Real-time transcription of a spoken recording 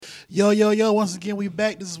Yo. Once again, we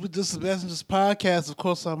back. This is with Just the Messengers podcast. Of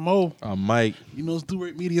course, I'm Mo. I'm Mike. You know, it's Do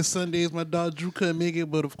Work Media Sundays. My dog Drew couldn't make it,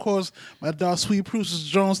 but of course, my dog Sweet Precious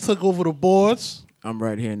Jones took over the boards. I'm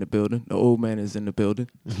right here in the building. The old man is in the building.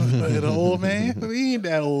 The old man? He ain't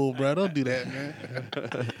that old, bro. Don't do that,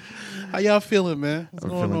 man. How y'all feeling, man? What's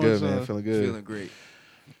I'm going feeling on, good, y'all? man. Feeling good. Feeling great.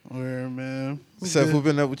 Where, man? Seth, what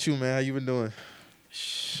been up with you, man? How you been doing?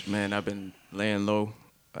 Man, I've been laying low.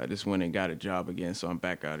 I just went and got a job again, so I'm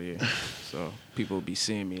back out here. So people will be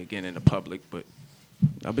seeing me again in the public, but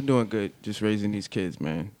I've been doing good. Just raising these kids,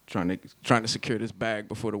 man. Trying to secure this bag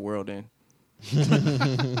before the world ends.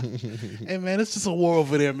 Hey, man, it's just a war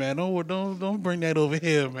over there, man. Don't bring that over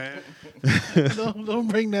here, man. don't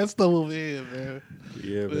bring that stuff over here, man.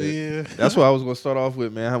 Yeah, But man. yeah, That's what I was gonna start off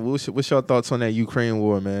with, man. What's your thoughts on that Ukraine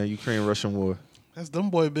war, man? Ukraine-Russian war. that's them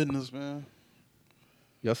boy business, man.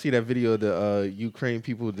 Y'all see that video of the Ukraine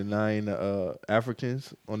people denying the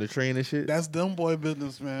Africans on the train and shit? That's them boy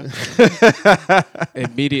business, man.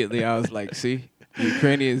 Immediately, I was like, see?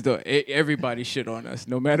 Ukrainians don't. Everybody shit on us,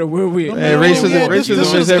 no matter where we are. Hey, racism this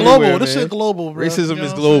is shit's everywhere, global. This man. shit global, bro. Racism You know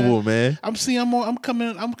is what I'm global, saying?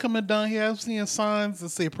 man. I'm coming down here. I'm seeing signs that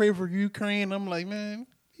say "Pray for Ukraine." I'm like, man,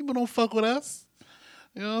 people don't fuck with us.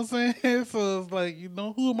 You know what I'm saying? So it's like,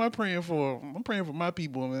 who am I praying for? I'm praying for my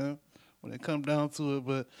people, man. When it comes down to it,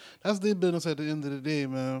 but that's their business at the end of the day,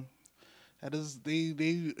 man. That is,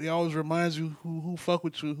 they always remind you who fuck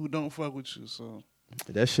with you, who don't fuck with you. So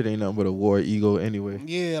That shit ain't nothing but a war ego anyway.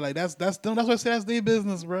 yeah, like that's them. That's why I say that's their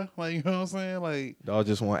business, bro. Like, you know what I'm saying? Like, Y'all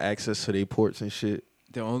just want access to their ports and shit.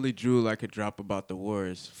 The only jewel I could drop about the war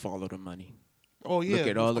is follow the money. oh yeah, Look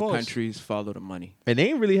at all of the course. countries, follow the money. And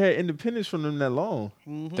they ain't really had independence from them that long.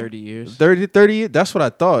 30 years. 30 years? That's what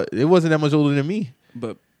I thought. It wasn't that much older than me.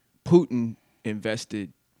 But Putin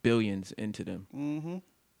invested billions into them. Mm-hmm.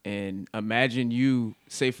 And imagine you,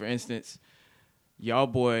 say for instance, y'all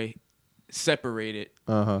boy separated,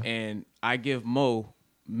 and I give Mo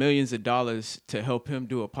millions of dollars to help him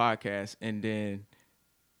do a podcast, and then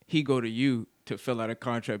he go to you to fill out a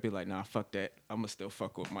contract, be like, nah, fuck that. I'm going to still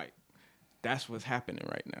fuck with Mike. That's what's happening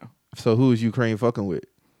right now. So who is Ukraine fucking with?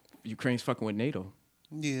 Ukraine's fucking with NATO.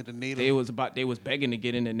 Yeah, the NATO. They was begging to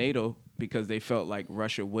get into NATO because they felt like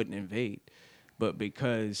Russia wouldn't invade. But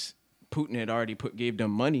because Putin had already gave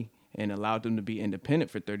them money and allowed them to be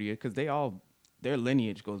independent for 30 years, because their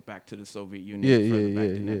lineage goes back to the Soviet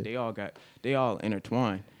Union. They all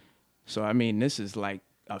intertwined. So I mean, this is like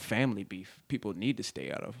a family beef people need to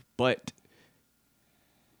stay out of. But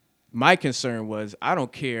my concern was I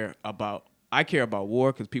care about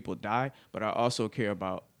war because people die, but I also care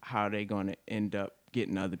about how they're going to end up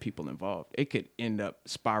getting other people involved. It could end up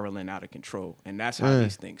spiraling out of control, and that's how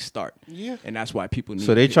these things start. Yeah. And that's why people need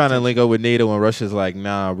So they pay trying to attention. link up with NATO, and Russia's like,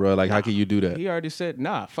 nah, bro. Like, how can you do that? He already said,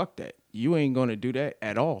 nah, fuck that. You ain't going to do that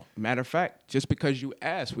at all. Matter of fact, just because you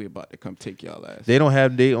asked, we about to come take y'all ass. They don't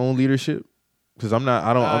have their own leadership? Because I'm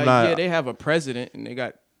not. Yeah, they have a president,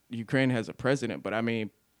 and Ukraine has a president, but I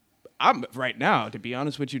mean, I'm right now, to be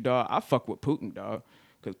honest with you, dog, I fuck with Putin, dog.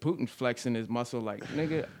 Because Putin's flexing his muscle like,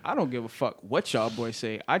 nigga, I don't give a fuck what y'all boys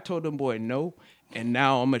say. I told them boy no, and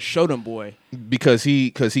now I'm going to show them boy. Because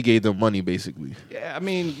he gave them money, basically. Yeah, I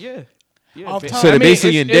mean, yeah. Off top. So they're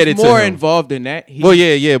basically it's indebted to more him. involved than that. Well,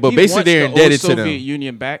 yeah, but he basically wants they're the indebted old to them. Soviet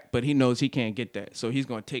Union back, but he knows he can't get that. So he's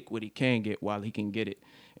going to take what he can get while he can get it.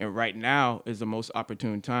 And right now is the most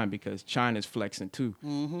opportune time because China's flexing too.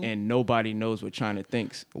 And nobody knows what China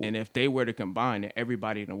thinks. And if they were to combine, then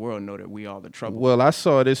everybody in the world know that we all the trouble. Well, I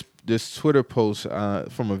saw this Twitter post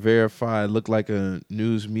from a verified, looked like a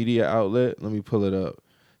news media outlet. Let me pull it up.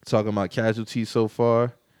 Talking about casualties so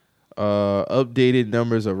far. Updated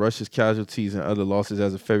numbers of Russia's casualties and other losses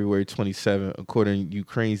as of February 27, according to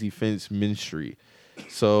Ukraine's defense ministry.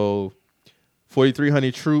 So,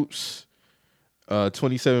 4,300 troops,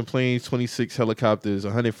 27 planes, 26 helicopters,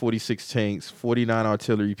 146 tanks, 49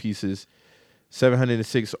 artillery pieces,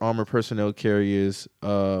 706 armored personnel carriers,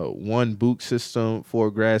 1 Buk system,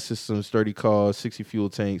 4 Grad systems, 30 cars, 60 fuel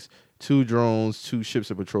tanks, 2 drones, 2 ships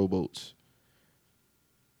and patrol boats.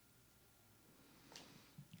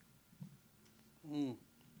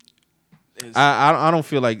 I don't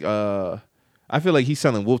feel like I feel like he's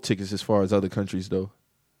selling wolf tickets as far as other countries though.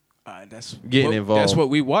 That's Getting involved. That's what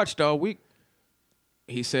we watched all week.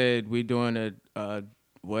 He said we're doing a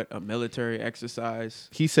military exercise.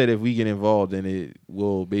 He said if we get involved, then it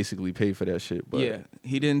will basically pay for that shit. But yeah,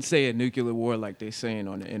 he didn't say a nuclear war like they saying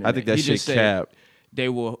on the internet. I think that he shit just said cap. They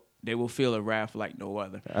will feel a wrath like no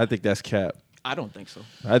other. I think that's cap. I don't think so.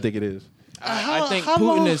 I think it is. I think how Putin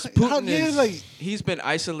long- is how- yeah, like- he's been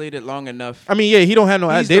isolated long enough. I mean, yeah, he don't have no.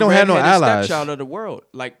 He's They the don't have no redheaded allies. stepchild of the world.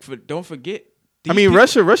 Like, don't forget. I these mean,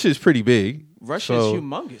 people- Russia is pretty big. Russia is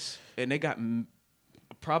humongous, and they got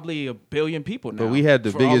probably 1 billion people now. But we had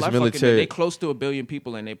the For all biggest I fucking know, military- They close to 1 billion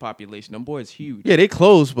people in their population. Them boys huge. Yeah, they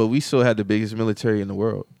closed, but we still had the biggest military in the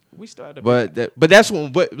world. We still had to. But that's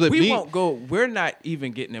when. But we won't go. We're not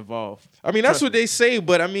even getting involved. I mean, that's Trust what me. they say,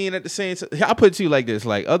 but I mean, at the same time, I'll put it to you like this: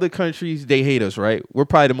 like other countries, they hate us, right? We're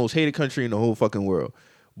probably the most hated country in the whole fucking world.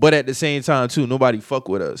 But at the same time, too, nobody fuck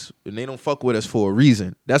with us, and they don't fuck with us for a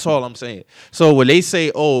reason. That's all I'm saying. So when they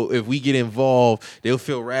say, "Oh, if we get involved, they'll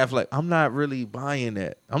feel wrath," like I'm not really buying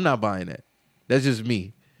that. I'm not buying that. That's just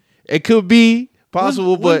me. It could be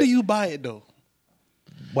possible, when but do you buy it though?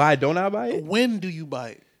 why don't I buy it? When do you buy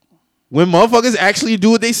it? When motherfuckers actually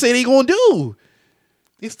do what they say they gonna do.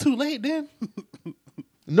 It's too late then.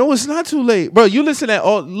 No, it's not too late, bro. You listen at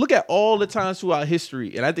all. Look at all the times throughout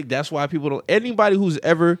history, and I think that's why people don't. Anybody who's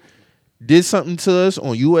ever did something to us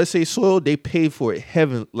on USA soil, they paid for it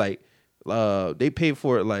heaven, they paid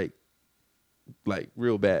for it like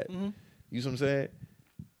real bad. Mm-hmm. You see what I'm saying?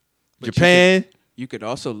 But you Japan, You could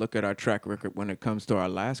also look at our track record when it comes to our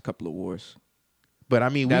last couple of wars. but I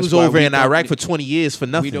mean, we That's was why over we in don't Iraq need- for 20 years for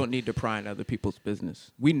nothing. We don't need to pry in other people's business.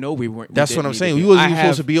 We know we weren't. That's we what didn't I'm need saying. to We be. wasn't I even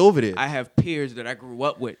supposed to have- be over there. I have peers that I grew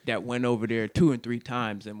up with that went over there 2 and 3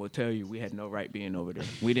 times and will tell you we had no right being over there.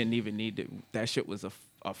 We didn't even need to. That shit was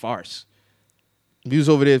a farce. We was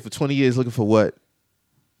over there for 20 years looking for what?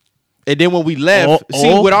 And then when we left, see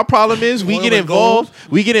Oil? what our problem is? We Oil get and gold?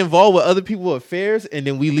 involved. We get involved with other people's affairs, and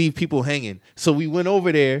then we leave people hanging. So we went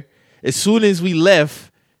over there. As soon as we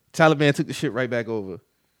left, Taliban took the shit right back over.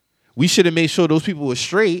 We should have made sure those people were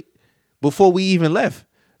straight before we even left.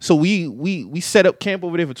 So we set up camp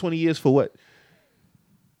over there for 20 years for what?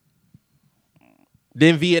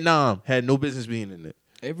 Then Vietnam had no business being in it.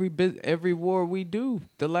 Every war we do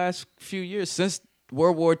the last few years since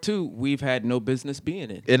World War II, we've had no business being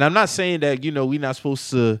in. And I'm not saying that, we're not supposed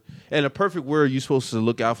to, in a perfect world, you're supposed to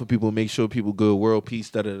look out for people and make sure people good, world peace,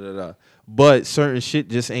 da-da-da-da. But certain shit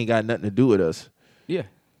just ain't got nothing to do with us. Yeah.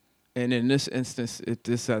 And in this instance,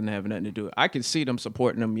 this doesn't have nothing to do with it. I can see them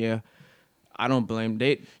supporting them, yeah. I don't blame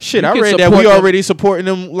them. Shit, You I can read that support we them. already supporting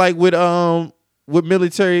them like with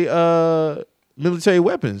military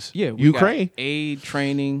weapons. Yeah, we Ukraine. got aid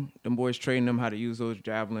training. Them boys training them how to use those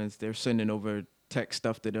javelins. They're sending over tech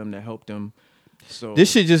stuff to them to help them. So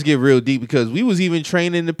This shit just get real deep because we was even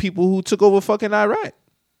training the people who took over fucking Iraq.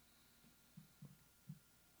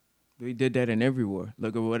 we did that in every war.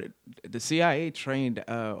 Look at what the CIA trained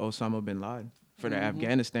Osama bin Laden for the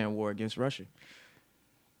Afghanistan war against Russia.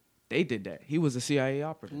 They did that. He was a CIA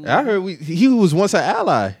operative. I heard he was once an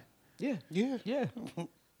ally. Yeah, Yeah. yeah.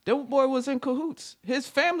 That boy was in cahoots. His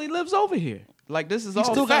family lives over here. Like this is He all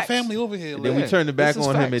still got facts. family over here. And then like- we turned it back this is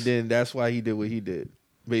on him, and facts. then that's why he did what he did.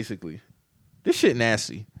 Basically, this shit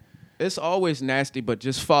nasty. It's always nasty, but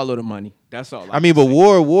just follow the money. That's all. I mean, but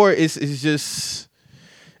war is just.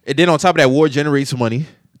 And then on top of that, war generates money.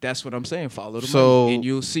 That's what I'm saying. Follow the So- money, and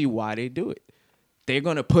you'll see why they do it. They're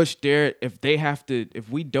gonna push if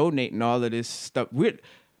we donate and all of this stuff.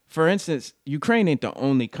 For instance, Ukraine ain't the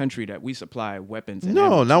only country that we supply weapons. And No,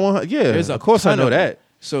 ammo not to. one. Yeah, There's a of course I ton know of them. that.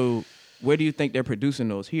 So where do you think they're producing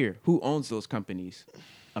those here? Who owns those companies?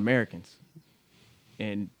 Americans.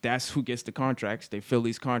 And that's who gets the contracts. They fill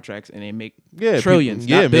these contracts and they make trillions,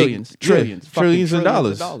 people- yeah, not billions, trillions, fucking trillions of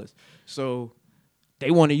dollars. So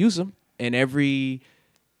they want to use them. And every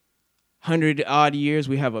 100-odd years,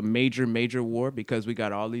 we have a major war because we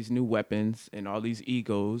got all these new weapons and all these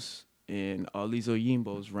egos and all these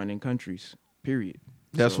Oyimbos running countries, period.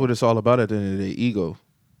 That's So- what it's all about at the end of the day. Ego.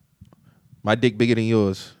 My dick bigger than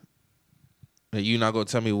yours. And you not gonna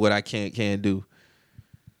tell me what I can't do.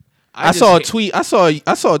 I just saw a hate- tweet. I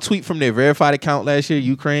saw a tweet from their verified account last year,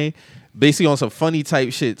 Ukraine, basically on some funny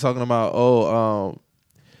type shit, talking about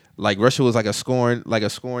like Russia was like a scorned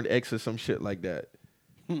ex or some shit like that.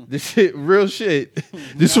 This shit, real shit.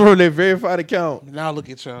 This from their verified account. Now look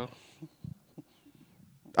at y'all.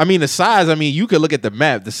 I mean, the size. I mean, you could look at the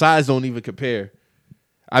map. The size don't even compare.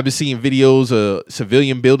 I've been seeing videos of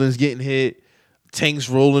civilian buildings getting hit, tanks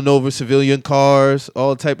rolling over civilian cars,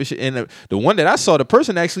 all type of shit. And the one that I saw, the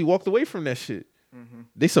person actually walked away from that shit.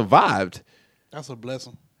 They survived. That's a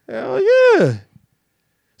blessing. Hell yeah.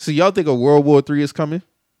 So y'all think a World War III is coming?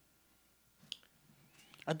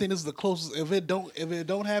 I think this is the closest. If it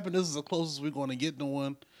don't happen, this is the closest we're going to get to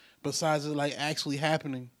one. Besides it like actually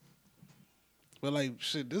happening. But like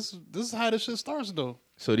shit, this is how this shit starts though.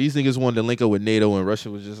 So these niggas wanted to link up with NATO, and Russia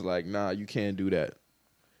was just like, nah, you can't do that.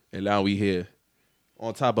 And now we here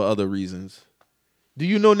on top of other reasons. Do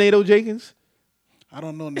you know NATO Jenkins? I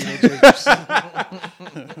don't know Neil Jacobs.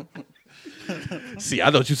 See, I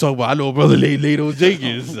thought you talking about. I know a brother named NATO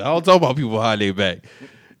Jenkins. I don't talk about people behind their back.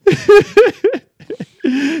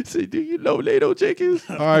 See, do you know NATO Jenkins?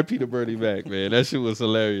 R.I.P. to Bernie Mac, man. That shit was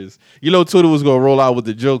hilarious. You know, Twitter was gonna roll out with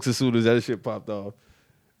the jokes as soon as that shit popped off.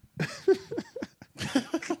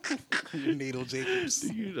 NATO Jacobs.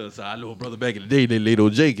 You know, so I know a brother back in the day named NATO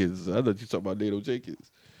Jenkins. I thought you talking about NATO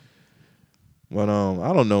Jenkins. But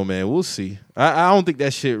I don't know, man. We'll see. I don't think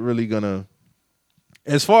that shit really gonna.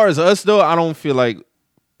 As far as us though, I don't feel like.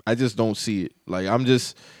 I just don't see it. Like I'm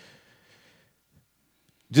just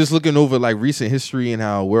looking over like recent history and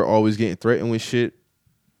how we're always getting threatened with shit.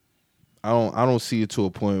 I don't see it to a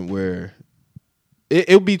point where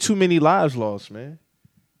it'll be too many lives lost, man.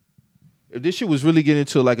 If this shit was really getting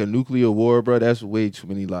into like a nuclear war, bro, that's way too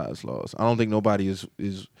many lives lost. I don't think nobody is.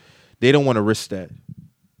 They don't want to risk that.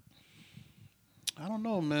 I don't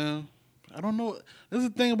know, man. I don't know. There's the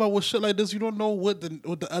thing about with shit like this. You don't know what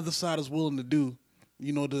the other side is willing to do.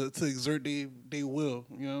 You know, to exert they will.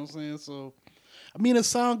 You know what I'm saying? So, I mean, it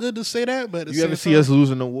sounds good to say that, but You ever see us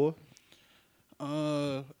losing the war?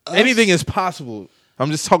 Anything is possible. I'm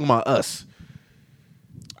just talking about us.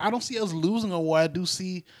 I don't see us losing a war. I do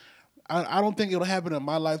see. I don't think it'll happen in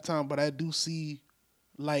my lifetime, but I do see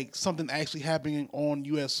like something actually happening on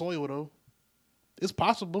U.S. soil, though. It's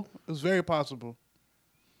possible. It's very possible.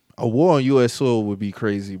 A war on U.S. soil would be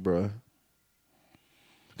crazy, bro.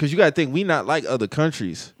 Because you got to think, we not like other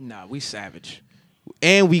countries. Nah, we savage.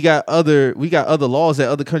 And we got other laws that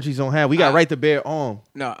other countries don't have. We got right to bear arm.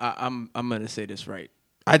 No, I'm gonna say this right.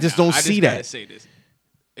 I just don't see that. I gotta say this.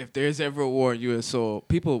 If there's ever a war in U.S. soil,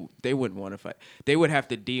 people, they wouldn't want to fight. They would have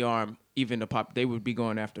to de-arm even the pop. They would be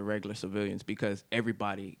going after regular civilians because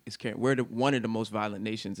everybody is carrying. We're one of the most violent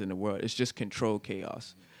nations in the world. It's just controlled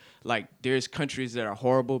chaos. Like, there's countries that are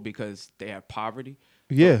horrible because they have poverty.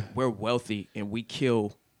 Yeah. We're wealthy and we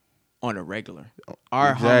kill on a regular.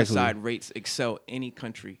 Our Exactly. homicide rates excel any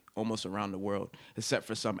country almost around the world, except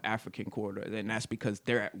for some African corridor. And that's because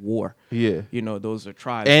they're at war. Yeah. You know, those are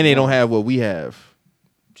tribes. And they don't have what we have.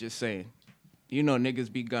 Just saying. You know,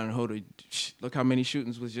 niggas be gun holder. Look how many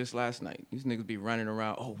shootings was just last night. These niggas be running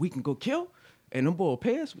around. Oh, we can go kill? And them boy will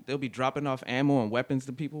pay us? They'll be dropping off ammo and weapons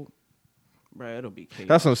to people. Bro, it'll be chaos.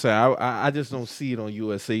 That's what I'm saying. I just don't see it on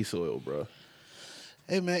USA soil, bro.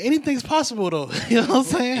 Hey man, anything's possible though. You know what I'm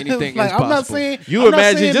saying? Anything like, is I'm not possible. saying You I'm not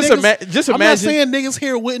imagine- saying just niggas- I'm not imagine- saying niggas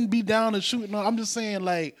here wouldn't be down to shoot. No, I'm just saying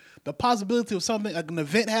like the possibility of something like an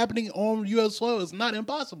event happening on U.S. soil is not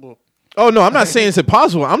impossible. Oh, no, I'm not saying it's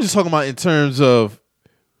impossible. I'm just talking about in terms of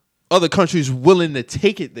other countries willing to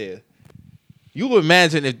take it there. You would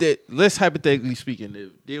imagine if that, let's hypothetically speaking, if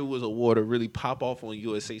there was a war to really pop off on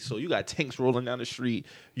USA, so you got tanks rolling down the street,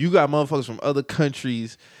 you got motherfuckers from other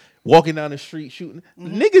countries walking down the street shooting.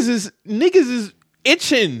 Niggas is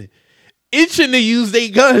itching to use their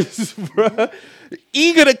guns, bro.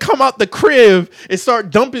 Eager to come out the crib and start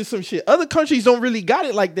dumping some shit. Other countries don't really got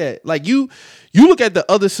it like that. Like you look at the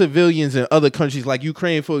other civilians in other countries, like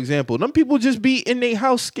Ukraine, for example. Them people just be in their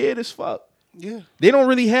house scared as fuck. Yeah. They don't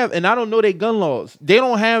really have, and I don't know their gun laws. They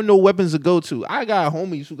don't have no weapons to go to. I got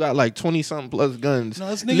homies who got like 20-something plus guns. No,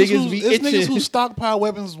 it's niggas itching. who stockpile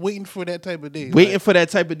weapons waiting for that type of day. Waiting for that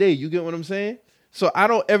type of day. You get what I'm saying? So I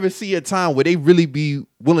don't ever see a time where they really be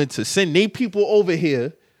willing to send their people over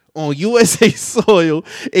here on USA soil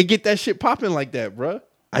and get that shit popping like that, bruh.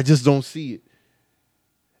 I just don't see it.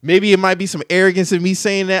 Maybe it might be some arrogance in me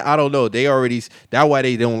saying that. I don't know. That's why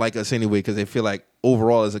they don't like us anyway, because they feel like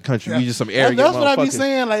overall as a country, we just some arrogant That's what I be motherfuckers.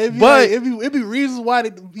 saying. Like, it be reasons why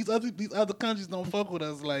these other countries don't fuck with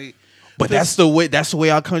us. Like, But that's the way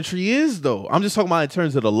our country is, though. I'm just talking about in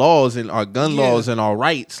terms of the laws and our gun laws and our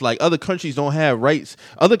rights. Like, other countries don't have rights.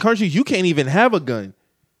 Other countries, you can't even have a gun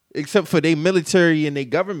except for their military and their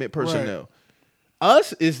government personnel. Right.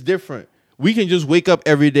 Us is different. We can just wake up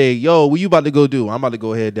every day. Yo, what you about to go do? I'm about to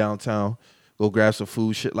go ahead downtown, go grab some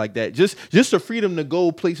food, shit like that. Just the freedom to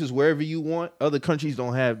go places wherever you want. Other countries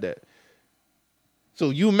don't have that. So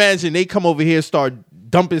you imagine they come over here, start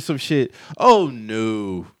dumping some shit. Oh,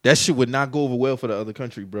 no. That shit would not go over well for the other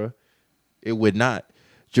country, bro. It would not.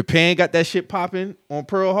 Japan got that shit popping on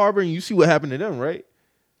Pearl Harbor, and you see what happened to them, right?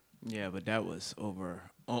 Yeah, but that was over.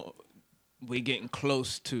 We getting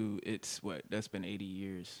close to that's been 80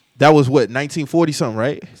 years. That was what, 1940 something,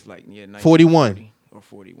 right? It's like 41 or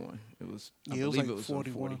 41. It was. I it was believe like it was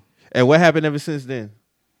 41. 40. And what happened ever since then?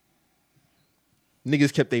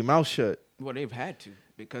 Niggas kept their mouth shut. Well, they've had to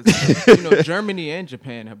because Germany and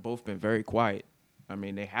Japan have both been very quiet. I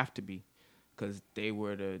mean, they have to be because they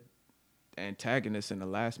were antagonists in the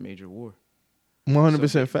last major war.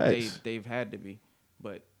 100% facts. They've had to be,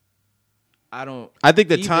 but I don't. I think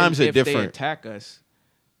the even times are if they different. attack us,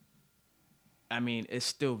 I mean, it's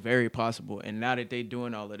still very possible. And now that they're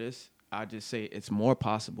doing all of this, I just say it's more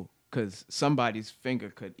possible because somebody's finger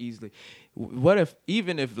could easily. What if,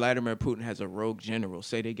 even if Vladimir Putin has a rogue general,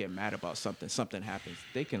 say they get mad about something happens,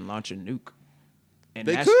 they can launch a nuke. And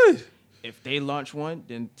They could. If they launch one,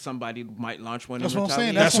 then somebody might launch one. That's in what I'm saying.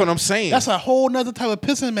 retaliation. That's what I'm saying. That's a whole nother type of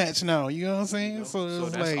pissing match now. You know what I'm saying? So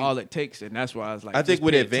it's that's like, all it takes, and that's why I was like, I think just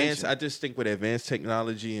with pay advanced, attention. I just think with advanced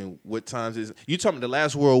technology and what times is you talking about the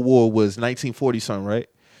last World War was 1940 something, right?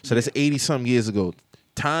 So that's 80 something years ago.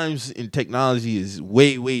 Times in technology is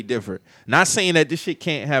way, way different. Not saying that this shit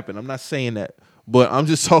can't happen. I'm not saying that. But I'm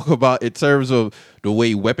just talking about in terms of the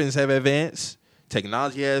way weapons have advanced,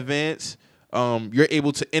 technology has advanced. You're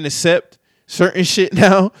able to intercept certain shit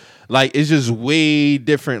now. Like, it's just way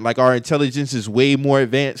different. Like, our intelligence is way more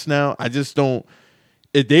advanced now. I just don't.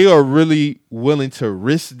 If they are really willing to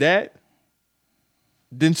risk that,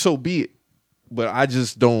 then so be it. But I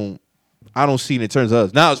just don't. I don't see it in terms of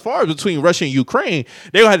us. Now, as far as between Russia and Ukraine,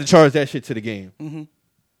 they're going to have to charge that shit to the game. Mm-hmm.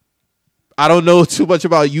 I don't know too much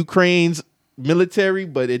about Ukraine's military,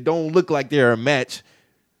 but it don't look like they're a match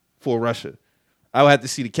for Russia. I would have to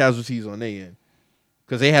see the casualties on their end.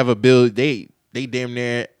 Because they have they damn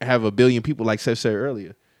near have 1 billion people, like Seth said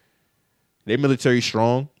earlier. Their military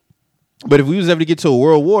strong. But if we was ever to get to a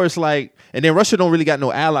world war, it's like, and then Russia don't really got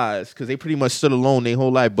no allies because they pretty much stood alone their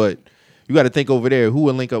whole life. But you got to think over there, who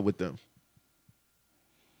will link up with them?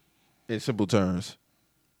 In simple terms.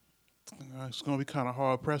 It's gonna be kind of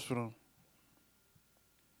hard pressed for them.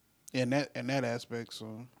 In that aspect, so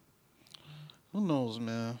who knows,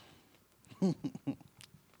 man?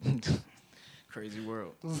 Crazy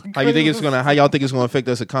world. How y'all think it's gonna affect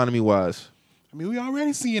us economy wise? I mean, we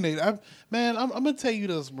already seeing it. I'm gonna tell you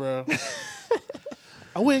this, bro.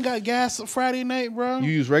 I went and got gas Friday night, bro.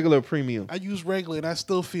 You use regular or premium? I use regular, and I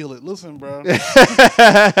still feel it. Listen, bro.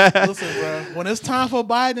 Listen, bro. When it's time for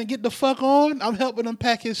Biden to get the fuck on, I'm helping him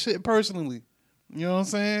pack his shit personally. You know what I'm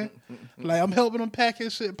saying? Like, I'm helping him pack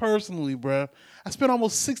his shit personally, bro. I spent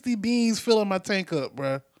almost 60 beans filling my tank up,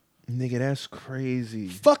 bro. Nigga, that's crazy.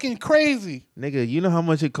 Fucking crazy. Nigga, you know how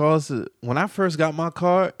much it costs when I first got my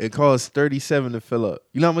car, it cost $37 to fill up.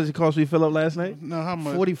 You know how much it cost me to fill up last night? No, how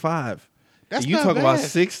much? $45. That's And you not talking about bad.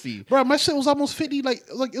 60. Bro, my shit was almost 50. Like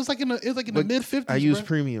it was like in the But mid 50s. I use bro.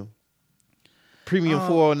 premium. Premium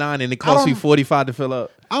 409 and it I costs don't- you $45 to fill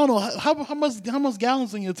up. I don't know how much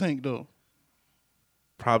gallons in your tank though.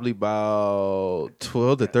 Probably about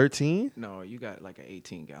 12 to 13. No, you got like an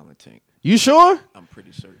 18-gallon tank. You sure? I'm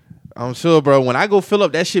pretty certain. I'm sure, bro. When I go fill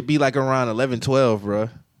up, that shit be like around 11, 12, bro.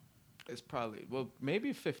 It's probably, well,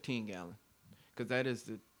 maybe 15-gallon. Because that is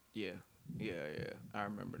the, yeah. I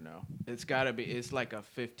remember now. It's got to be, it's like a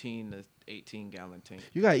 15 to 18-gallon tank.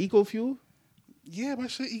 You got Eco Fuel? Yeah, my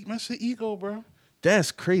shit eco, bro.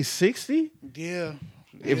 That's crazy. 60? Yeah.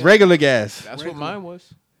 If regular gas. That's Regular. what mine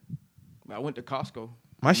was. I went to Costco.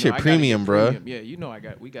 My You shit know, I gotta premium, get bruh. premium. Yeah, you know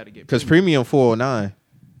we got to get Because premium 409.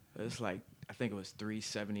 It's like, I think it was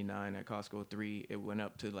 $3.79 at Costco. It went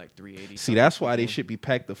up to like $3.80. See, that's why they should be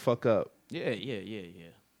packed the fuck up. Yeah.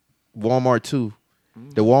 Walmart too.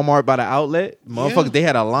 The Walmart by the outlet, motherfuckers, they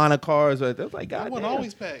had a line of cars. They was like, That God one damn.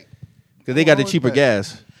 always packed. Because they got the always cheaper packed.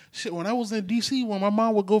 gas. Shit, when I was in DC, when my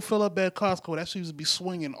mom would go fill up at Costco, that shit used to be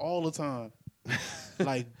swinging all the time.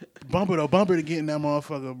 Like bumper to bumper to get in that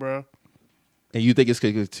motherfucker, bro. And you think it's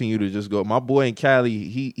going to continue to just go. My boy in Cali,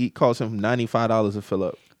 he cost him $95 to fill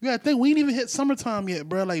up. Yeah, I think we ain't even hit summertime yet,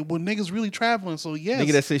 bro. Like when niggas really traveling. So yes,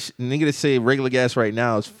 Nigga that say regular gas right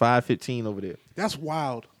now is $5.15 over there. that's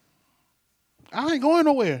wild. I ain't going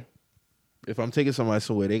nowhere. If I'm taking somebody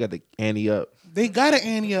somewhere, they got the ante up. They gotta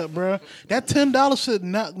ante up, bro. That $10 shit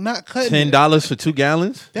not cutting it. $10 for 2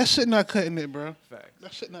 gallons? That shit not cutting it, bro. Facts.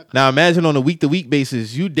 That shit not. Now imagine on a week-to-week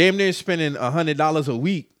basis, you damn near spending $100 a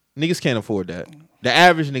week. Niggas can't afford that. The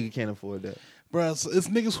average nigga can't afford that. Bro, it's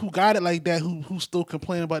niggas who got it like that who still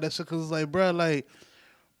complain about that shit because it's like, bro, like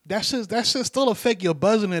that shit still affect your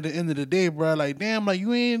budget at the end of the day, bro. Like, damn, like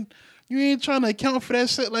you ain't trying to account for that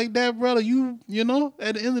shit like that, bro. Like, you know,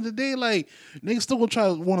 at the end of the day, like niggas still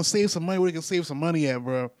gonna want to save some money where they can save some money at,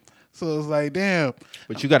 bro. So it's like, damn.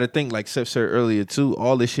 But you got to think, like Seth said earlier too,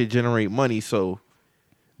 all this shit generate money. So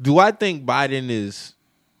do I think Biden is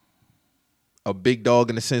a big dog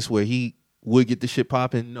in the sense where he would get the shit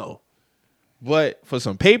popping? No. But for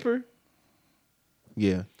some paper,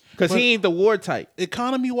 yeah. Because But- he ain't the war type.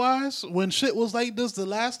 Economy wise, when shit was like this the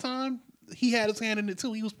last time, he had his hand in it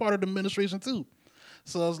too. He was part of the administration too.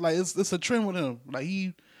 So it's like it's a trend with him. Like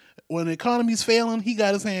When the economy's failing, he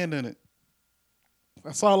got his hand in it.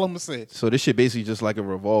 That's all I'm gonna say. So this shit basically just like a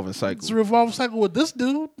revolving cycle. It's a revolving cycle with this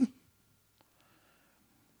dude.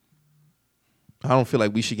 I don't feel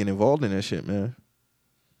like we should get involved in that shit, man.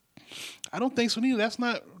 I don't think so neither. That's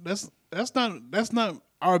not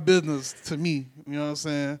our business to me. You know what I'm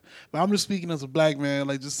saying? But I'm just speaking as a black man,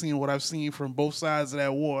 like just seeing what I've seen from both sides of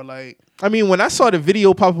that war. Like, I mean, when I saw the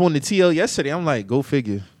video pop up on the TL yesterday, I'm like, go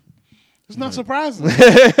figure. it's not surprising.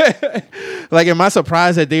 Like, am I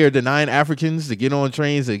surprised that they are denying Africans to get on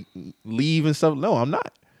trains to leave and stuff? No, I'm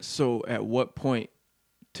not. So at what point,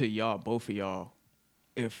 to y'all, both of y'all,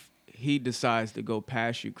 if he decides to go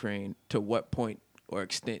past Ukraine, to what point or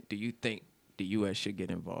extent do you think the U.S. should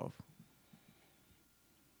get involved?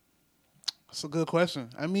 That's a good question.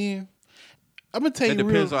 I mean, I'm gonna tell It you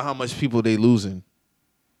depends real. on how much people they losing.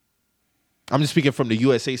 I'm just speaking from the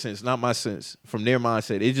USA sense, not my sense. From their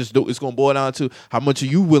mindset, it's gonna boil down to how much are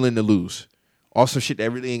you willing to lose. Also, shit that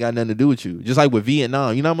really ain't got nothing to do with you. Just like with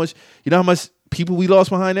Vietnam, you know how much people we lost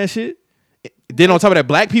behind that shit. Then on top of that,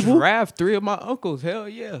 black people. Draft 3 of my uncles. Hell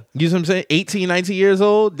yeah. You know what I'm saying? 18, 19 years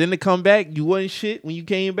old. Then to come back, you wasn't shit when you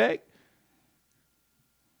came back.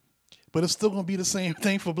 But it's still gonna be the same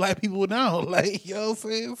thing for black people now. Like, you know what I'm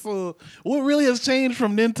saying? So what really has changed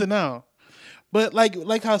from then to now? But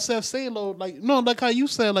like how Seth said, though, like how you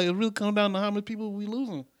said, like it really comes down to how many people we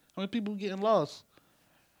losing, how many people getting lost.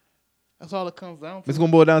 That's all it comes down to. It's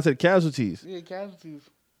gonna boil down to the casualties. Yeah, casualties.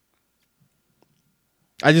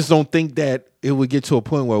 I just don't think that it would get to a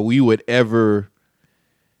point where we would ever.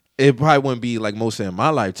 It probably wouldn't be like most in my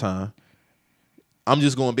lifetime. I'm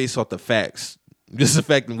just going based off the facts. Just the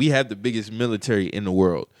fact that we have the biggest military in the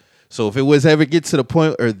world. So if it was ever get to the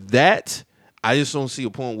point or that, I just don't see a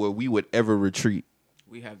point where we would ever retreat.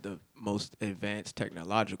 We have the most advanced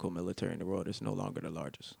technological military in the world. It's no longer the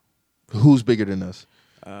largest. Who's bigger than us?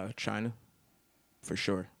 China, for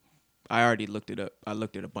sure. I already looked it up. I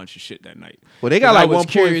looked at a bunch of shit that night. Well, they got I like was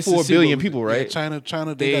curious to 1.4 see billion what- people, Yeah, right? China,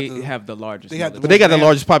 They got the, have the largest. they got the military. But they got the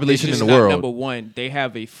largest They population in just the got world. Number one, they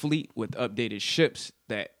have a fleet with updated ships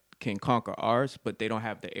that can conquer ours, but they don't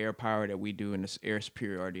have the air power that we do in this air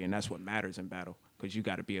superiority, and that's what matters in battle because you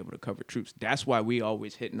got to be able to cover troops. That's why we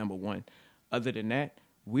always hit number one. Other than that,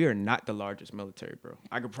 we are not the largest military, bro.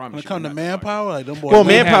 I can promise when it you. comes we're to not the largest. manpower, like them boys. Well,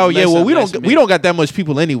 We have manpower, yeah. less Well, and we less don't men. got that much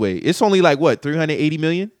people anyway. It's only like what 380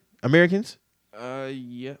 million Americans.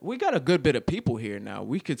 Yeah, we got a good bit of people here now.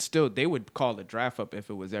 We could still, they would call the draft up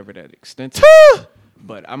if it was ever that extensive.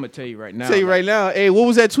 But I'm gonna tell you right now. Tell you right now, hey, what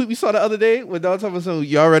was that tweet we saw the other day when dog talking about some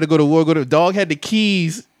y'all ready to go to war? Go to dog had the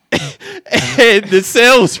keys and the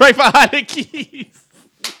cell was right behind the keys.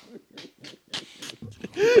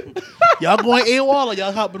 Y'all going AWOL or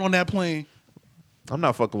y'all hopping on that plane? I'm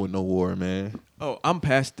not fucking with no war, man. Oh, I'm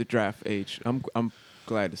past the draft age. I'm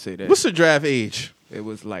glad to say that. What's the draft age? It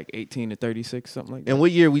was like 18 to 36, something like that. And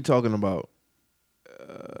what year we talking about?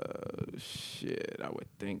 Shit, I would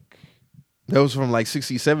think That was from like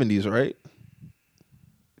 60s, 70s, right?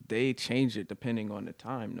 they change it depending on the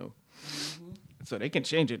time, though. So they can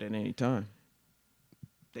change it at any time.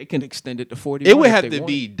 They can extend it to 40. It would have to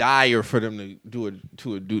be dire for them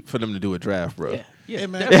to do a draft, bro. Yeah, Hey,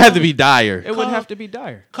 man. It had to be dire. It would have to be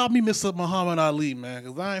dire. Call me Mr. Muhammad Ali, man,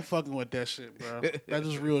 because I ain't fucking with that shit, bro. That's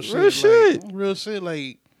just real shit. Real like, shit. Real shit,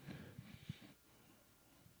 like,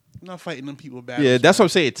 I'm not fighting them people back. Yeah, that's what I'm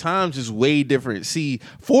saying. Times is way different. See,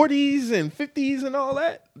 40s and 50s and all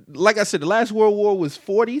that. Like I said, the last World War was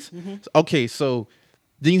 40s. Okay, so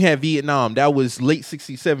then you have Vietnam. That was late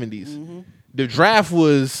 60s, 70s. The draft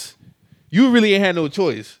was, you really ain't had no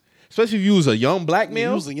choice. Especially if you was a young black You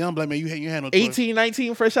male, was a young black man. You had no choice. 18,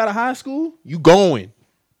 19, fresh out of high school, you going.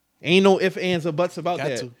 Ain't no ifs, ands, or buts about Got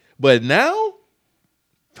that. to. But now,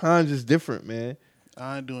 times is different, man.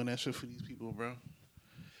 I ain't doing that shit for these people, bro.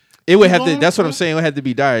 It would You have to. going, That's what bro? I'm saying. It would have to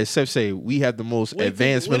be dire. Except say we have the most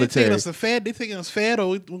advanced military. They taking us to Fed? They taking us Fed or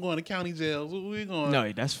we going to county jails? Where we going? No,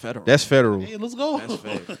 that's federal. That's federal. Hey, let's go. That's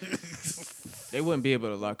federal. They wouldn't be able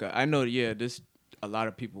to lock up. I know, yeah, a lot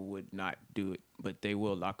of people would not do it, but they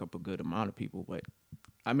will lock up a good amount of people. But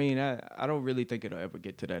I mean, I don't really think it'll ever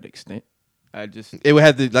get to that extent. I just It would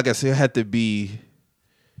have to, like I said, it had to be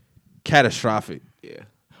catastrophic. Yeah.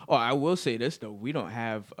 Oh, I will say this though. We don't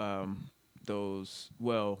have those.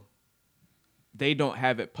 Well, they don't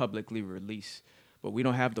have it publicly released, but we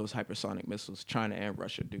don't have those hypersonic missiles. China and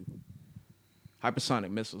Russia do. Hypersonic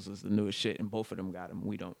missiles is the newest shit, and both of them got them.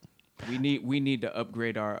 We don't. We need to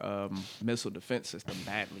upgrade our missile defense system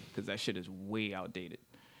badly because that shit is way outdated.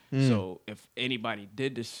 So if anybody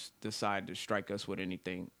did decide to strike us with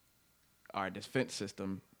anything, our defense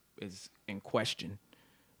system is in question.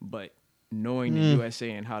 But knowing the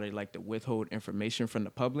USA and how they like to withhold information from the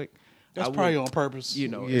public. That's probably on purpose. You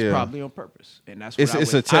know, Yeah. it's probably on purpose, and that's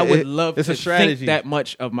what I I would love it's to a strategy. think that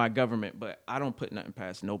much of my government, but I don't put nothing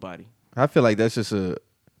past nobody. I feel like that's just a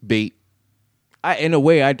bait. In a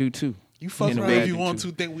way, I do too. You fuck In a around way, if I you do want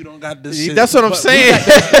too. to think we don't got this shit. That's what I'm But we saying.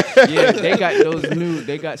 Yeah, they got those new.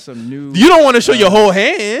 They got some new. You don't want to show your whole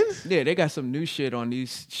hand. Yeah, they got some new shit on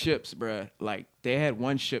these ships, bruh. Like they had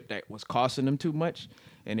one ship that was costing them too much,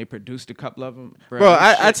 and they produced a couple of them. Bro, This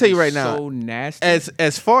I shit tell you is right now, so nasty.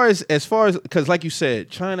 As far as because like you said,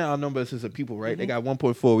 China outnumbers us as a people, right? They got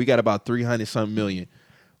 1.4. We got about 300 something million.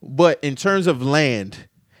 But in terms of land,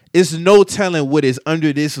 it's no telling what is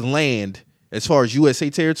under this land. As far as USA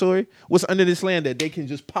territory, what's under this land that they can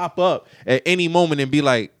just pop up at any moment and be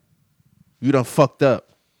like, you done fucked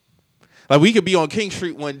up. Like we could be on King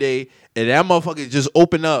Street one day and that motherfucker just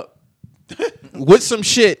open up with some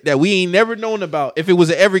shit that we ain't never known about if it was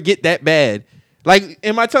to ever get that bad. Like,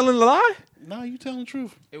 am I telling a lie? No, you telling the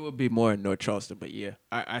truth. It would be more in North Charleston, but yeah,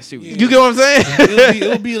 I see what You get what I'm saying?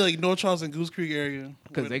 It'll be like North Charleston, Goose Creek area.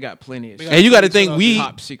 because they got plenty of They shit. got And you got to plenty think of we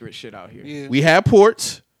top secret shit out here. Yeah. we have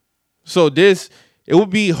ports, so it would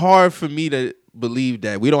be hard for me to believe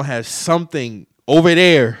that we don't have something over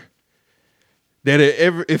there that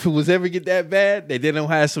if it was ever get that bad, that they don't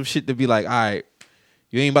have some shit to be like, all right,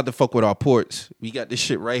 you ain't about to fuck with our ports. We got this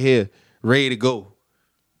shit right here, ready to go.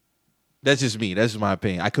 That's just me. That's just my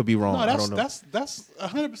opinion. I could be wrong. No, I that's don't know. that's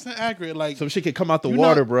 100% accurate. Like Some shit could come out the you're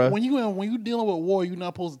water, not, bro. When you dealing with war, you're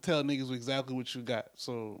not supposed to tell niggas exactly what you got.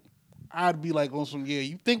 So I'd be like on some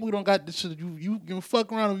you think we don't got this shit? You can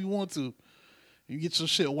fuck around if you want to. You get your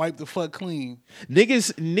shit wiped the fuck clean.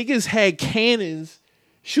 Niggas had cannons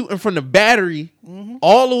shooting from the battery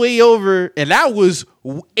all the way over, and that was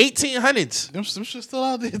 1800s. Them shit still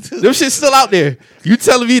out there too. Them shit's still out there. You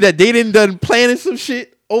telling me that they didn't done planning some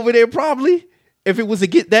shit over there probably? If it was to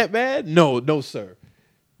get that bad? No, sir.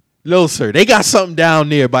 No, sir. They got something down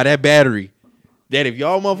there by that battery that if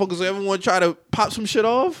y'all motherfuckers ever want to try to pop some shit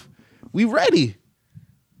off, we ready.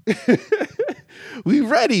 We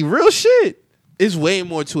ready. Real shit. It's way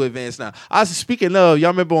more too advanced now. I was speaking of, y'all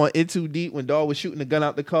remember on In Too Deep when Dawg was shooting the gun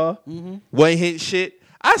out the car? Wasn't hitting shit.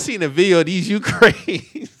 I seen a video of these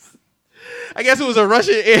Ukrainians. I guess it was a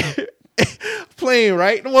Russian air plane,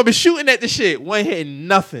 right? The one been shooting at the shit. Wasn't hitting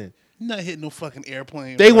nothing. You're not hitting no fucking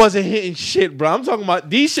airplane. They bro. wasn't hitting shit, bro. I'm talking about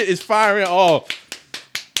these shit is firing off.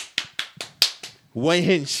 Wasn't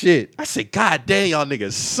hitting shit. I said, God damn, y'all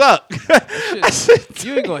niggas suck. I said,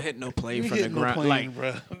 You ain't gonna hit no plane You from the hitting no ground. plane, Like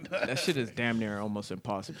bro. that shit is damn near almost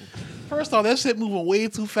impossible. First off, that shit moving way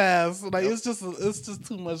too fast. Like it's just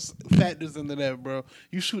too much factors into that, bro.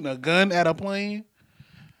 You shooting a gun at a plane?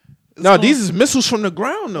 It's no, gonna- these is missiles from the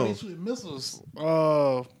ground, they though. shooting missiles.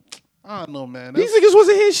 I don't know, man. These niggas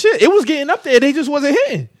wasn't hitting shit. It was getting up there. They just wasn't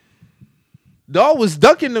hitting. Dawg was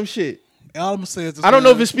ducking them shit. All I'm gonna say is this, I don't know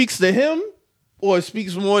man, if it speaks to him or it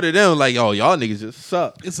speaks more to them. Like, oh, y'all niggas just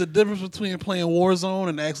suck. it's a difference between playing Warzone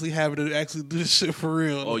and actually having to actually do this shit for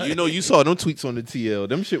real. Oh, Like, you know, you saw them tweets on the TL.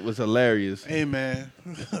 Them shit was hilarious. Hey, man,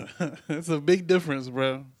 it's a big difference,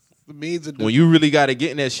 bro. It's a major difference. When you really got to get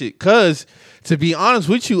in that shit. Because, to be honest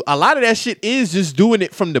with you, a lot of that shit is just doing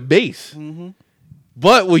it from the base.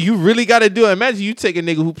 But when you really got to do it, imagine you take a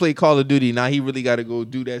nigga who played Call of Duty, now he really got to go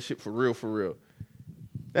do that shit for real, for real.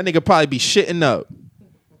 That nigga probably be shitting up.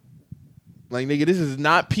 Like, nigga, this is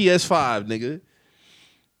not PS5, nigga.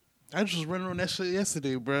 I just was running on that shit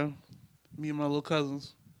yesterday, bro. Me and my little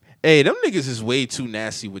cousins. Hey, them niggas is way too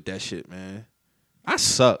nasty with that shit, man. I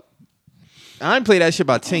suck. I ain't played that shit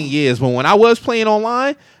about 10 years, but when I was playing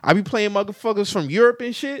online, I be playing motherfuckers from Europe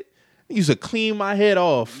and shit. I used to clean my head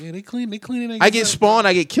off. Yeah, they clean it. I get spawned,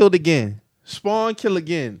 I get killed again. Spawn, kill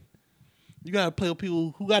again. You gotta play with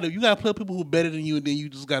people who you gotta play with people who better than you, and then you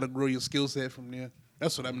just gotta grow your skill set from there.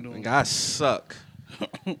 That's what I'm doing. Like, I suck.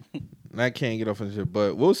 And I can't get off of shit,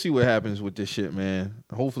 but we'll see what happens with this shit, man.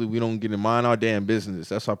 Hopefully we don't get to mind our damn business.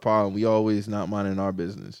 That's our problem. We always not minding our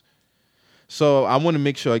business. So I want to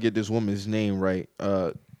make sure I get this woman's name right.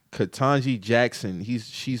 Ketanji Jackson.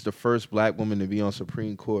 She's the first black woman to be on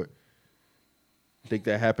Supreme Court. I think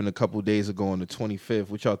that happened a couple days ago on the 25th.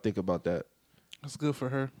 What y'all think about that? That's good for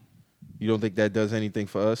her. You don't think that does anything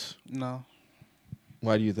for us? No,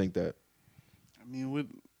 Why do you think that? I mean, with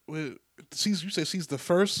you say she's the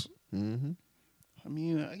first. Mm-hmm. I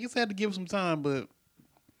mean, I guess I had to give her some time, but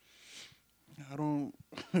I don't.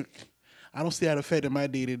 I don't see how it affected my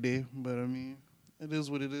day to day. But I mean, it is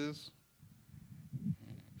what it is.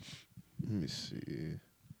 Let me see.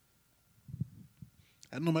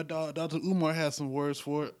 I know my Dr. Umar has some words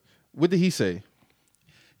for it. What did he say?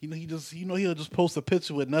 he'll just post a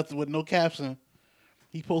picture with nothing, with no caption.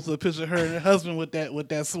 He posted a picture of her and her husband with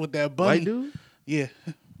that bunny. White dude? Yeah.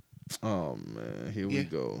 Oh man, here we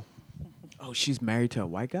go. Oh, she's married to a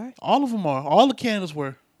white guy? All of them are. All the candidates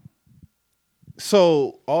were.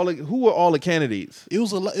 So who were all the candidates? It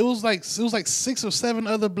was like 6 or 7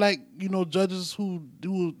 other black judges who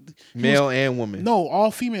Male and woman. No, all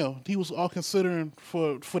female. He was all considering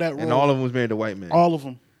for that role. And all of them was married to white men. All of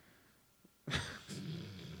them.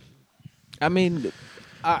 I mean,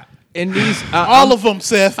 in these all of them,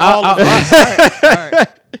 Seth. All of them. All right.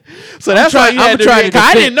 So that's why you had to react.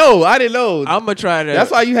 I didn't know. I'm gonna try to. That's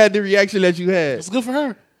why you had the reaction that you had. It's good for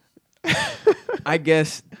her. I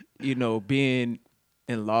guess being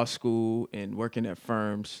in law school and working at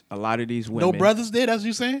firms, a lot of these women. No brothers there. That's what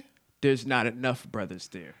you saying? There's not enough brothers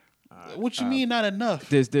there. What you mean not enough?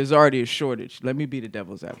 There's already a shortage. Let me be the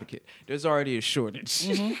devil's advocate. There's already a shortage.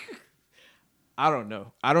 Mm-hmm. I don't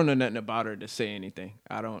know. I don't know nothing about her to say anything.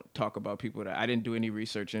 I don't talk about people that I didn't do any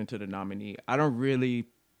research into the nominee. I don't really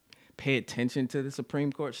pay attention to the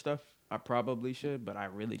Supreme Court stuff. I probably should, but I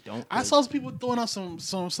really don't. I saw some people throwing out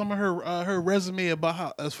some of her resume about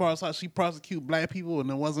how, as far as how she prosecute black people, and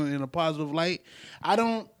it wasn't in a positive light. I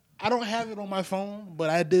don't have it on my phone, but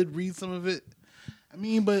I did read some of it. I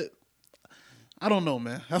mean, but I don't know,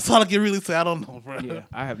 man. That's all I can really say. I don't know, bro. Yeah,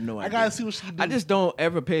 I have no idea. I gotta see what she do. I just don't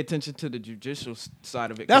ever pay attention to the judicial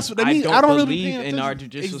side of it. That's what I mean. I don't believe really in our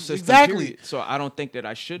judicial system. Exactly. Period. So I don't think that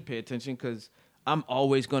I should pay attention because I'm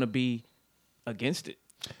always going to be against it.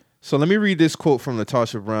 So let me read this quote from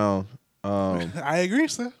Natasha Brown. I agree,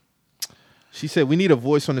 sir. She said, "We need a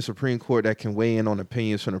voice on the Supreme Court that can weigh in on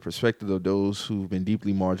opinions from the perspective of those who've been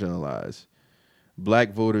deeply marginalized.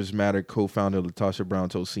 Black Voters Matter co-founder Latasha Brown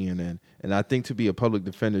told CNN, and I think to be a public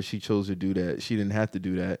defender, she chose to do that. She didn't have to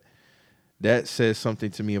do that. That says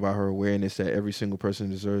something to me about her awareness that every single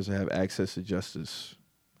person deserves to have access to justice."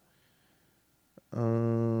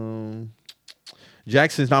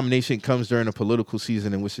 Jackson's nomination comes during a political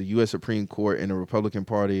season in which the U.S. Supreme Court and the Republican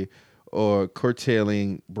Party are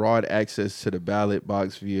curtailing broad access to the ballot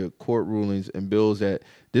box via court rulings and bills that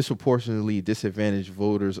disproportionately disadvantage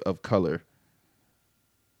voters of color.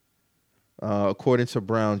 According to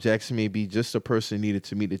Brown, Jackson may be just the person needed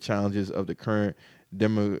to meet the challenges of the current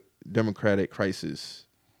democratic crisis.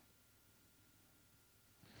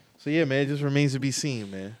 So yeah, man, it just remains to be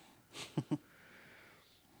seen, man.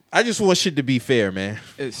 I just want shit to be fair, man.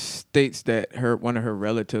 It states that one of her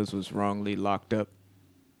relatives was wrongly locked up,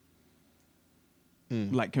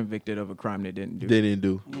 like convicted of a crime they didn't do. They didn't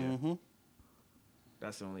do. Mm-hmm.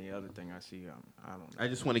 That's the only other thing I see. I don't know. I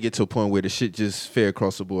just want to get to a point where the shit just fair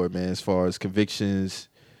across the board, man, as far as convictions,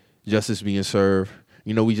 justice being served.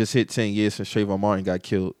 We just hit 10 years since Trayvon Martin got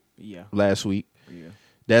killed last week. Yeah.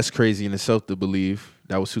 That's crazy in itself to believe.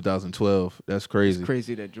 That was 2012. That's crazy. It's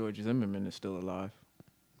crazy that George Zimmerman is still alive.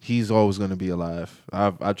 He's always going to be alive.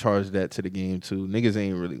 I charged that to the game, too. Niggas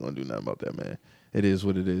ain't really going to do nothing about that, man. It is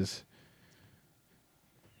what it is.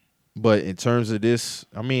 But in terms of this,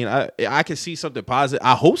 I mean, I can see something positive.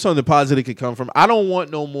 I hope something positive could come from. I don't want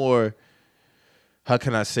no more, how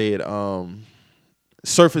can I say it,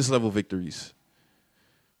 surface level victories.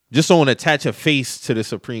 Just don't want to attach a face to the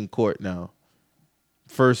Supreme Court now.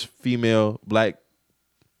 First female, black,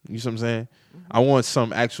 you see what I'm saying? I want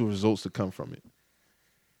some actual results to come from it.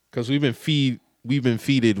 Because we've been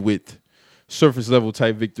feeded with surface level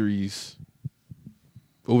type victories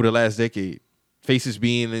over the last decade. Faces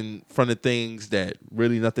being in front of things that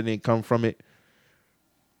really nothing didn't come from it.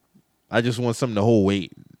 I just want something to hold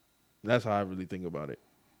weight. That's how I really think about it.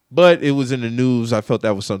 But it was in the news. I felt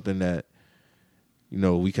that was something that,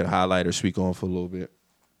 we could highlight or speak on for a little bit.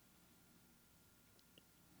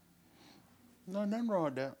 No, nothing wrong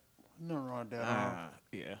with that. Nothing wrong with that.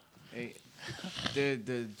 Yeah. Hey,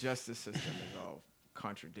 the justice system is all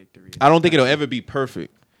contradictory. I don't think it'll ever be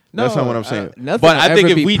perfect. No, that's not what I'm saying. But I think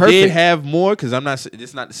if we did have more, because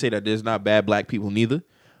it's not to say that there's not bad black people neither,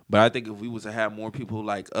 but I think if we was to have more people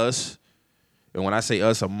like us, and when I say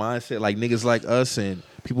us, a mindset like niggas like us and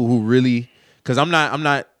people who really, because I'm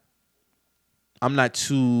not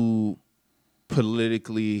too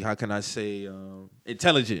politically, how can I say,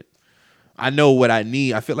 intelligent. I know what I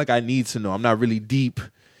need. I feel like I need to know. I'm not really deep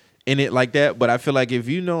in it like that, but I feel like if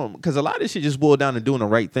because a lot of this shit just boiled down to doing the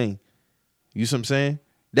right thing. You see what I'm saying?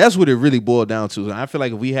 That's what it really boiled down to. And I feel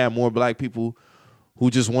like if we had more black people who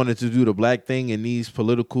just wanted to do the black thing in these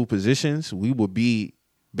political positions, we would be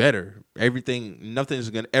better. Nothing's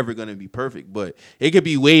ever going to be perfect, but it could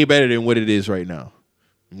be way better than what it is right now.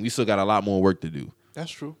 And we still got a lot more work to do.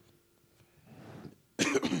 That's true.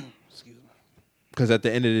 Excuse me. Because at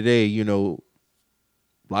the end of the day,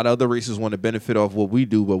 A lot of other races want to benefit off what we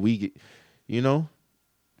do, but we get, you know,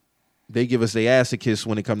 they give us their ass to kiss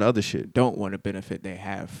when it come to other shit. Don't want to benefit they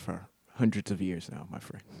have for hundreds of years now, my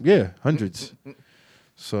friend. Yeah, hundreds.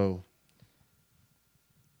 So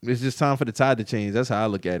it's just time for the tide to change. That's how I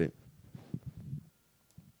look at it.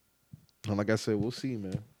 And like I said, we'll see,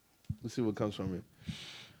 man. We'll see what comes from it.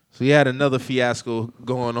 So you had another fiasco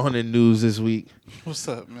going on in news this week. What's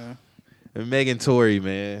up, man? And Megan Tory,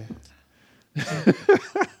 man.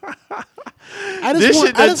 I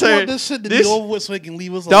just want this shit to be over with so they can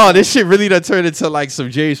leave us alone. No, this shit really done turned into like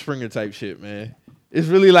some Jerry Springer type shit, man. It's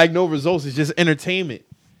really like no results. It's just entertainment.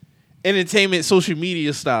 Entertainment, social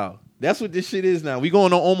media style. That's what this shit is now. We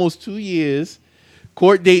going on almost 2 years.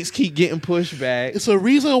 Court dates keep getting pushed back. It's a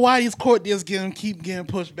reason why these court dates keep getting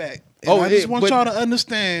pushed back. And I just want y'all to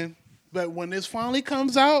understand that when this finally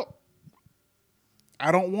comes out,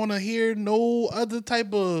 I don't want to hear no other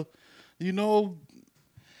type of, people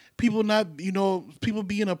people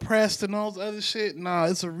being oppressed and all this other shit. Nah,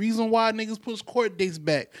 it's a reason why niggas push court dates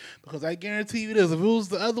back. Because I guarantee you this, if it was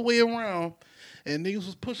the other way around and niggas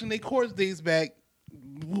was pushing their court dates back,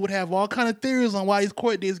 we would have all kind of theories on why these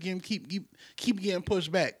court dates keep getting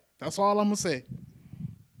pushed back. That's all I'm gonna say.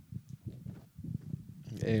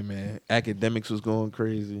 Hey man, academics was going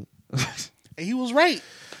crazy. And he was right.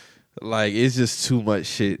 Like, it's just too much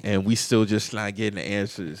shit, and we still just not getting the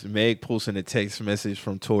answers. Meg posting a text message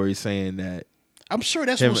from Tory saying that I'm sure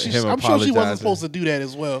that's what I'm sure she wasn't supposed to do that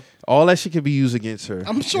as well. All that shit could be used against her.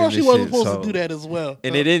 I'm sure she wasn't supposed to do that as well.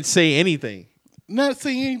 And it didn't say anything. Not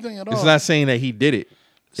saying anything at all. It's not saying that he did it.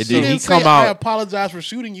 He didn't say, I apologize for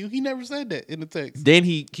shooting you. He never said that in the text. Then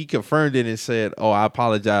he confirmed it and said, "Oh, I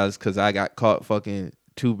apologize because I got caught fucking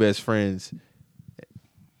two best friends.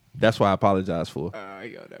 That's why I apologize for."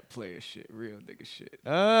 Yo, that player shit, real nigga shit.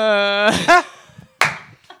 I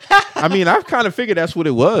mean, I kind of figured that's what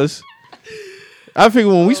it was. I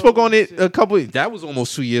figured when we spoke on it that was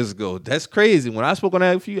almost 2 years ago. That's crazy. When I spoke on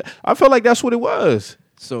that I felt like that's what it was.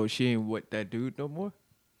 So she ain't with that dude no more?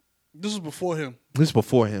 This was before him. This is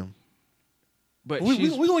before him. But we're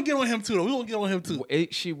going to get on him too, though. We're going to get on him too.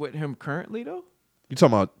 Ain't she with him currently, though? You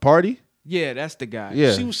talking about Party? Yeah, that's the guy.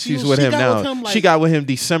 Yeah, she's with him now. She got with him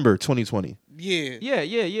December 2020.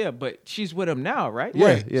 Yeah. But she's with him now, right? Yeah,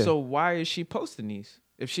 right. Yeah. So why is she posting these?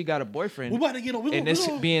 If she got a boyfriend, we about to get on. And this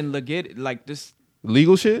being legit, like this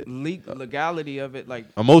legal shit, legality of it, like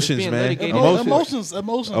emotions, man. Emotions.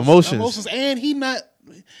 And he not.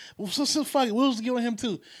 So fuck it. We'll just get on him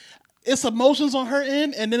too. It's emotions on her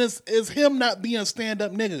end, and then it's him not being a stand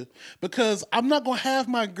up nigga. Because I'm not gonna have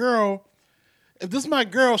my girl. If this is my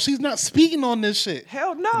girl, she's not speaking on this shit.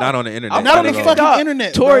 Hell no. Not on the internet. Not on the fucking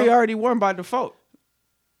internet. Tory already won by default.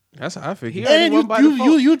 That's how I figured. And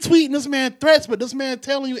you tweeting this man threats, but this man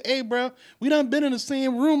telling you, "Hey, bro, we done been in the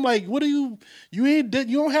same room. Like, what are you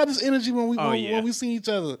don't have this energy when we see each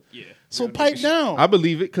other. Yeah. So pipe down." I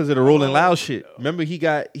believe it because of the Rolling Loud shit. Remember, he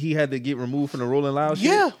had to get removed from the Rolling Loud shit.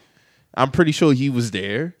 Yeah. I'm pretty sure he was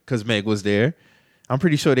there because Meg was there. I'm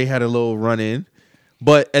pretty sure they had a little run in.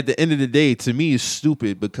 But at the end of the day, to me, it's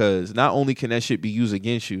stupid because not only can that shit be used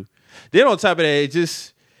against you, then on top of that, it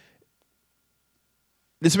just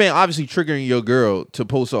this man obviously triggering your girl to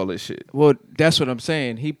post all this shit. Well, that's what I'm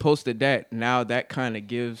saying. He posted that. Now that kind of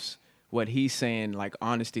gives what he's saying, like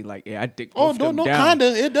honesty. Like, yeah, I dick both them down.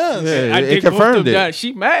 Kinda, it does. Yeah, it confirmed it. Down.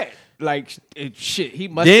 She mad. Like, shit, he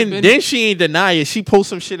must have been. Then she ain't deny it. She posts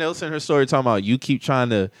some shit else in her story talking about you keep trying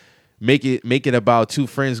to make it about two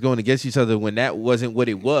friends going against each other when that wasn't what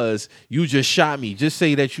it was. You just shot me. Just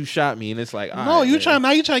say that you shot me, and it's like, no, you trying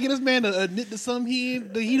to get this man to admit to something he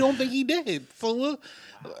don't think he did. So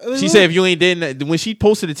she said, if you ain't did nothing, when she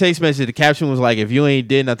posted the text message, the caption was like, if you ain't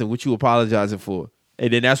did nothing, what you apologizing for?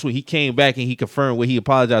 And then that's when he came back and he confirmed what he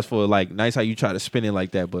apologized for. Like, nice how you try to spin it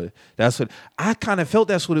like that, but that's what I kind of felt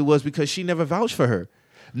that's what it was because she never vouched for her.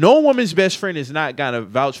 No woman's best friend is not gonna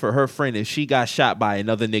vouch for her friend if she got shot by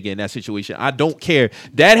another nigga in that situation. I don't care.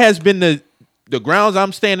 That has been the grounds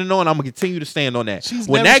I'm standing on. I'm gonna continue to stand on that.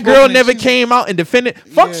 When that girl never came out and defended,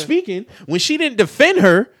 speaking, when she didn't defend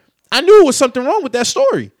her, I knew it was something wrong with that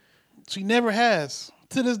story. She never has.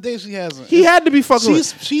 To this day, she hasn't. He had to be fucking.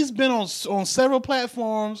 She's been on several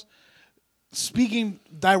platforms, speaking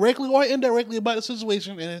directly or indirectly about the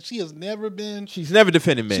situation, and she has never been. She's never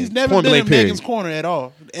defended Meg. She's never been in Megan's corner at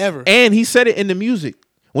all, ever. And he said it in the music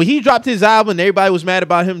when he dropped his album. Everybody was mad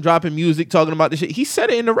about him dropping music, talking about this shit. He said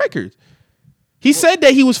it in the record. He said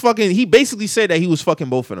that he was fucking. He basically said that he was fucking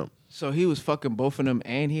both of them. So he was fucking both of them,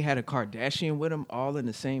 and he had a Kardashian with him all in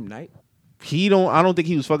the same night. I don't think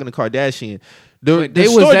he was fucking the Kardashian. But they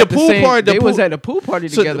was at the pool party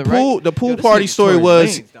so together, right? The pool Yo, party this nigga story Tory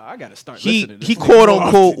was Lanez, dog. I gotta start he listening to he this quote nigga more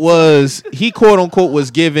unquote often.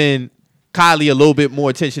 was giving Kylie a little bit more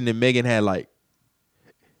attention than Megan had. Like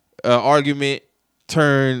argument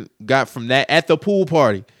got from that at the pool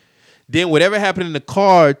party. Then whatever happened in the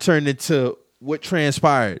car turned into what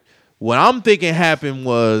transpired. What I'm thinking happened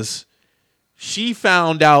was she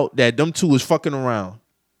found out that them two was fucking around.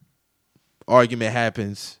 Argument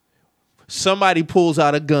happens. Somebody pulls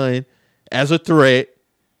out a gun as a threat,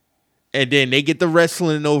 and then they get the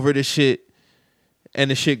wrestling over the shit, and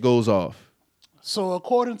the shit goes off. So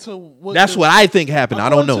according to what what I think happened. I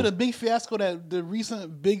don't know. To the big fiasco, that the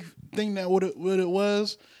recent big thing that what it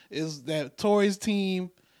was is that Tory's team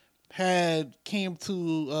came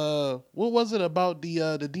to what was it about the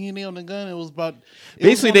DNA on the gun? It was about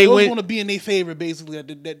basically it was going to be in their favor. Basically,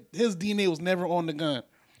 that his DNA was never on the gun.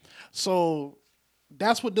 So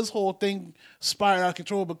that's what this whole thing spiraled out of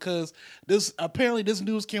control, because this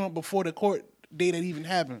news came up before the court date that even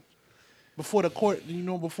happened. Before the court,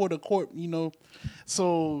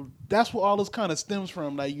 so that's what all this kind of stems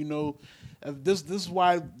from. Like, this is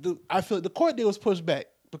why I feel the court date was pushed back,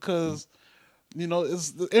 because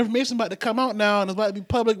it's the information about to come out now and it's about to be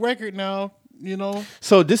public record now.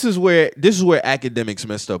 So this is where academics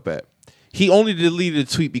messed up at. He only deleted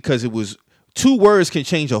the tweet because it was 2 words can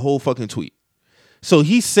change a whole fucking tweet. So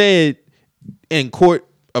he said in court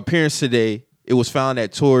appearance today, it was found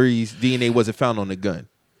that Tory's DNA wasn't found on the gun.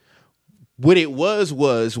 What it was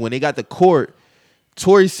when they got to court,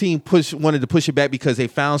 Tory's team wanted to push it back because they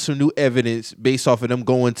found some new evidence based off of them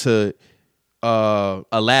going to a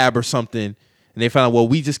lab or something, and they found, well,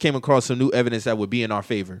 we just came across some new evidence that would be in our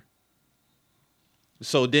favor.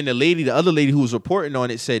 So then the other lady who was reporting on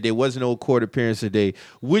it said there was no court appearance today,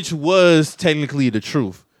 which was technically the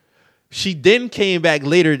truth. She then came back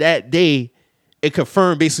later that day and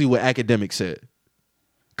confirmed basically what academics said.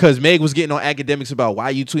 Because Meg was getting on academics about why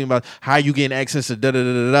you tweeting about how you getting access to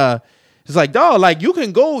da-da-da-da-da. It's like, dog, like you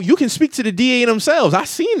can speak to the DA themselves. I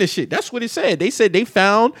seen this shit. That's what it said. They said they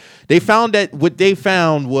found that what they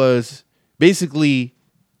found was basically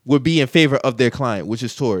would be in favor of their client, which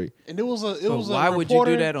is Tory. And why would you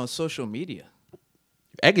do that on social media?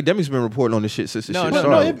 Academics been reporting on this shit since the shit started.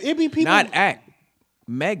 No, it be people. Not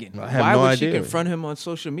Megan. Why would idea. she confront him on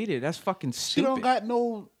social media? That's fucking stupid. She don't got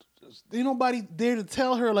ain't nobody there to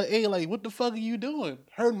tell her, like, hey, like, what the fuck are you doing?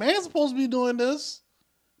 Her man's supposed to be doing this,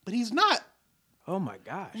 but he's not. Oh my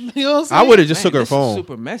gosh. You know what I'm saying? I would have just took her this phone. Is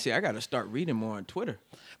super messy. I got to start reading more on Twitter.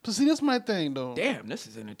 But see, this is my thing, though. Damn, this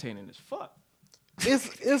is entertaining as fuck.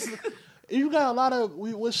 It's you got a lot of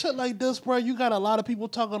with shit like this, bro. You got a lot of people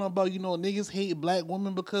talking about, niggas hate black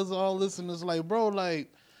women because of all this, and it's like, bro,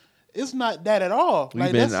 like, it's not that at all.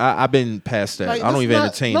 I've been past that. Like, I don't even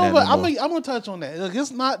entertain that. But no I'm gonna touch on that. Like,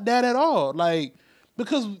 it's not that at all. Like,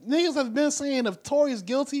 because niggas have been saying if Tory's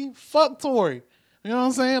guilty, fuck Tory. You know what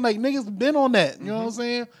I'm saying? Like, niggas been on that. You know what I'm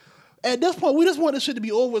saying? At this point, we just want this shit to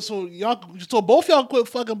be over, so both y'all quit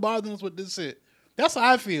fucking bothering us with this shit. That's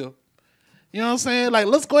how I feel. You know what I'm saying? Like,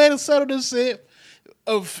 let's go ahead and settle this shit.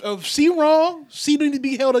 If she wrong, she need to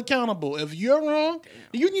be held accountable. If you're wrong,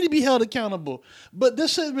 you need to be held accountable. But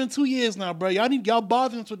this shit's been 2 years now, bro. Y'all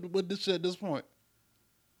bothering us with this shit at this point.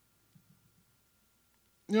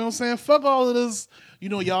 You know what I'm saying? Fuck all of this.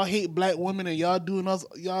 Y'all hate black women and y'all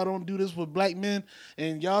don't do this with black men,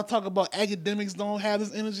 and y'all talk about academics don't have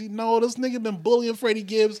this energy. No, this nigga been bullying Freddie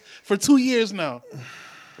Gibbs for 2 years now.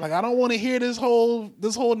 Like, I don't want to hear this whole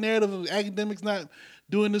narrative of academics not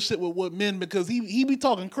doing this shit with men, because he be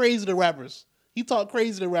talking crazy to rappers. He talk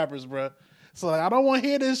crazy to rappers, bro. So, like, I don't want to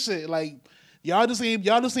hear this shit. Like, y'all just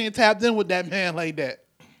ain't tapped in with that man like that.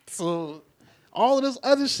 So all of this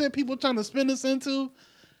other shit people trying to spin this into,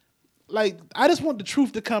 like, I just want the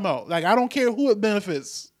truth to come out. Like, I don't care who it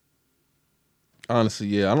benefits. Honestly,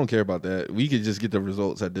 yeah, I don't care about that. We could just get the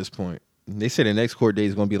results at this point. They say the next court date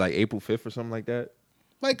is going to be like April 5th or something like that.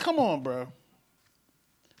 Like, come on, bro.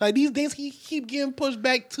 Like, these days he keep getting pushed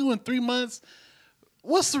back 2 and 3 months.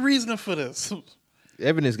 What's the reasoning for this?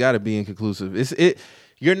 Evidence got to be inconclusive.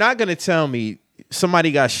 You're not going to tell me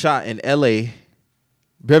somebody got shot in L.A.,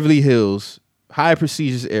 Beverly Hills, high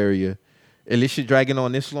prestigious area, and this shit dragging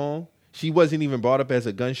on this long? She wasn't even brought up as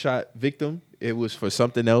a gunshot victim. It was for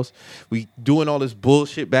something else. We doing all this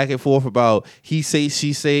bullshit back and forth about he say,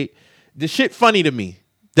 she say. The shit funny to me.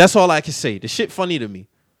 That's all I can say. The shit funny to me.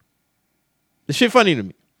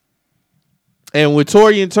 And with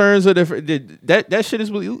Tory, in terms of that shit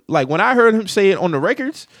is really, like, when I heard him say it on the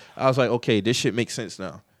records, I was like, okay, this shit makes sense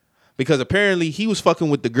now. Because apparently he was fucking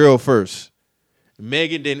with the girl first.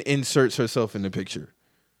 Megan then inserts herself in the picture.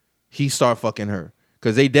 He start fucking her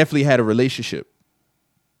because they definitely had a relationship.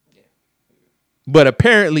 But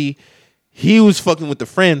apparently, he was fucking with the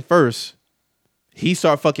friend first. He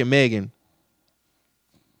start fucking Megan.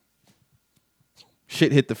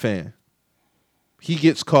 Shit hit the fan. He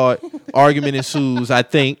gets caught. Argument ensues, I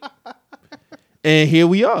think. And here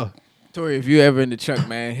we are. Tori, if you ever in the truck,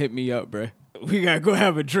 man, hit me up, bro. We gotta go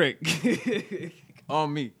have a drink.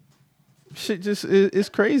 On me. Shit just it's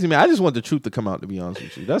crazy, man. I just want the truth to come out, to be honest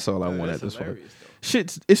with you. That's all I want at this point.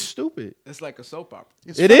 Shit, it's stupid. It's like a soap opera.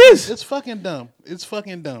 It's fucking dumb. It's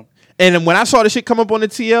fucking dumb. And then when I saw the shit come up on the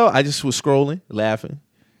TL, I just was scrolling, laughing.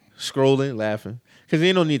 Because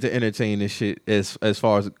they don't need to entertain this shit as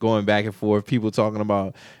far as going back and forth. People talking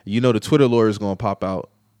about, the Twitter lawyer is going to pop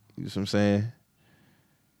out. You know what I'm saying?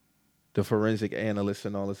 The forensic analyst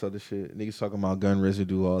and all this other shit. Niggas talking about gun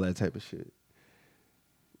residue, all that type of shit.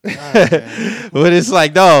 But it's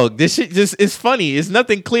like, dog, this shit it's funny. It's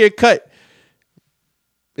nothing clear cut.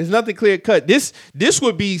 This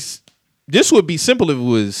would be simple if it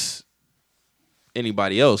was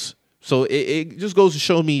anybody else. So it just goes to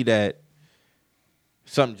show me that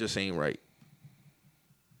something just ain't right.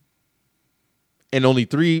 And only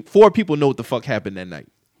 4 people know what the fuck happened that night.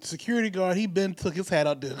 Security guard, he been took his hat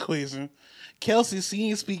out the equation. Kelsey, she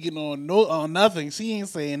ain't speaking on nothing. She ain't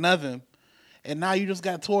saying nothing. And now you just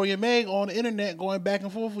got Tori and Meg on the internet going back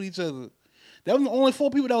and forth with each other. That was the only 4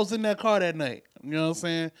 people that was in that car that night. You know what I'm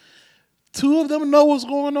saying? 2 of them know what's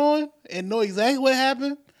going on and know exactly what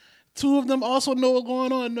happened. 2 of them also know what's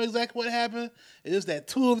going on and know exactly what happened. It is that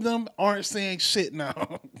 2 of them aren't saying shit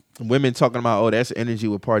now. Women talking about, that's energy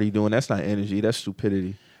what Party doing. That's not energy. That's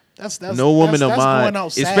stupidity. That's no woman of mine,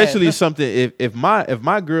 outside. especially something. If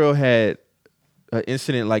my girl had an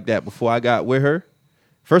incident like that before I got with her,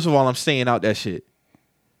 first of all, I'm staying out that shit.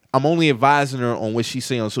 I'm only advising her on what she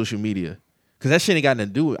say on social media, because that shit ain't got nothing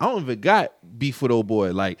to do with it. I don't even got beef with old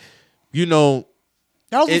boy. Like, that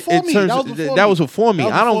was before me. That was before me.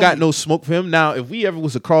 I don't got no smoke for him. Now, if we ever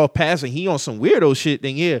was to cross paths and he on some weirdo shit,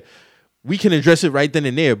 then yeah, we can address it right then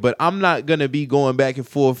and there. But I'm not gonna be going back and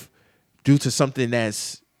forth due to something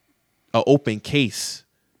that's an open case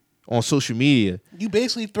on social media. You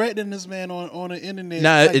basically threatening this man on the internet.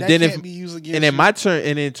 Now, like, that can't be used against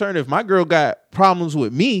and in turn, if my girl got problems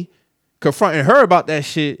with me confronting her about that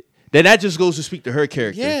shit, then that just goes to speak to her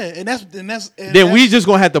character. Yeah, and then we just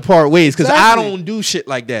gonna have to part ways, because exactly. I don't do shit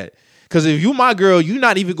like that. Because if you my girl, you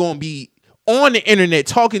not even gonna be on the internet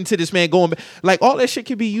talking to this man, going like all that shit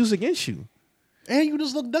can be used against you. And you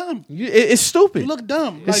just look dumb. It's stupid. You look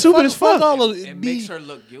dumb. It's stupid as fuck. It makes her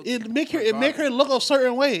look guilty. It make her look a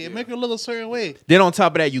certain way. It make her look a certain way. Then on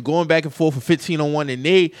top of that, you going back and forth for 15-on-1,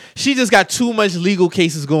 and she just got too much legal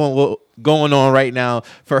cases going on right now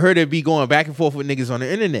for her to be going back and forth with niggas on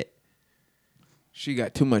the internet. She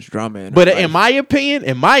got too much drama in her But life. in my opinion,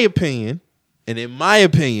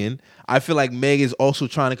 I feel like Meg is also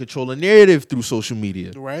trying to control a narrative through social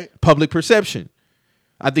media. Right. Public perception.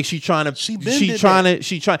 I think she's trying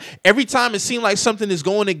every time it seemed like something is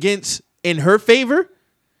going against in her favor,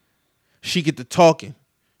 she get to talking.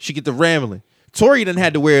 She get to rambling. Tori done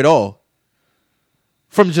had to wear it all.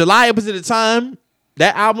 From July up to the time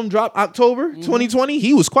that album dropped, October 2020,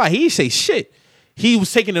 he was quiet. He didn't say shit. He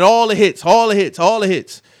was taking it all the hits.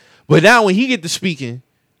 But now when he get to speaking,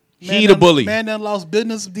 he the bully. Man done lost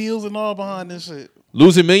business deals and all behind this shit.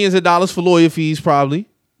 Losing millions of dollars for lawyer fees, probably.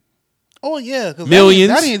 Oh yeah, millions.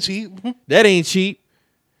 That ain't cheap. That ain't cheap.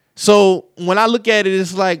 So when I look at it,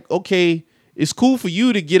 it's like, okay, it's cool for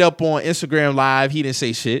you to get up on Instagram Live. He didn't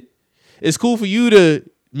say shit. It's cool for you to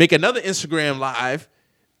make another Instagram Live.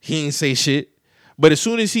 He didn't say shit. But as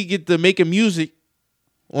soon as he get to making music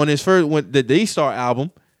on his the Daystar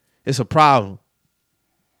album, it's a problem.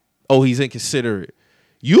 Oh, he's inconsiderate.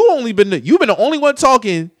 You've been the only one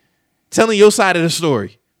talking, telling your side of the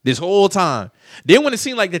story this whole time. Then when it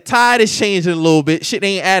seemed like the tide is changing a little bit, shit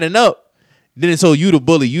ain't adding up. Then it's you the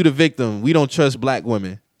bully, you the victim. We don't trust black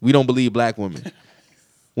women. We don't believe black women.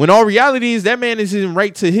 When all reality is that man is in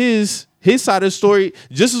right to his side of the story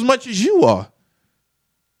just as much as you are.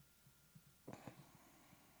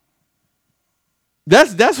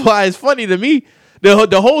 That's why it's funny to me.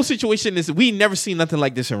 The whole situation is we never seen nothing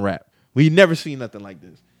like this in rap. We never seen nothing like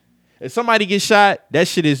this. If somebody gets shot, that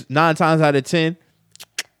shit is 9 times out of 10,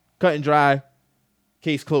 cut and dry,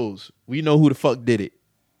 case closed. We know who the fuck did it.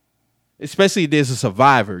 Especially if there's a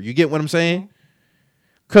survivor. You get what I'm saying?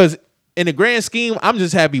 Because in the grand scheme, I'm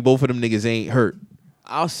just happy both of them niggas ain't hurt.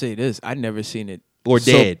 I'll say this. I never seen it or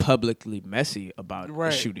so dead. Publicly messy about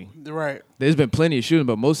a shooting. Right. There's been plenty of shooting,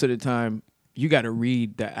 but most of the time, you got to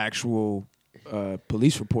read the actual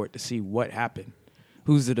police report to see what happened.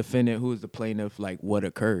 Who's the defendant? Who's the plaintiff? Like, what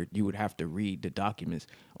occurred? You would have to read the documents.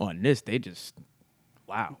 On this, they just,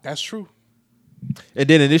 wow. That's true. And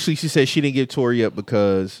then initially she said she didn't give Tory up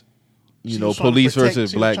because, She was trying to police protect-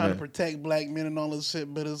 versus she was black trying men. to protect black men and all this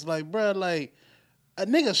shit, but it's like, bro, like a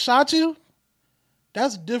nigga shot you.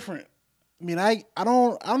 That's different. I mean, I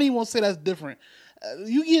don't even want to say that's different.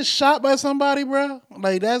 You get shot by somebody, bro.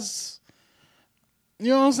 Like that's, you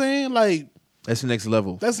know what I'm saying? Like That's the next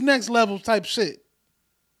level. that's next level type shit.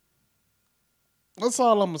 That's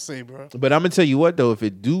all I'm gonna say, bro. But I'm gonna tell you what though, if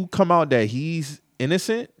it do come out that he's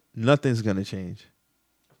innocent, nothing's gonna change.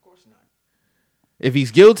 Of course not. If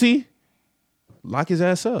he's guilty, lock his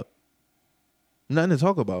ass up. Nothing to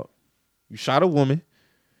talk about. You shot a woman.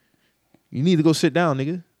 You need to go sit down,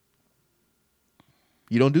 nigga.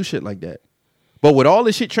 You don't do shit like that. But with all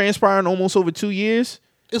this shit transpiring almost over 2 years,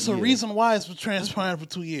 It's a reason why it's been transpiring for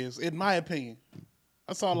 2 years, in my opinion.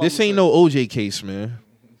 That's all. this I'm ain't no OJ case, man.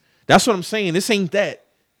 That's what I'm saying. This ain't that.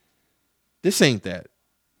 This ain't that.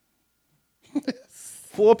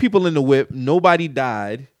 4 people in the whip. Nobody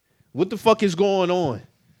died. What the fuck is going on?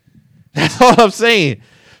 That's all I'm saying.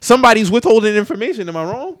 Somebody's withholding information. Am I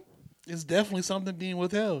wrong? It's definitely something being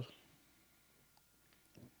withheld.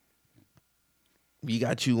 We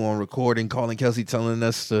got you on recording, calling Kelsey, telling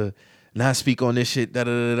us to not speak on this shit. Da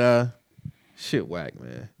da da da. Shit whack,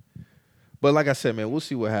 man. But like I said, man, we'll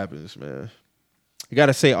see what happens, man. You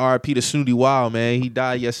gotta say R.I.P. to Snooty Wild, man. He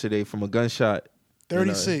died yesterday from a gunshot.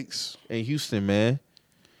 36. In Houston, man.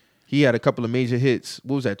 He had a couple of major hits.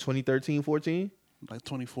 What was that, 2013, 14? Like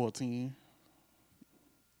 2014.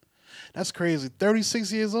 That's crazy.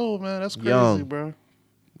 36 years old, man. That's crazy, Young. bro.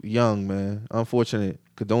 Young, man. Unfortunate.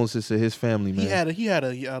 Condolences to his family, man. He had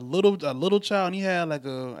a little child, and he had like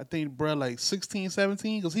I think, bro, like 16,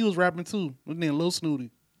 17, because he was rapping too. His name Lil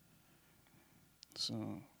Snooty. So,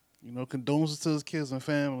 condolences to his kids and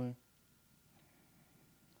family.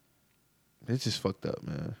 It's just fucked up,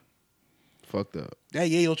 man. Fucked up.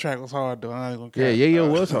 That Yayo track was hard though. I ain't gonna Yeah, cap.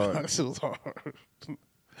 Yayo was hard. That shit was hard.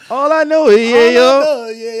 All I know is, yeah, yo.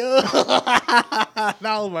 Yeah,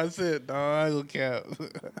 that was my shit, dog. I ain't gonna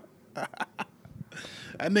cap.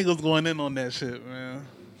 That nigga was going in on that shit, man.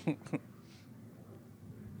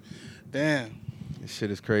 Damn. This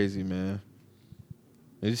shit is crazy, man.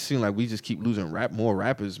 It just seems like we just keep losing more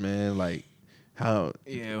rappers, man. Like, how...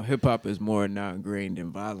 Yeah, hip hop is more now ingrained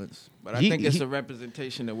in violence, but I think it's a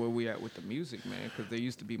representation of where we at with the music, man. Because there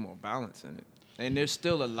used to be more balance in it, and there's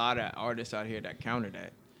still a lot of artists out here that counter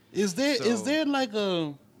that. Is there like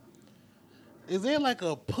a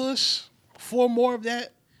push for more of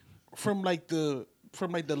that from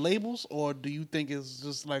the labels, or do you think it's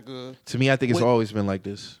just like a? To me, I think it's always been like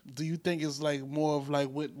this. Do you think it's like more of like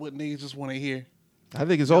what niggas just want to hear? I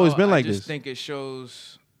think it's always been like this. I just think it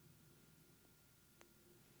shows.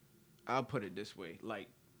 I'll put it this way: like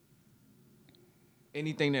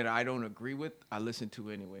anything that I don't agree with, I listen to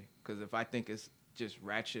anyway. Because if I think it's just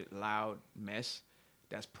ratchet, loud mess,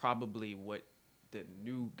 that's probably what the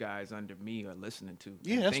new guys under me are listening to.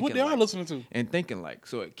 Yeah, that's what they are listening to. And thinking like.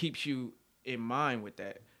 So it keeps you in mind with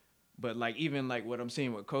that. But like even like what I'm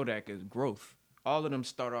seeing with Kodak is growth. All of them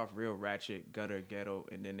start off real ratchet, gutter, ghetto,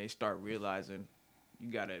 and then they start realizing you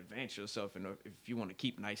got to advance yourself. And if you want to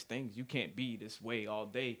keep nice things, you can't be this way all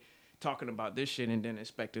day talking about this shit and then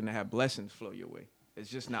expecting to have blessings flow your way. It's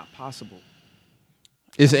just not possible.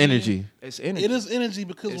 It's energy. It's energy. It is energy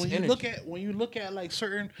because It's when energy. you look at like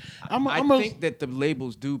certain, I think that the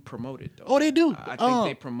labels do promote it though. Oh, they do. I think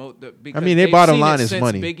they promote the. Because their they've bottom seen line it is since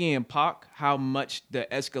money. Biggie and Pac, how much the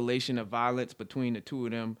escalation of violence between the two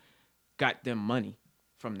of them got them money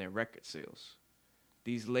from their record sales.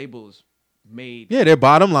 These labels made Yeah, their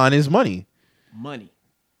bottom line is money. money,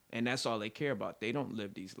 and that's all they care about. They don't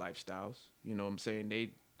live these lifestyles. You know what I'm saying?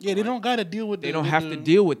 They don't got to deal with. They don't have to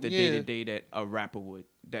deal with the day to day that a rapper would.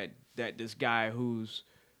 That this guy who's,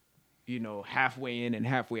 halfway in and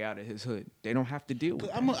halfway out of his hood. They don't have to deal with.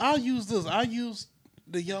 I'll use this. I'll use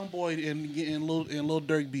the Young Boy in Lil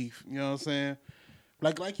Durk beef. You know what I'm saying?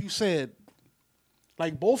 Like you said,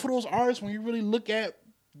 like both of those artists, when you really look at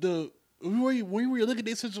when you really look at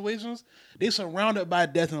these situations, they're surrounded by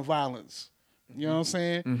death and violence. You know what I'm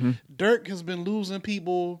saying? Mm-hmm. Dirk has been losing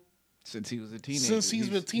people since he was a teenager. Since he's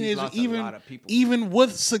been a teenager, lost a lot of people. even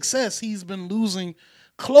with success, he's been losing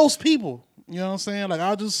close people. You know what I'm saying? Like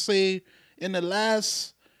I'll just say, in the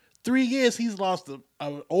last 3 years, he's lost an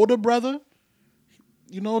older brother.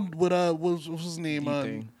 With what's his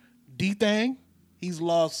name? D-Thang. He's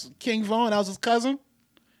lost King Von. That was his cousin,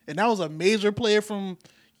 and that was a major player from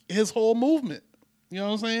his whole movement. You know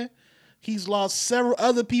what I'm saying? He's lost several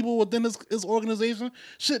other people within his organization.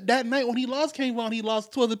 Shit, that night when he lost King Von, he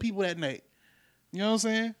lost 2 other people that night. You know what I'm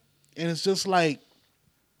saying? And it's just like,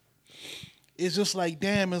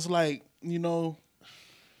 damn, it's like, you know,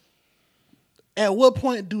 at what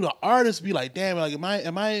point do the artists be like, damn, like,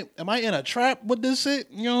 am I in a trap with this shit?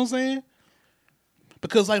 You know what I'm saying?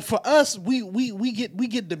 Because like for us, we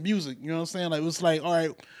get the music. You know what I'm saying? Like it's like, all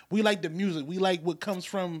right, we like the music. We like what comes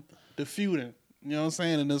from the feuding. You know what I'm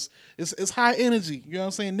saying? And it's high energy. You know what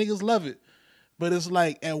I'm saying? Niggas love it. But it's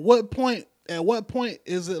like, at what point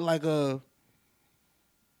is it like a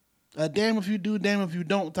damn if you do, damn if you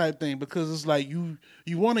don't type thing? Because it's like you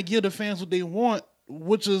want to give the fans what they want,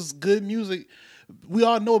 which is good music. We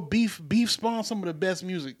all know Beef spawns some of the best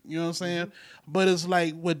music. You know what I'm saying? But it's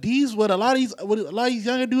like with a lot of these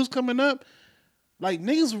younger dudes coming up, like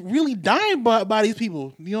niggas really dying by these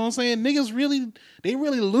people. You know what I'm saying? Niggas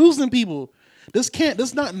really losing people.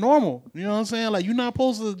 This not normal. You know what I'm saying? Like you're not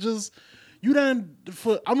supposed to just I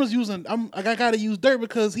gotta use Dirt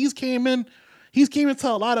because he's came into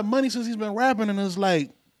a lot of money since he's been rapping, and it's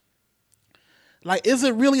like is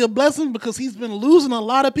it really a blessing? Because he's been losing a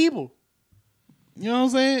lot of people. You know what I'm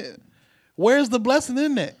saying? Where's the blessing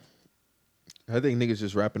in that? I think niggas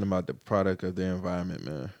just rapping about the product of their environment,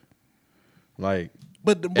 man. Like,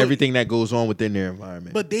 but everything that goes on within their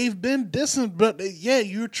environment. But they've been dissing. But yeah,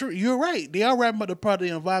 you're true. You're right. They are rapping about the product of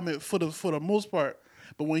the environment for the most part.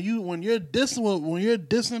 But when you're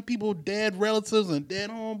dissing people, dead relatives and dead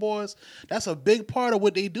homeboys, that's a big part of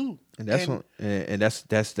what they do. And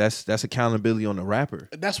that's accountability on the rapper.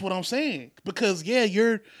 That's what I'm saying. Because yeah,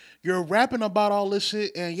 you're rapping about all this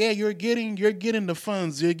shit, and yeah, you're getting the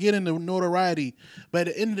funds, you're getting the notoriety. But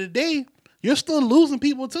at the end of the day, you're still losing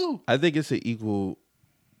people too. I think it's an equal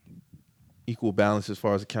balance as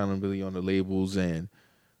far as accountability on the labels and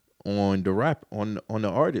on the rap on the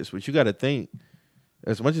artists. But you got to think,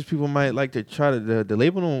 as much as people might like to try to, the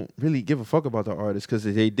label don't really give a fuck about the artists, because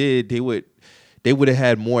if they did, they would have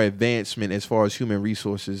had more advancement as far as human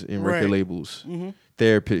resources in record labels. Mm-hmm.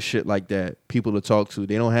 Therapists, shit like that, people to talk to.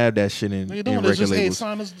 They don't have that shit in record labels. Hey,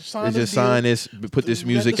 sign this, put this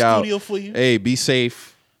music out. Hey, be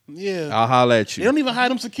safe. Yeah, I'll holler at you. They don't even hire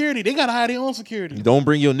them security. They gotta hire their own security. Don't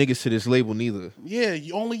bring your niggas to this label neither. Yeah,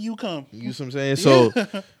 only you come. You know what I'm saying? So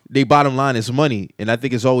they bottom line is money, and I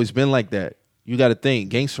think it's always been like that. You got to think,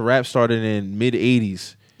 gangster rap started in mid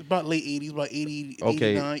 '80s. About late '80s, about 80,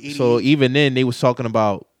 okay. 89, 88. So even then, they was talking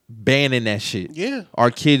about banning that shit. Yeah.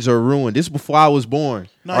 Our kids are ruined. This is before I was born.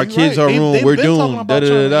 No, our kids are ruined. We're doomed. Da, da,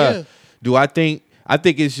 da, da. Yeah. Do I think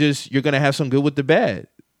it's just you're going to have some good with the bad.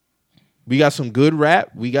 We got some good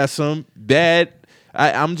rap. We got some bad.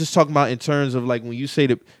 I'm just talking about in terms of like when you say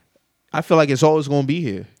that, I feel like it's always going to be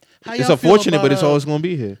here. It's unfortunate, but it's always going to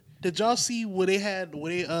be here. Did y'all see what they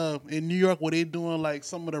in New York, where they doing like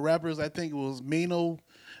some of the rappers? I think it was Mano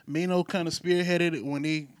kind of spearheaded it when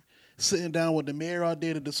they sitting down with the mayor out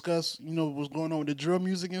there to discuss, what's going on with the drill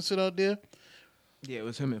music and shit out there. Yeah, it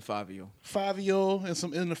was him and Fabio.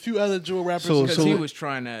 And a few other drill rappers. Because he was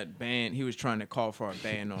trying to call for a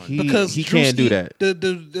ban on because he can't do that.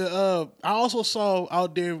 I also saw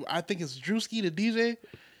out there, I think it's Drewski, the DJ.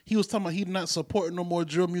 He was talking about he not supporting no more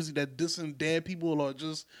drill music that dissing dead people or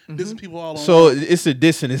just dissing people all on. So it's a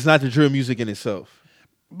dissing. It's not the drill music in itself.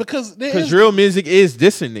 Because drill music is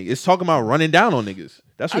dissing niggas. It's talking about running down on niggas.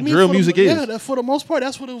 That's what drill music is. Yeah, for the most part,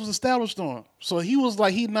 that's what it was established on. So he was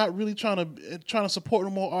like, he not really trying to support no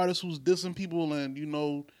more artists who's dissing people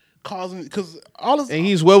and causing, because all this. And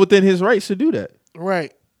he's well within his rights to do that.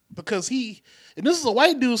 Right, because and this is a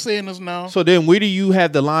white dude saying this now. So then, where do you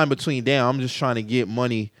have the line between? Damn, I'm just trying to get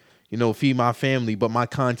money, feed my family, but my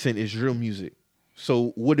content is drill music.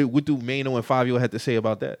 So what do Mano and Fabio have to say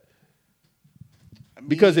about that?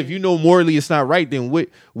 Because if morally it's not right, then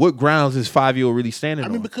what grounds is Fabio really standing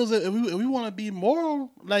on? Because if we want to be moral,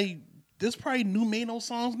 like there's probably new Mano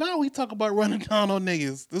songs now. We talk about running down on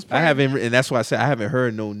niggas. I haven't, and that's why I said I haven't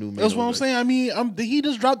heard no new Mano. That's what I'm saying. He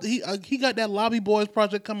just dropped. He got that Lobby Boys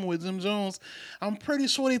project coming with Jim Jones. I'm pretty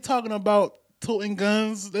sure they talking about toting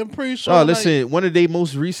guns. I'm pretty sure. Oh, listen, one of their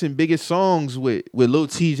most recent biggest songs with Lil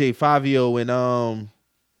TJ, Fabio, and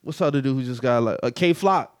what's the other dude who just got like K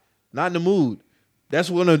Flock, Not in the Mood. That's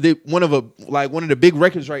one of the big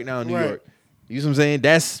records right now in New York. You know what I'm saying?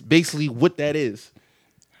 That's basically what that is.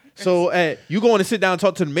 So you going to sit down and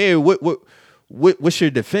talk to the mayor? What's your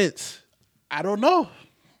defense? I don't know.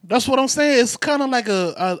 That's what I'm saying. It's kind of like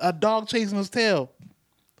a dog chasing his tail.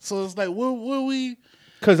 So it's like, will we?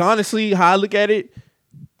 Because honestly, how I look at it,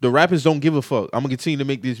 the rappers don't give a fuck. I'm gonna continue to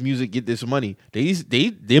make this music, get this money. Them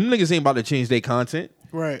niggas ain't about to change their content.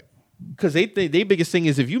 Right. because they think their biggest thing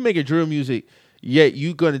is if you make a drill music, yet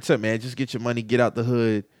you gonna tell man just get your money, get out the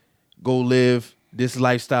hood, go live this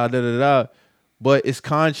lifestyle, da da da. But it's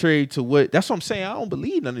contrary to what. That's what I'm saying. I don't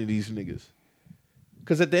believe none of these niggas.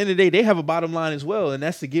 Because at the end of the day, they have a bottom line as well, and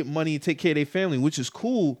that's to get money and take care of their family, which is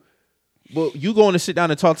cool. But you going to sit down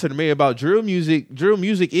and talk to the mayor about drill music. Drill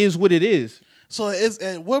music is what it is. So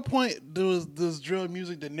at what point does drill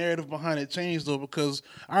music, the narrative behind it, change though? Because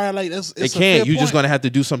all right, like it's It can't. You're just gonna have to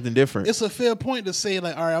do something different. It's a fair point to say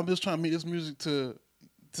like, all right, I'm just trying to make this music to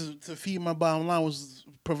feed my bottom line, which is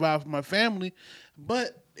provide for my family,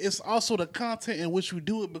 but it's also the content in which we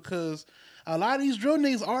do it because a lot of these drill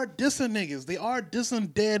niggas are dissing niggas. They are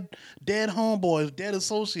dissing dead homeboys, dead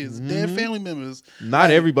associates, dead family members. Not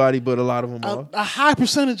like, everybody, but a lot of them are. A high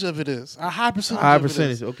percentage of it is. A high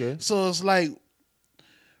percentage. Okay. So it's like,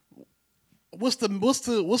 what's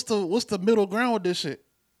the middle ground with this shit?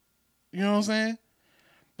 You know what I'm saying?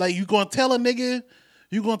 Like you gonna tell a nigga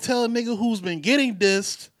who's been getting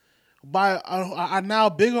dissed by a now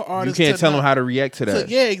bigger artist. You can't tell them how to react to that.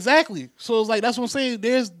 Yeah, exactly. So it's like that's what I'm saying.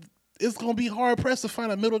 It's gonna be hard pressed to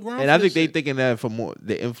find a middle ground. And I think they thinking that for more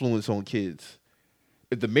the influence on kids.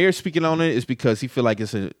 If the mayor's speaking on it, it's because he feel like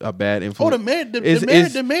it's a bad influence. Oh,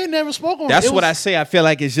 the mayor never spoke on it. That's what I say. I feel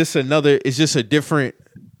like it's just a different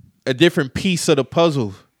piece of the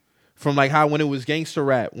puzzle from like how when it was gangster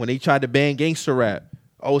rap, when they tried to ban gangster rap.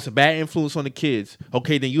 Oh, it's a bad influence on the kids.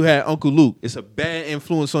 Okay, then you had Uncle Luke. It's a bad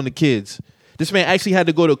influence on the kids. This man actually had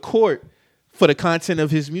to go to court for the content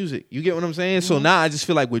of his music. You get what I'm saying? Mm-hmm. So now I just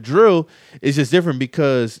feel like with drill, it's just different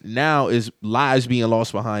because now is lives being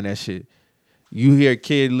lost behind that shit. You hear a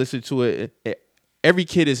kid listen to it. Every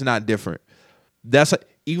kid is not different. That's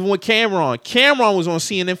even with Cameron. Cameron was on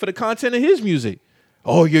CNN for the content of his music.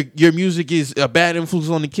 Oh, your music is a bad influence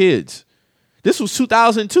on the kids. This was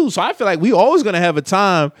 2002, so I feel like we always gonna have a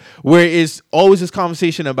time where it's always this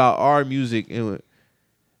conversation about our music and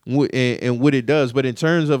what it does. But in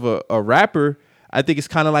terms of a rapper, I think it's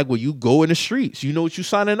kind of like when you go in the streets. You know what you're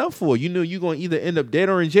signing up for. You know you're gonna either end up dead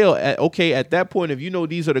or in jail. At that point, if you know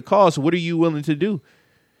these are the costs, what are you willing to do?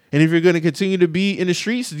 And if you're gonna continue to be in the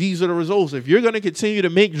streets, these are the results. If you're gonna continue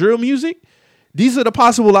to make drill music, these are the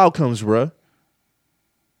possible outcomes, bruh.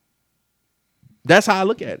 That's how I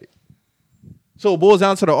look at it. So it boils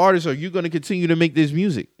down to the artist, are you going to continue to make this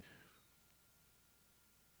music?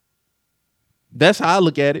 That's how I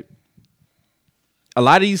look at it. A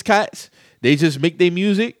lot of these cats, they just make their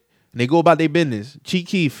music and they go about their business.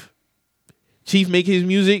 Chief make his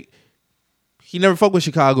music. He never fucked with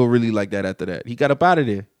Chicago really like that after that. He got up out of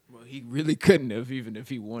there. He really couldn't have, even if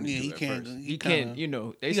he wanted to. He can't. He can't. You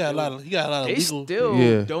know, he got a lot of they legal.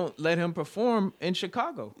 Still don't let him perform in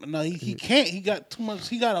Chicago. No, he can't. He got too much.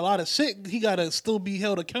 He got a lot of shit. He got to still be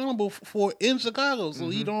held accountable for in Chicago. So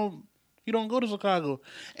he don't go to Chicago.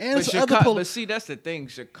 And but see, that's the thing.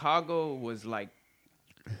 Chicago was like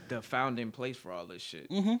the founding place for all this shit.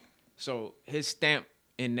 Mm-hmm. So his stamp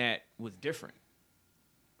in that was different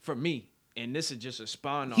for me. And this is just a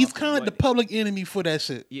spawn off. He's kind of the public enemy for that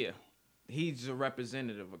shit. Yeah. He's a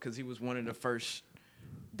representative because he was one of the first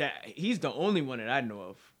he's the only one that I know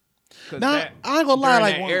of. Now, I ain't gonna lie,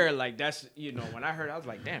 like that era, like that's when I heard I was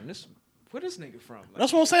like, damn, where this nigga from? Like,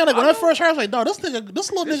 that's what I'm saying. Like when I first heard, I was like, dog, this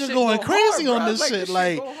little nigga going crazy on this shit.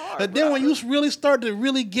 Like, but then when you really start to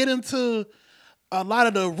really get into a lot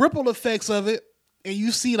of the ripple effects of it, and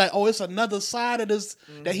you see like, oh, it's another side of this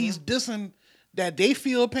that he's dissing. That they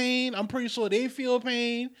feel pain. I'm pretty sure they feel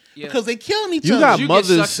pain because they killing each other. You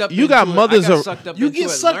get sucked up.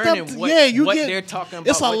 What they're talking about.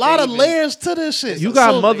 It's a lot of layers to this shit. You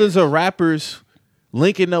got mothers of rappers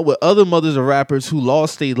linking up with other mothers of rappers who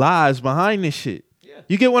lost their lives behind this shit. Yeah.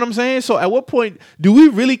 You get what I'm saying? So at what point do we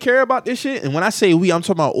really care about this shit? And when I say we, I'm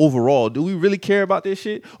talking about overall. Do we really care about this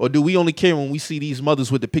shit, or do we only care when we see these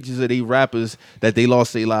mothers with the pictures of these rappers that they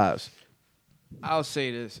lost their lives? I'll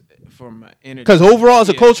say this for my energy. Because overall as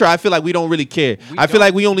a culture, I feel like we don't really care. I feel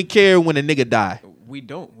like we only care when a nigga die. We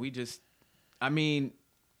don't. We just, I mean,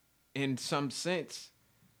 in some sense,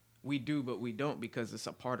 we do, but we don't because it's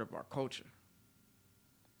a part of our culture.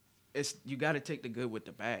 You got to take the good with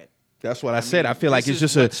the bad. That's what I said. I feel like it's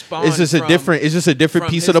just a different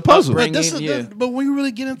piece of the puzzle. But when you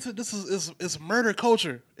really get into this, it's murder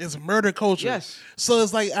culture. It's murder culture. Yes. So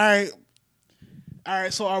it's like, all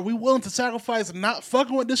right, so are we willing to sacrifice not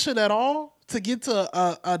fucking with this shit at all to get to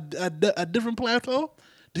a different plateau?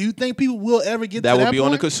 Do you think people will ever get to that point? That would be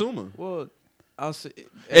on the consumer. Well, I'll say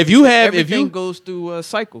everything goes through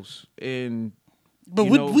cycles, but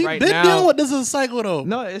we've been dealing with this as a cycle though.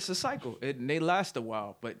 No, it's a cycle. They last a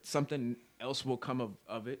while, but something else will come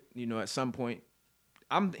of it. At some point,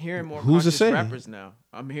 I'm hearing more Who's to conscious say? rappers now.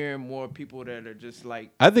 I'm hearing more people that are just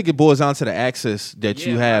like. I think it boils down to the access that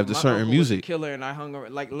you have to my certain uncle was a music. killer, and I hung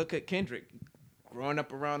around. Like, look at Kendrick, growing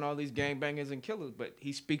up around all these gangbangers and killers, but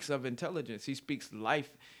he speaks of intelligence. He speaks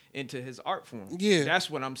life into his art form. Yeah. That's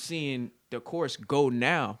what I'm seeing the course go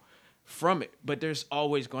now from it. But there's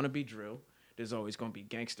always going to be drill. There's always going to be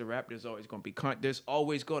gangster rap. There's always going to be there's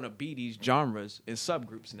always going to be these genres and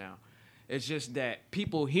subgroups now. It's just that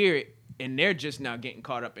people hear it and they're just now getting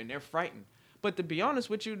caught up and they're frightened. But to be honest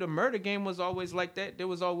with you, the murder game was always like that. There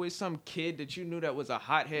was always some kid that you knew that was a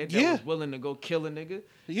hothead that was willing to go kill a nigga.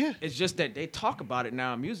 Yeah. It's just that they talk about it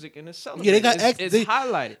now in music and it's celebrated. Yeah, they got it's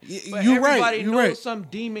highlighted. But you're right. everybody You're knows right. some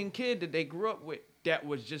demon kid that they grew up with that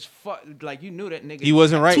was just like you knew that nigga. He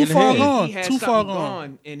wasn't right Too in the far head. gone. He had Too something far gone.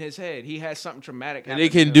 gone in his head. He had something traumatic And happen they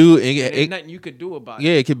can to do him. it. And there's nothing you could do about it.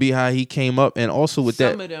 Yeah, it could be how he came up, and also with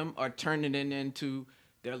Some that. of them are turning it into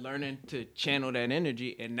they're learning to channel that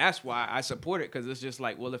energy, and that's why I support it because it's just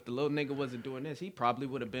like, well, if the little nigga wasn't doing this, he probably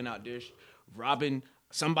would have been out there robbing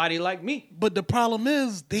somebody like me. But the problem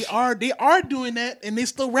is they are doing that and they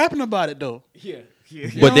still rapping about it though. Yeah.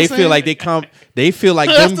 But they feel like they feel like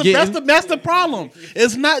them getting. That's the problem.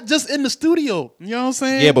 It's not just in the studio. You know what I'm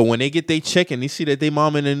saying? Yeah, but when they get their check and they see that they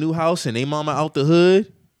mama in a new house and they mama out the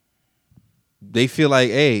hood, they feel like,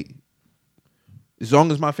 hey, as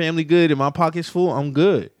long as my family good and my pocket's full, I'm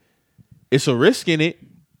good. It's a risk in it,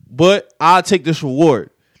 but I'll take this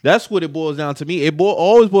reward. That's what it boils down to me.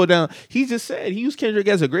 Always boils down. He just said he used Kendrick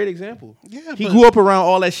as a great example. Yeah, he but- grew up around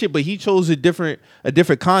all that shit, but he chose a different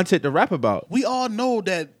content to rap about. we all know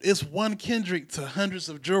that it's one Kendrick to hundreds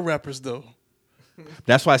of drill rappers though.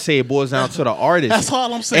 That's why I say it boils down to the artist. That's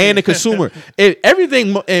all I'm saying. And the consumer.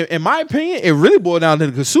 Everything, in my opinion, it really boils down to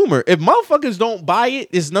the consumer. If motherfuckers don't buy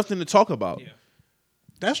it, there's nothing to talk about. Yeah.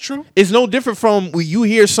 That's true. It's no different from when you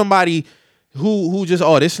hear somebody who just,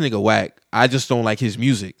 oh, this nigga whack. I just don't like his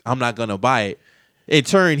music. I'm not gonna buy it. In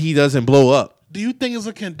turn, he doesn't blow up. Do you think it's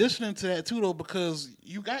a conditioning to that too though? Because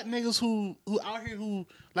you got niggas who out here who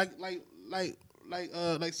like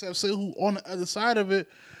Seth said, who on the other side of it,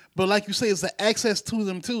 but like you say, it's the access to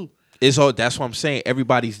them too. That's what I'm saying.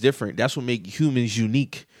 Everybody's different. That's what makes humans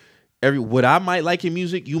unique. What I might like in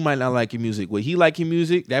music, you might not like in music. What he like in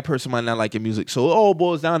music, that person might not like in music. So it all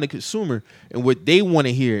boils down to consumer and what they want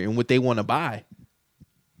to hear and what they want to buy.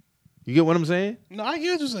 You get what I'm saying? No, I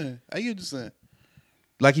get what you're saying.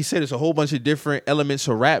 Like he said, it's a whole bunch of different elements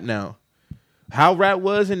of rap now. How rap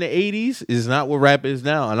was in the 80s is not what rap is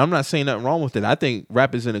now. And I'm not saying nothing wrong with it. I think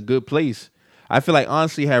rap is in a good place. I feel like,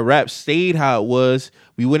 honestly, had rap stayed how it was,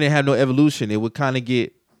 we wouldn't have no evolution. It would kind of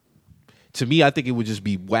get, to me, I think it would just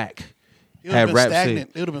be whack. It would have been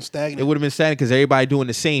stagnant. It would have been stagnant. It would have been stagnant because everybody doing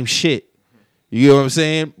the same shit. You know what I'm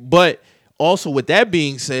saying? But also with that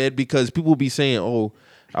being said, because people be saying, oh,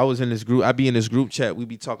 I was in this group, I be in this group chat, we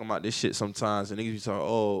be talking about this shit sometimes, and niggas be talking,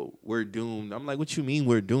 oh, we're doomed. I'm like, what you mean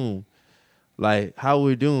we're doomed? Like, how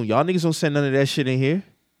we're doomed? Y'all niggas don't send none of that shit in here.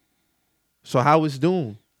 So how it's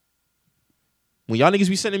doomed? When y'all niggas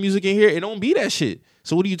be sending music in here, it don't be that shit.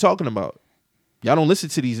 So what are you talking about? Y'all don't listen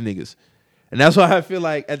to these niggas. And that's why I feel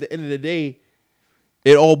like at the end of the day,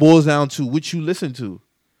 it all boils down to what you listen to,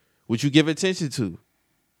 what you give attention to.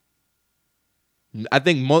 I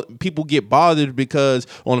think people get bothered because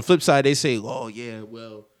on the flip side, they say, oh, yeah,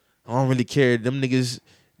 well, I don't really care. Them niggas,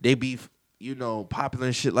 they be, popular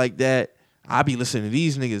and shit like that. I be listening to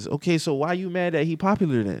these niggas. Okay, so why you mad that he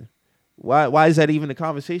popular then? Why is that even a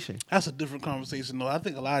conversation? That's a different conversation, though. I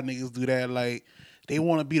think a lot of niggas do that. Like, they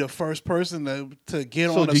want to be the first person to get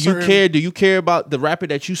on a certain... So do you care about the rapper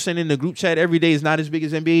that you send in the group chat every day is not as big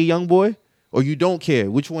as NBA Youngboy? Or you don't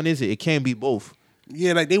care? Which one is it? It can be both.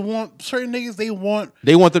 Yeah, like they want certain niggas. They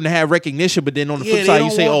want them to have recognition, but then on the flip side,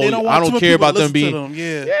 you say, "Oh, I don't care about them being."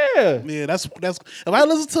 Yeah. That's. If I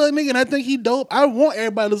listen to a nigga and I think he dope, I want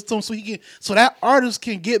everybody to listen to him so that artist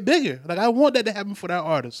can get bigger. Like I want that to happen for that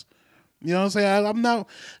artist. You know what I'm saying? I'm not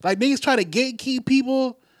like niggas try to gatekeep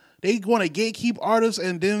people. They want to gatekeep artists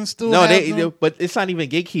and then still but it's not even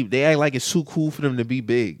gatekeep. They act like it's too cool for them to be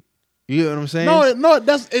big. You know what I'm saying? No,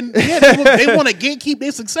 they want to gatekeep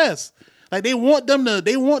their success. Like they want them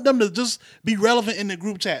to just be relevant in the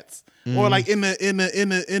group chats or like in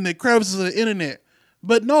the crevices of the internet.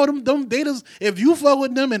 But no, them they just, if you fuck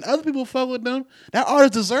with them and other people fuck with them, that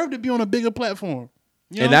artist deserve to be on a bigger platform.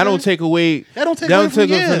 You know and that don't take away. That don't take away from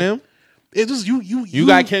them. It's just you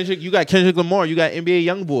got Kendrick Lamar, you got NBA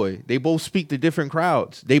Youngboy. They both speak to different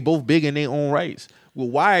crowds. They both big in their own rights. Well,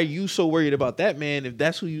 why are you so worried about that, man? If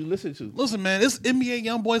that's who you listen to, listen, man. This NBA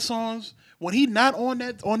Youngboy songs. When he not on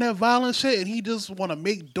that violent shit and he just want to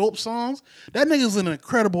make dope songs, that nigga's an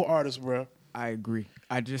incredible artist, bro. I agree.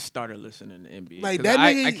 I just started listening to NBA. Like 'Cause that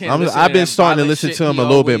I nigga- can't listen I've to been that starting to violent listen shit to him he a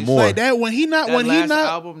little bit always- more. Like that when he not That when he last not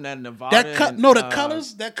album, that Nevada.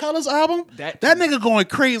 that Colors album. that- That nigga going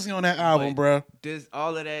crazy on that album, bro. This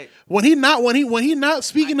all of that. When he not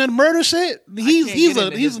speaking of murder shit, he's I can't get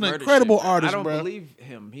into he's his an murder incredible shit, bro. artist, I don't bro. believe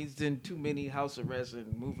him. He's in too many house arrests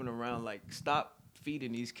and moving around. Like, stop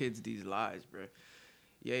feeding these kids these lies, bro.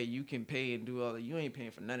 Yeah, you can pay and do all that. You ain't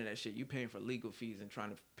paying for none of that shit. You paying for legal fees and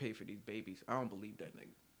trying to pay for these babies. I don't believe that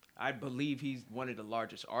nigga. I believe he's one of the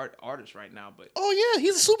largest artists right now, but Oh yeah,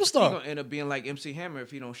 he's a he's superstar. gonna end up being like MC Hammer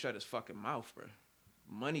if he don't shut his fucking mouth, bro.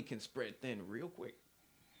 Money can spread thin real quick.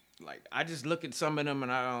 Like, I just look at some of them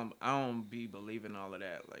and I don't be believing all of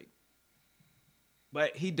that. Like,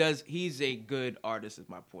 but he's a good artist is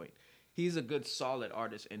my point. He's a good solid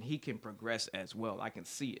artist and he can progress as well. I can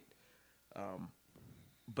see it.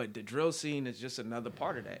 But the drill scene is just another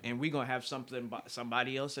part of that. And we're going to have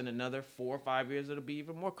somebody else in another 4 or 5 years that'll be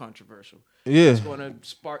even more controversial. Yeah. It's going to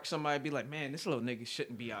spark somebody to be like, man, this little nigga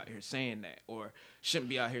shouldn't be out here saying that or shouldn't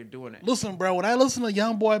be out here doing that. Listen, bro, when I listen to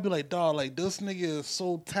Young Boy, I be like, dog, like this nigga is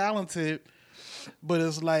so talented, but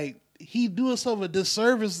it's like he do himself a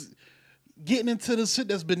disservice getting into the shit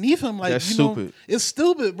that's beneath him. Like, That's you know, stupid. it's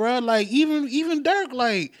stupid, bro. Like even Dirk,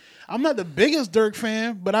 like I'm not the biggest Dirk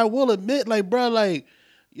fan, but I will admit, like, bro, like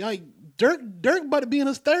Dirk about to be in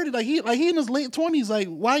his 30s, like he in his late 20s. Like,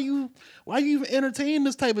 why you even entertain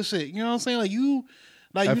this type of shit? You know what I'm saying?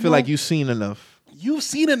 I feel like you've seen enough. You've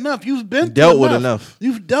seen enough. You've been Dealt through with enough.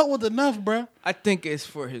 You've dealt with enough, bro. I think it's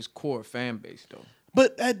for his core fan base, though.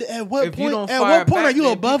 But at what If you point? don't At fire what point back, are you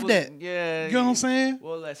then above people- that? Yeah. You know what I'm saying?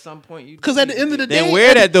 Well, at some point you. Because at the end of the day, Then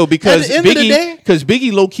wear that though, because at the end of the day-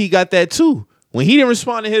 Biggie low key got that too. When he didn't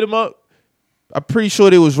respond and hit him up, I'm pretty sure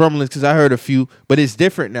there was rumblings because I heard a few, but it's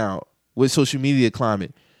different now with social media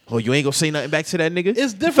climate. Oh, you ain't gonna say nothing back to that nigga?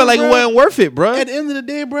 It's different, Felt like bro. it wasn't worth it, bro. At the end of the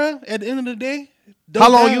day, bro. At the end of the day, How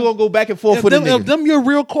long you gonna go back and forth If with a them, if nigga? them your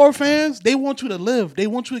real core fans, they want you to live. They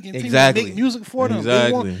want you to continue Exactly. to make music for them.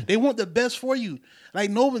 Exactly. They want the best for you. Like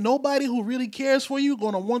nobody who really cares for you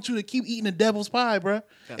gonna want you to keep eating the devil's pie, bro.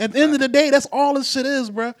 At the end of the day, that's all this shit is,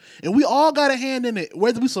 bro. And we all got a hand in it.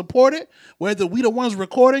 Whether we support it, whether we the ones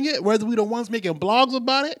recording it, whether we the ones making blogs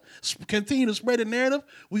about it, continue to spread the narrative.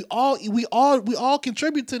 We all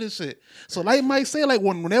contribute to this shit. So like Mike said, like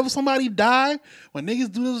whenever somebody die, when niggas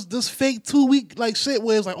do this fake 2 week like shit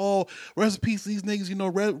where it's like, oh, rest in peace to these niggas, you know,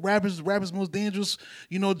 rappers most dangerous,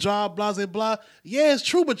 you know, job, blah, blah, blah. Yeah, it's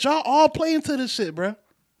true, but y'all all play into this shit, bro.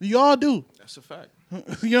 Y'all do. That's a fact.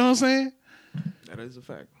 You know what I'm saying? That is a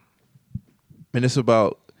fact. And it's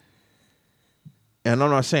about, and I'm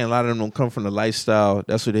not saying a lot of them don't come from the lifestyle.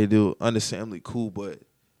 That's what they do. Understandably cool, but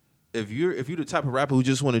if you're the type of rapper who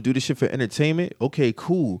just want to do this shit for entertainment, okay,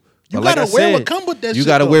 cool. You But like gotta I wear said, what come with that you shit,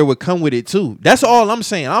 gotta though. wear what come with it too. That's all I'm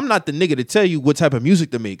saying. I'm not the nigga to tell you what type of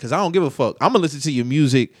music to make because I don't give a fuck. I'm gonna listen to your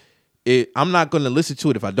music. I'm not gonna listen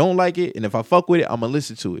to it if I don't like it, and if I fuck with it, I'm gonna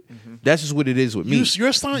listen to it. That's just what it is with me.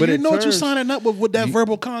 You're signing. But You in know what you're terms- signing up with that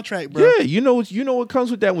verbal contract, bro. Yeah, you know what comes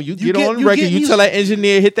with that when you get get- on you record. get You these- tell that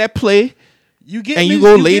engineer hit that play. You get And you this-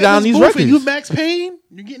 go lay get down this these booth and you records. Max Payne.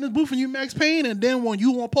 You get in this booth and you Max Payne, and then when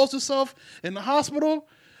you want to post yourself in the hospital,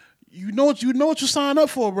 you know what you sign up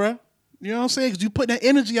for, bro. You know what I'm saying? Because you put that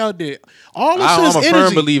energy out there. All this shit I'm is a firm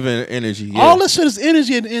energy. believer in energy. Yeah. All this shit is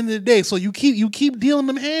energy at the end of the day. So you keep dealing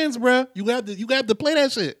them hands, bro. You got to play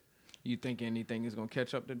that shit. You think anything is gonna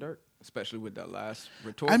catch up to Dirk, especially with that last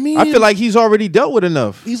retort? I mean, I feel like he's already dealt with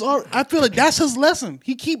enough. I feel like that's his lesson.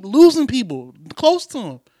 He keep losing people close to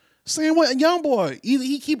him. Same with Young Boy. Either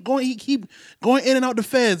he keep going in and out the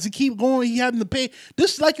feds. He keep going. He having to pay.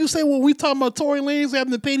 This, like you say, when we talking about Tory Lanez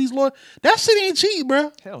having to pay these lawyers, that shit ain't cheap,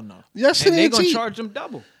 bro. Hell no. That shit and they ain't gonna cheap. charge them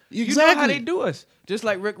double. You know Exactly. how they do us. Just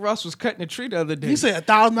like Rick Ross was cutting a tree the other day. He said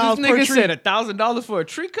 $1,000 This per nigga tree. said $1,000 for a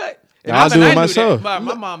tree cut. And I'll I do it knew that. myself. My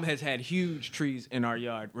mom has had huge trees in our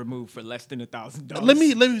yard removed for less than $1,000. Let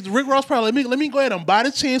me Rick Ross probably let me go ahead and buy the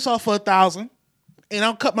chainsaw for $1,000, and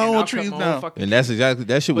I'll cut my And own I'll cut trees my own down. fucking And that's exactly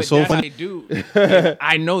that shit But was so that's funny. how they do.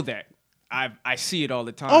 I know that. I see it all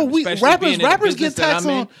the time. Oh, especially rappers- being in the rappers business get that taxed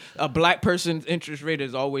I'm in, on- a black person's interest rate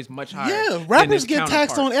is always much higher. Yeah, than rappers his get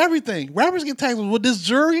taxed on counterpart. everything. Rappers get taxed with this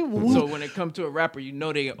jury. So when it comes to a rapper, you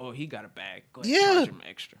know he got a bag. Go ahead, Yeah. charge him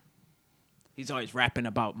extra. He's always rapping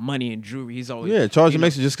about money and jewelry. He's always Charge you him know,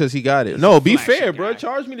 extra just because he got it. he's No, a be flashy fair, bro. guy.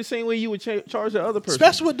 Charge me the same way you would charge the other person.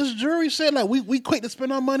 especially with this jury shit, like we quick to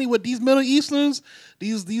spend our money with these Middle Easterns,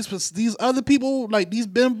 these other people, like these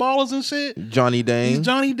Ben Ballers and shit, Johnny these Dang.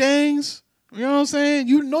 Johnny Dangs. You know what I'm saying?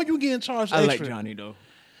 You know you getting charged I extra. like Johnny though.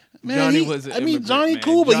 Man, Johnny was an immigrant, Johnny man.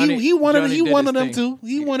 cool, but Johnny- he wanted Johnny he did wanted his them thing. to.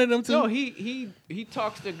 He wanted them to. No, he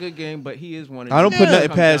talks the good game, but he is one of I don't them. put Yeah. nothing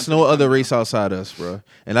Comes past down no to the other come race down. outside us, bro.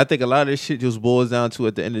 And I think a lot of this shit just boils down to,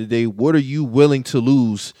 at the end of the day, what are you willing to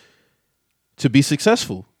lose to be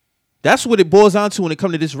successful? That's what it boils down to when it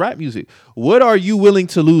comes to this rap music. What are you willing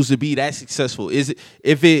to lose to be that successful? Is it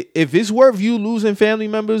if it's worth you losing family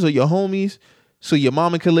members or your homies so your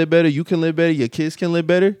mama can live better, you can live better, your kids can live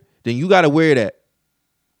better, then you got to wear that.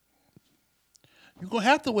 You're gonna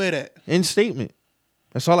have to wear that. End statement.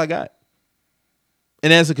 That's all I got.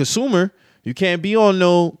 And as a consumer, you can't be on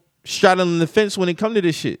no straddling the fence when it come to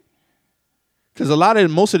this shit. Because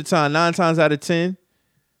most of the time, 9 times out of 10,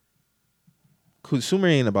 consumer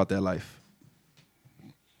ain't about that life.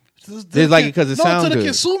 They like it 'cause it sound to the good.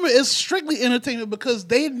 consumer, it's strictly entertainment because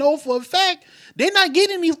they know for a fact they're not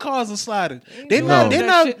getting these cars and sliding. They're No. not. They're That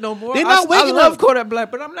not. shit no more. They're not I waking love up. Kodak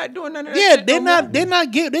Black, but I'm not doing none of that. Yeah, shit they're no not. more. They're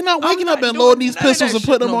not. They're not waking not up and doing loading these none of pistols that and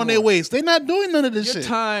putting shit them no on their more. waist. They're not doing none of this Your shit.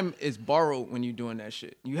 time is borrowed when you're doing that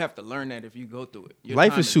shit. You have to learn that if you go through it. Your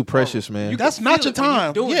Life time is too borrowed. precious, man. You That's can not feel your it when you're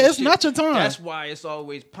time. doing Yeah, this it's shit. not your time. That's why it's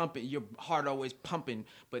always pumping. Your heart always pumping.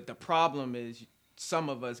 But the problem is, some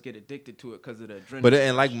of us get addicted to it because of the adrenaline. But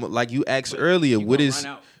and like you asked earlier, you what gonna is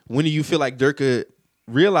run out. when do you feel like Dirk could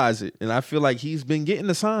realize it? And I feel like he's been getting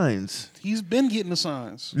the signs. He's been getting the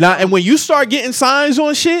signs. Now, and when you start getting signs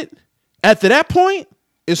on shit, after that point,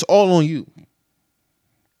 it's all on you.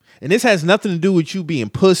 And this has nothing to do with you being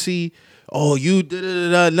pussy. Oh, you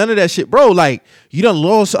none of that shit, bro. Like you done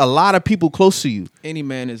lost a lot of people close to you. Any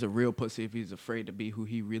man is a real pussy if he's afraid to be who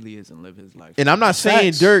he really is and live his life. And I'm not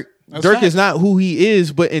saying Facts. Dirk That's is facts. not who he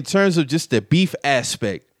is, but in terms of just the beef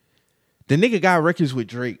aspect, the nigga got records with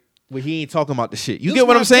Drake where he ain't talking about the shit. You This get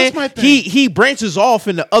what my- I'm saying? this my thing. He branches off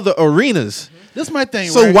into other arenas. This is my thing.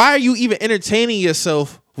 So right? why are you even entertaining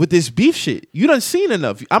yourself with this beef shit? You done seen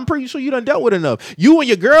enough. I'm pretty sure you done dealt with enough. You and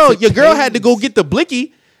your girl had to go get the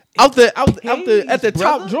blicky out at the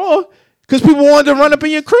top drawer because people wanted to run up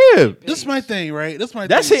in your crib. This is my thing, right? This is my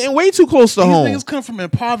That's thing. hitting way too close to These home. niggas come from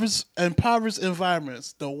impoverished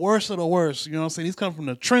environments, the worst of the worst. You know what I'm saying? These come from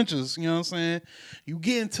the trenches. You know what I'm saying? You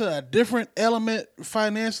get into a different element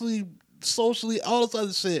financially, socially, all this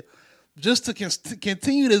other shit, just to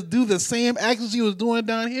continue to do the same actions you was doing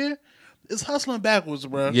down here. It's hustling backwards,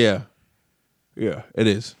 bro. Yeah, it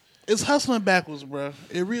is. It's hustling backwards, bro.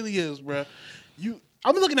 It really is, bro.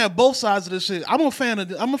 I'm looking at both sides of this shit. I'm a fan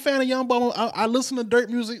of Young Boy. I listen to Dirt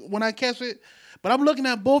music when I catch it, but I'm looking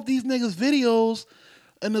at both these niggas' videos,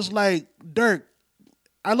 and it's like Dirt.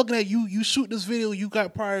 I looking at you. You shoot this video, you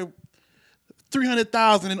got probably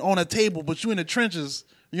 300,000 on a table, but you in the trenches.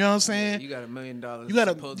 You know what I'm saying? You got $1 million You got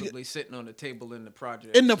a- supposedly sitting on the table in the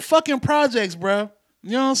project. In the fucking projects, bro.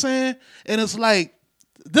 You know what I'm saying? And it's like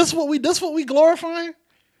this what we glorifying.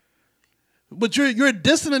 But you're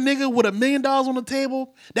dissing a nigga with $1 million on the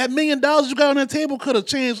table. That $1 million you got on the table could have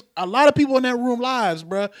changed a lot of people in that room lives,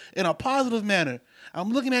 bro, in a positive manner. I'm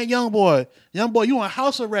looking at Young Boy. Young Boy, you on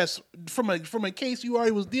house arrest from a case you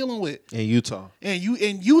already was dealing with. In Utah. And you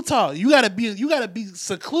in Utah, you gotta be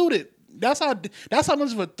secluded. That's how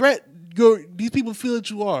much of a threat these people feel that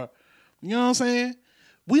you are. You know what I'm saying?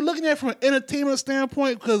 We looking at it from an entertainment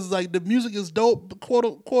standpoint because like the music is dope, quote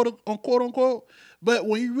unquote. But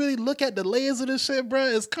when you really look at the layers of this shit, bro,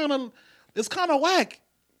 it's kind of whack.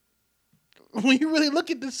 When you really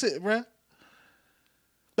look at this shit, bro,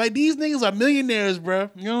 like these niggas are millionaires,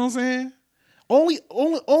 bro. You know what I'm saying?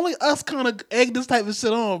 Only us kind of egg this type of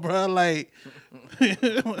shit on, bro. Like,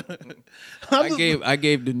 I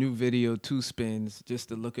gave the new video 2 spins just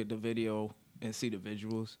to look at the video and see the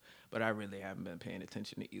visuals, but I really haven't been paying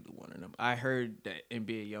attention to either one of them. I heard that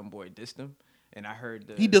NBA YoungBoy dissed him, and I heard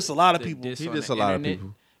He dissed a lot of the people. diss He on dissed the a lot of internet.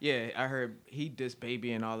 people. Yeah, I heard he dissed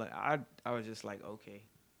Baby and all that. I was just like, okay.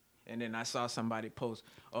 And then I saw somebody post,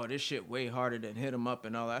 "Oh, this shit way harder than Hit 'Em Up"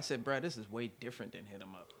 and all that. I said, "Bro, this is way different than Hit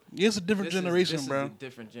 'Em Up. It's a different generation, this bro. is a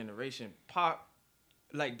different generation. Pop,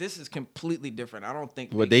 like this is completely different. I don't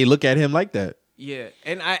think But they look at him like that. Yeah,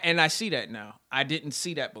 and I see that now. I didn't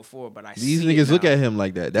see that before, but I These see niggas it look now. at him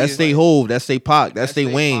like that. That's He's they like- Hove. That's they Pac. That's they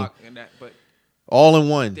they Wayne. Pac and that, but All in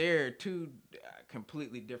one. they're two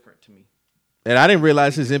completely different to me. And I didn't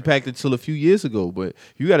realize his impact until a few years ago. But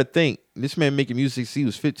you got to think, this man making music since he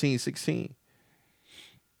was 15, 16.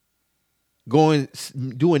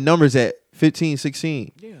 Doing numbers at 15,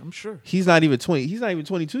 16. Yeah, I'm sure. He's not even 20. He's not even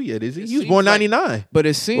 22 yet, is he? It He was seems born like- 99. But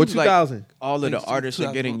it seems Or like 2000. all of the It's artists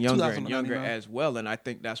are getting 2000, younger and younger 2099. as well, and I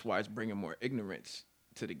think that's why it's bringing more ignorance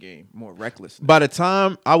to the game, more recklessness. By the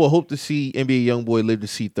time I would hope to see NBA YoungBoy live to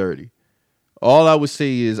see 30. All I would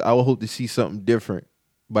say is I would hope to see something different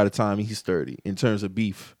by the time he's 30 in terms of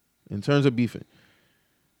beef. in terms of beefing.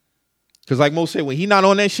 Because like Mo said, when he not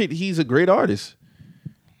on that shit, he's a great artist.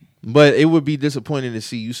 But it would be disappointing to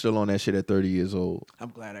see you still on that shit at 30 years old. I'm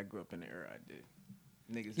glad I grew up in the era I did.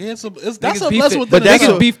 Niggas, Yeah, that's a niggas blessing with but the that's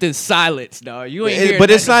niggas a- beefed in silence, dog. You ain't hearing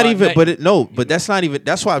But it's nothing not about even. nothing. But it, no. But that's not even.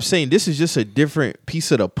 That's why I'm saying this is just a different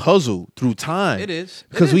piece of the puzzle through time. It is. It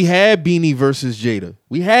Because we is. had Beanie versus Jada.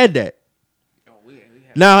 We had that. Oh, we had-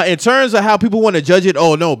 Now, in terms of how people want to judge it,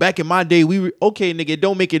 oh no, back in my day, okay, nigga,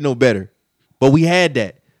 don't make it no better. But we had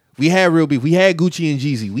that. We had real beef. We had Gucci and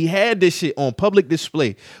Jeezy. We had this shit on public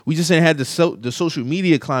display. We just didn't have the social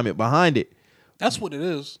media climate behind it. That's what it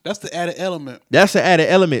is. That's the added element. That's the added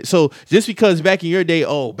element. So just because back in your day,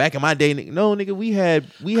 back in my day, no, nigga, we had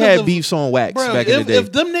of- beefs on wax Bro, back in the day.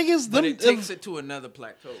 if them niggas, But it takes if, it to another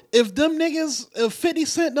plateau. if them niggas, if 50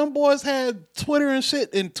 Cent, them boys had Twitter and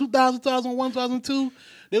shit in 2000, 2001, 2002,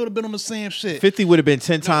 they would have been on the same shit. 50 would have been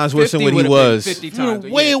 10 times worse than 50 what he would've been was. 50 You know,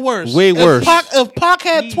 times. way worse. Way worse. If Pac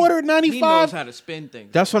had Twitter in He knows 95, how to spin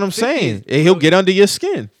things. That's what I'm 50 saying. is And he'll get under your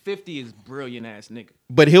skin. 50 is brilliant ass nigga.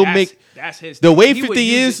 But he'll That's- make that's his the thing. way He would 50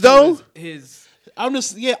 use is, it to though. his I'm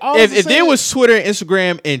just, yeah. all If I'm there saying- was Twitter and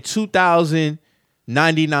Instagram in 2000,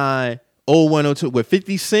 99, 01, 02, with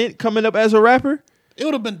 50 Cent coming up as a rapper, it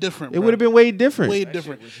would have been different. it would have been way different. way That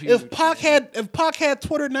different. shit was If Pac had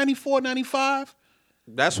Twitter 94, 95,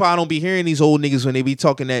 That's why I don't be hearing these old niggas when they be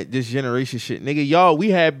talking that this generation shit. Nigga, y'all, we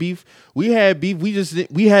had beef. We had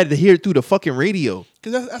to hear it through the fucking radio.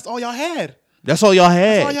 because that's all y'all had. That's all y'all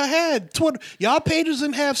had. That's all y'all had. Twitter, y'all pages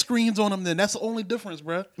didn't have screens on them. Then that's the only difference,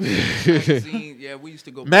 bro. magazine. Yeah, we used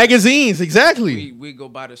to go. Magazines, exactly. We go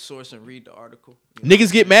by the source and read the article.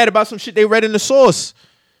 Niggas get mad about some shit they read in the source.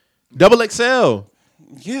 Double XL.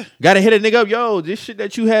 Yeah, Gotta hit a nigga up. Yo, this shit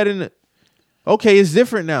that you had in the. Okay, it's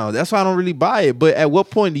different now. That's why I don't really buy it. But at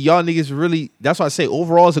what point do y'all niggas really. That's why I say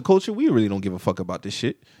overall as a culture, we really don't give a fuck about this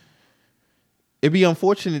shit. It'd be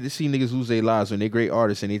unfortunate to see niggas lose their lives when they're great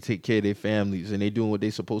artists and they take care of their families and they doing what they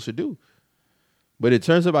supposed to do. But it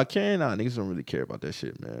turns about carrying out, niggas don't really care about that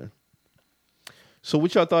shit, man. So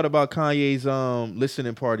what y'all thought about Kanye's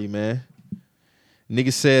listening party, man?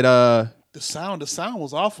 Niggas said the sound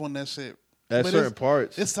was off on that shit. at But certain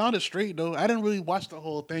parts. It sounded straight though. I didn't really watch the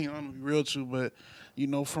whole thing. I'm gonna be real true, but you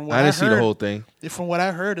know, from what I I didn't see heard, the whole thing. From what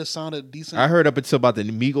I heard, it sounded decent. I heard up until about the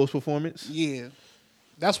Migos performance. Yeah,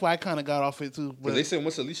 that's why I kind of got off it too. But But they said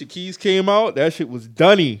once Alicia Keys came out, that shit was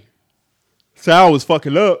dunny. Sal was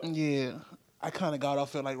fucking up. yeah, I kind of got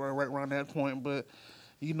off it like right around that point. But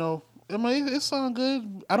you know, I mean, it sounds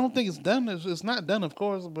good. I don't think it's done. It's not done, of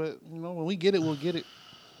course. But you know, when we get it, we'll get it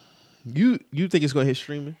You think it's gonna hit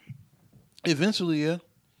streaming? eventually. Yeah.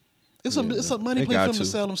 It's a money They play for got them to to.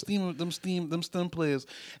 sell them STEM players.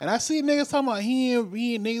 And I see niggas talking about he ain't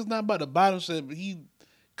niggas not about to buy them shit, but he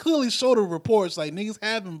clearly showed the reports like niggas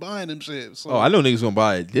have been buying them shit. So Oh, I know niggas gonna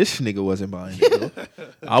buy it. This nigga wasn't buying it, bro.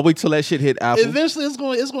 I'll wait till that shit hit Apple. eventually it's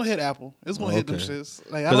gonna hit Apple. It's gonna hit them Okay. shits.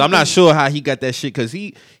 Like, I Because don't I'm not think- sure how he got that shit. Because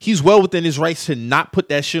he's well within his rights to not put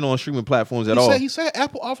that shit on streaming platforms at all. He said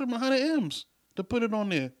Apple offered him 100 M's to put it on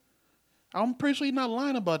there. I'm pretty sure he's not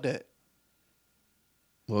lying about that.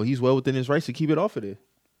 Well, he's well within his rights to keep it off of there.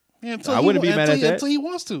 Yeah, until I he wouldn't wa- be mad until at he- that. until he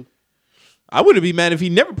wants to. I wouldn't be mad if he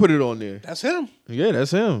never put it on there. That's him. Yeah,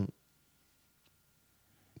 that's him.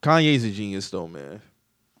 Kanye's a genius, though, man.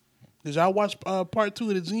 Did y'all watch part 2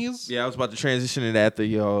 of the Genius? Yeah, I was about to transition it after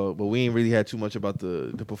y'all, but we ain't really had too much about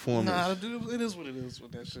the performance. Nah, dude, it is what it is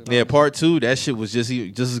with that shit. Yeah, part 2, that shit was just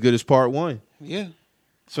as good as part 1. Yeah.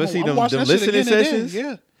 Especially I'm them watching that shit listening again and sessions. again,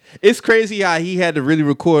 Yeah. It's crazy how he had to really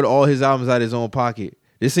record all his albums out of his own pocket.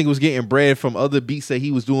 This thing was getting bread from other beats that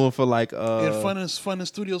he was doing for like fun and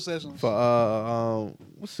studio sessions. for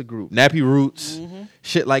what's the group? Nappy Roots,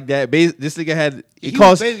 shit like that. This nigga had it He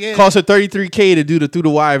cost was yeah. cost her $33K to do the Through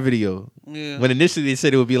the Wire video. Yeah. When initially they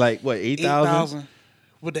said it would be like what 8,000. 8,000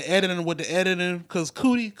 with the editing, because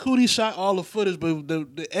Cootie shot all the footage, but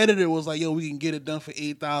the editor was like, "Yo, we can get it done for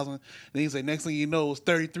 8,000." Then he's like, "Next thing you know, it was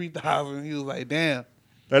 33,000." He was like, "Damn."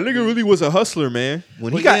 That nigga really was a hustler, man.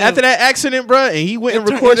 When he But got yeah. after that accident, bro, and he went and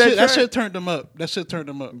That recorded that. shit turned him up. That shit turned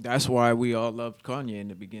him up. That's why we all loved Kanye in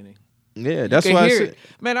the beginning. Yeah, that's You can why I hear said. it.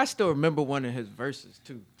 Man, I still remember one of his verses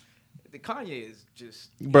too. The Kanye is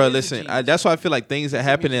just Bro, he is a listen, genius. that's why I feel like things that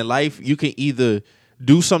happen in life, you can either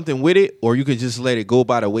do something with it or you can just let it go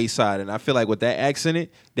by the wayside. And I feel like with that accident,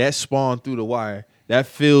 that spawned Through the Wire. That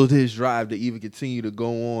filled his drive to even continue to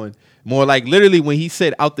go on. More like literally when he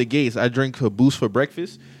said out the gates, I drink a boost for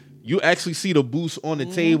breakfast, you actually see the boost on the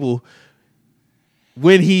table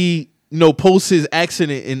when he, posts his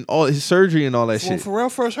accident and all his surgery and all that When shit. Pharrell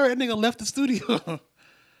first heard, that nigga left the studio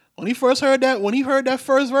When he first heard that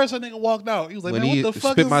first verse, that nigga walked out. He was like, When man, he what the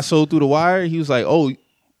fuck spit is my soul through the wire, he was like, "Oh,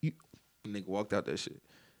 nigga walked out that shit."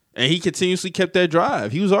 And he continuously kept that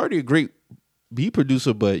drive. He was already a great beat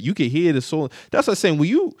producer, but you could hear the soul. That's what I'm saying. When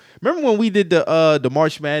you remember when we did the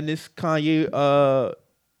March Madness Kanye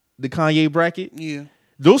the Kanye bracket? Yeah.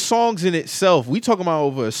 Those songs in itself, we talking about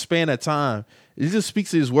over a span of time. It just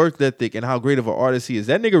speaks to his work ethic and how great of an artist he is.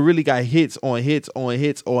 That nigga really got hits on hits on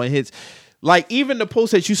hits on hits. Like even the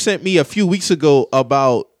post that you sent me a few weeks ago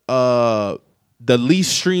about the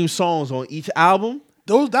least streamed songs on each album.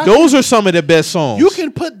 Those are some of the best songs. You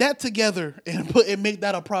can put that together and make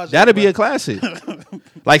that a project. That'll be a classic.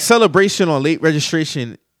 Like Celebration on Late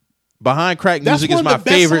Registration. Behind Crack Music is my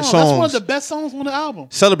favorite song. That's one of the best songs on the album.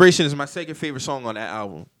 Celebration is my second favorite song on that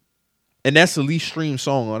album. And that's the least streamed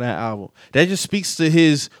song on that album. That just speaks to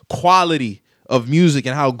his quality of music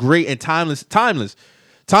and how great and timeless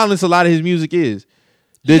a lot of his music is.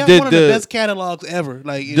 He has one of the best catalogs ever.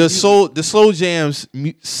 Like the Slow Jams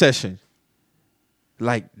session.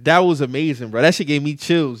 Like that was amazing, bro. That shit gave me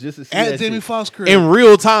chills just to see at that Jamie shit Foxx crib in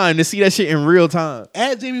real time. To see that shit in real time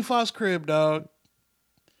at Jamie Foxx crib, dog.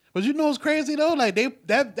 But you know what's crazy though? Like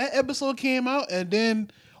that episode came out and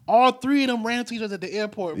then all three of them ran to each other at the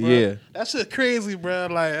airport, bro. Yeah, that shit crazy, bro.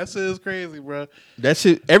 Like that shit is crazy, bro. That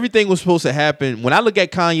shit, everything was supposed to happen. When I look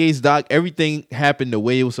at Kanye's doc, everything happened the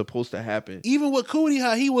way it was supposed to happen. Even with Cootie,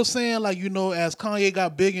 how he was saying, like, you know, as Kanye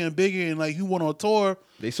got bigger and bigger and like he went on tour,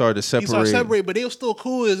 they started to separate. But they were still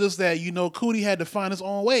cool. It's just that, you know, Cootie had to find his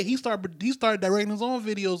own way. He started directing his own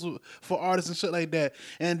videos for artists and shit like that.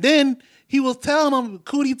 And then he was telling them,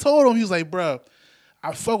 Cootie told him, he was like, bro,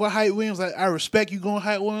 I fuck with Hype Williams. I respect you going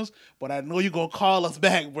Hype Williams, but I know you gonna call us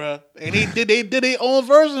back, bro. And they did their own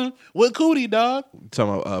version with Cootie, dog.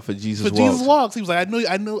 Talking about for Jesus Walks. Jesus Walks. He was like,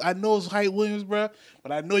 I know it's Hype Williams, bro,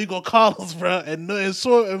 but I know you gonna call us, bro. And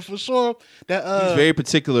for sure that he's very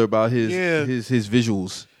particular about his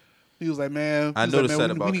visuals. He was like, man, I noticed that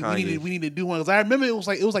about Kanye. We need to do one because I remember it was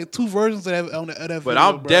like two versions of that But video,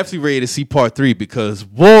 I'm definitely ready to see part 3 because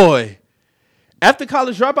boy. After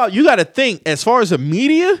College Dropout, you got to think, as far as the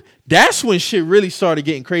media, that's when shit really started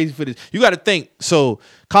getting crazy for this. You got to think, so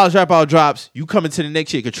College Dropout drops, you come into the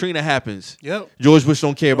next year, Katrina happens. Yep. George Bush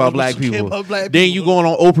don't care about black people. Then you going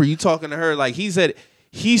on Oprah, you talking to her, like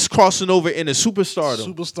he's crossing over into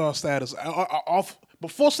superstardom. Superstar status.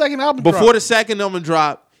 Before second album Before the second album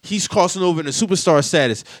drop, he's crossing over into superstar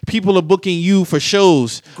status. People are booking you for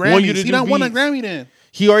shows. Grammys. Want you to he done won a Grammy then.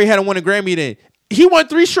 He already had won a Grammy then. He won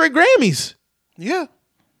 3 straight Grammys. Yeah.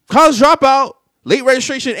 College Dropout, Late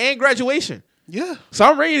Registration, and Graduation. Yeah. So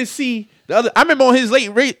I'm ready to see the other. I remember on his late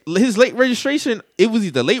registration, it was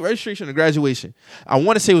either Late Registration or Graduation. I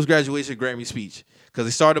want to say it was Graduation Grammy speech because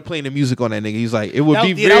they started playing the music on that nigga. He's like, it would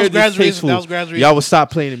be very distasteful. Y'all would stop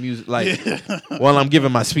playing the music while I'm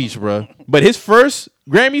giving my speech, bro. But his first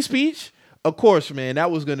Grammy speech, of course, man, that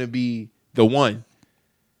was gonna be the one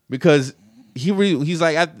because. He's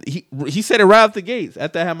like he said it right out the gates.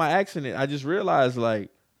 After I had my accident, I just realized like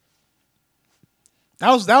that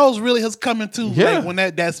was really his coming to. Yeah. Like when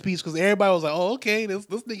that speech because everybody was like, oh okay, this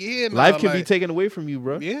nigga here. Now. Life can be taken away from you,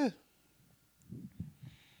 bro. Yeah.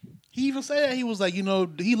 He even said that he was like, you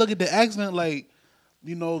know, he looked at the accident like,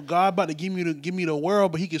 you know, God about to give me the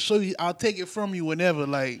world, but he can show you. I'll take it from you whenever.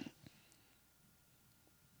 Like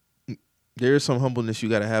there is some humbleness you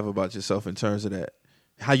got to have about yourself in terms of that.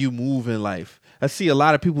 How you move in life. I see a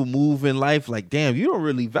lot of people move in life like, damn, you don't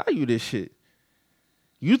really value this shit.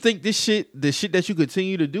 You think the shit that you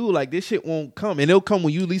continue to do, like this shit won't come. And it'll come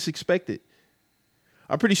when you least expect it.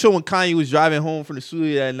 I'm pretty sure when Kanye was driving home from the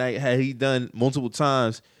studio that night, had he done multiple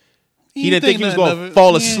times, he didn't think he was going to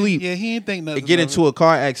fall asleep. Yeah, he didn't think nothing. And get into a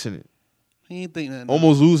car accident. He didn't think nothing.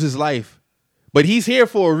 Almost lose his life. But he's here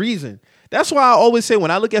for a reason. That's why I always say when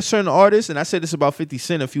I look at certain artists, and I said this about 50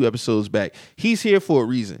 Cent a few episodes back, he's here for a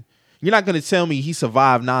reason. You're not going to tell me he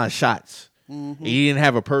survived 9 shots. Mm-hmm. And he didn't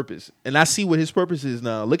have a purpose. And I see what his purpose is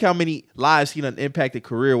now. Look how many lives he done impacted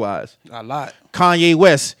career-wise. A lot. Kanye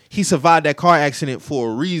West, he survived that car accident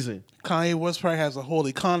for a reason. Kanye West probably has a whole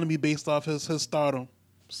economy based off his stardom.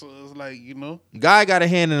 So it's like, you know. Guy got a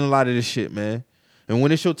hand in a lot of this shit, man. And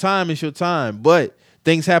when it's your time, it's your time. But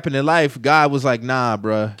things happen in life. God was like, nah,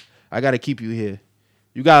 bruh. I got to keep you here.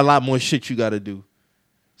 You got a lot more shit you got to do.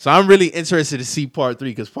 So I'm really interested to see part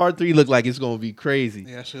 3 because part 3 look like it's going to be crazy.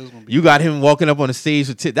 Yeah, shit is going to be You got him walking up on the stage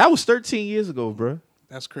with that was 13 years ago, bro.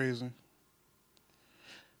 That's crazy.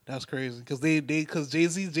 That's crazy because because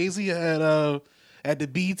Jay-Z had at the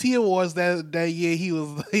BET Awards that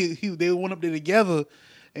year they went up there together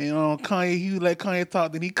And Kanye, he let Kanye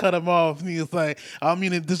talk, then he cut him off. And he was like, I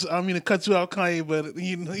mean to cut you out, Kanye, but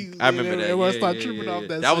I remember that. Everyone started tripping off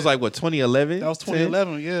that. That was like what, 2011? That was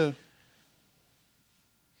 2011, yeah.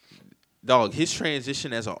 Dog, his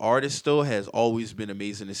transition as an artist though has always been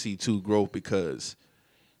amazing to see too, growth, because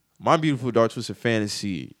My Beautiful Dark Twisted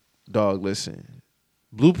Fantasy, dog, listen.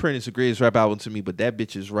 Blueprint is the greatest rap album to me, but that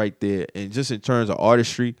bitch is right there. And just in terms of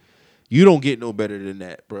artistry, you don't get no better than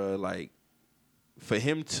that, bro. Like, for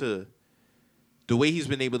him to, the way he's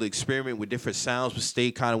been able to experiment with different sounds but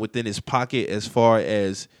stay kind of within his pocket as far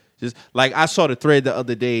as just, like, I saw the thread the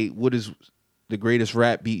other day, what is the greatest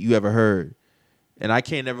rap beat you ever heard? And I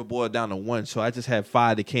can't never boil it down to one, so I just had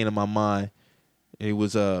 5 that came to my mind. And it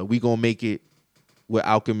was We Gonna Make It with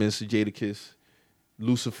Alchemist, Jadakiss,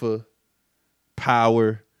 Lucifer,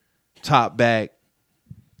 Power, Top Back,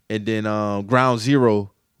 and then Ground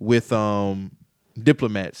Zero with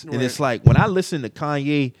Diplomats. Right. And it's like, when I listen to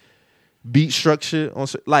Kanye beat structure on,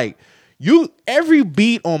 like, every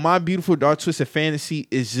beat on My Beautiful Dark Twisted Fantasy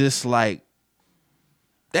is just like,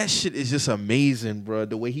 that shit is just amazing, bro.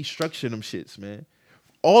 The way he structured them shits, man.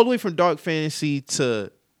 All the way from Dark Fantasy to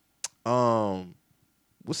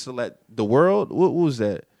what's the World? What was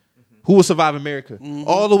that? Mm-hmm. Who Will Survive America? Mm-hmm.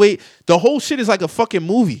 All the way. The whole shit is like a fucking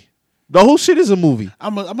movie. The whole shit is a movie.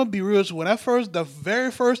 I'm gonna be real with you. When the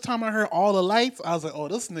very first time I heard All the Lights, I was like, "Oh,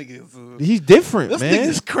 this nigga is he's different, this man. This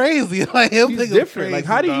nigga's crazy. Like, he's different. Crazy, like,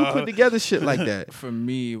 how do you dog. put together shit like that?" For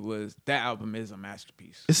me, that album is a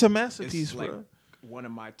masterpiece. It's a masterpiece, it's bro. Like one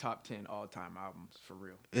of my top 10 all-time albums, for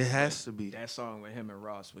real. It has to be. That song with him and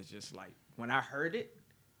Ross was just like, when I heard it,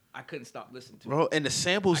 I couldn't stop listening to it. Bro, and the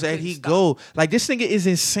samples that he go, like, this nigga is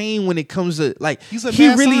insane when it comes to, like, he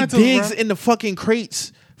bro. really digs in the fucking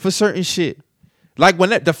crates for certain shit. Like,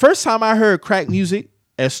 when the first time I heard crack music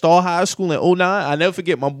at Stall High School in 2009, I never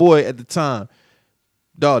forget my boy at the time.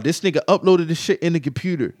 Dog, this nigga uploaded this shit in the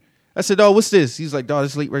computer. I said, dog, what's this? He's like, dog,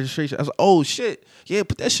 this late registration. I was like, oh, shit. Yeah,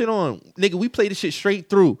 put that shit on. Nigga, we played this shit straight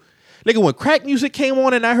through. Nigga, when crack music came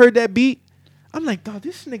on and I heard that beat, I'm like, dog,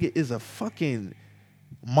 this nigga is a fucking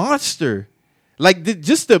monster. Like,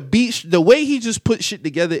 just the beat, the way he just put shit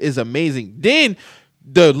together is amazing. Then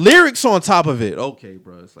the lyrics on top of it. Okay,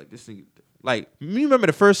 bro. It's like, this thing. Like, you remember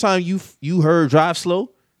the first time you heard Drive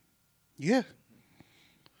Slow? Yeah.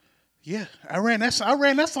 Yeah, I ran that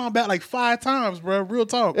song back like 5 times, bro. Real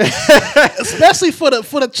talk, especially for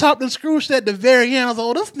the chopped and screw shit at the very end. I was like,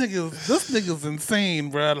 oh, this nigga's insane,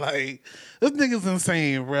 bro. Like, this nigga's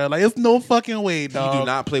insane, bro. Like, it's no fucking way, dog. He do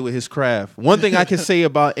not play with his craft. One thing I can say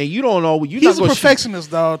about, and you don't know, he's a perfectionist,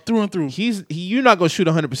 dog, through and through. You're not gonna shoot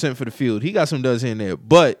 100% for the field. He got some duds in there,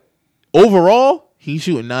 but overall, he's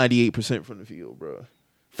shooting 98% from the field, bro.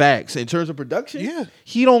 Facts. In terms of production, yeah,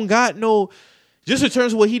 he don't got no. Just in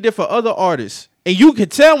terms of what he did for other artists. And you can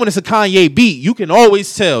tell when it's a Kanye beat. You can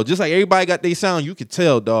always tell. Just like everybody got their sound, you can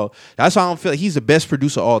tell, dog. That's why I don't feel like he's the best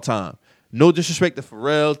producer of all time. No disrespect to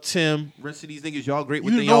Pharrell, Tim, rest of these niggas, y'all great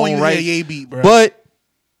with their own right. Ye beat, bro. But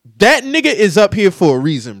that nigga is up here for a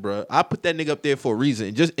reason, bro. I put that nigga up there for a reason.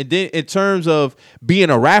 And then in terms of being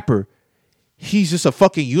a rapper, he's just a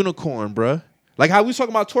fucking unicorn, bro. Like how we was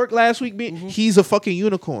talking about Twerk last week, he's a fucking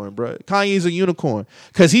unicorn, bro. Kanye's a unicorn.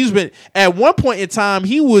 Because he's been, at one point in time,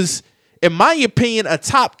 he was, in my opinion, a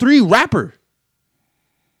top 3 rapper.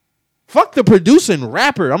 Fuck the producing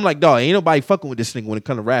rapper. I'm like, dog, ain't nobody fucking with this nigga when it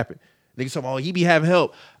comes to rapping. Niggas talking, oh, he be having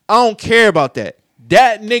help. I don't care about that.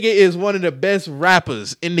 That nigga is one of the best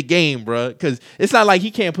rappers in the game, bro. Because it's not like he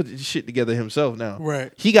can't put this shit together himself now.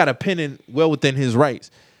 Right. He got a pen in well within his rights.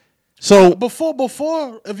 So before,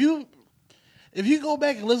 if you go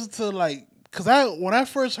back and listen to, like, because when I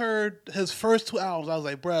first heard his first 2 albums, I was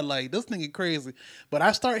like, bro, like, this nigga crazy. But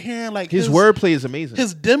I start hearing, like, his wordplay is amazing.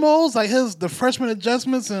 His demos, like the freshman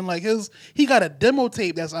adjustments, and like he got a demo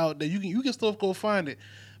tape that's out there. You can still go find it.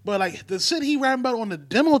 But like the shit he rapping about on the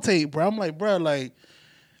demo tape, bro, I'm like, bro,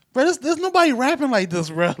 there's nobody rapping like this,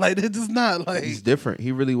 bro. Like, it's just not like. He's different.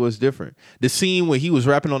 He really was different. The scene where he was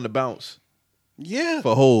rapping on the bounce. Yeah.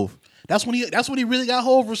 For Hove. That's when he really got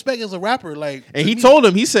Hove respect as a rapper. Like, and he told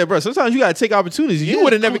him, he said, bro, sometimes you gotta take opportunities. You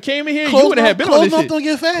would have never came in here. You would have had been on this shit. Closed mouths don't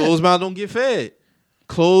get fed. Closed mouths don't get fed.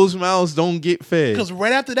 Closed mouths don't get fed. Because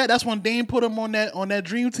right after that, that's when Dame put him on that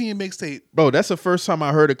Dream Team mixtape. Bro, that's the first time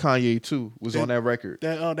I heard of Kanye too. Was on that record.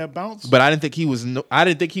 That bounce. But I didn't think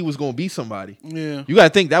he was gonna be somebody. Yeah. You gotta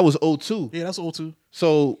think that was 02. Yeah, that's 02.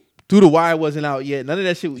 So Through the Wire wasn't out yet. None of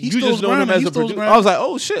that shit. You just know him as a producer. I was like,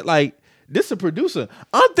 oh shit, like. This a producer.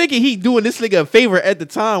 I'm thinking he doing this nigga a favor at the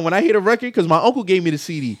time when I hear the record because my uncle gave me the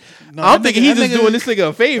CD. No, I'm thinking he just doing this nigga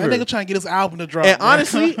a favor. That nigga trying to get his album to drop. And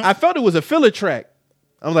honestly, I felt it was a filler track.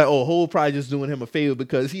 I'm like, oh, Hov probably just doing him a favor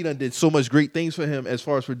because he done did so much great things for him as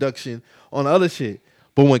far as production on other shit.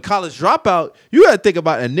 But when College Dropout, you gotta think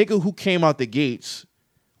about a nigga who came out the gates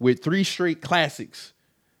with 3 straight classics.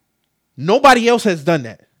 Nobody else has done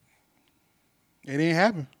that. It didn't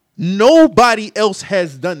happen. Nobody else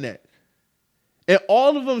has done that. And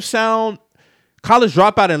all of them sound, College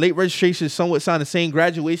Dropout and Late Registration somewhat sound the same.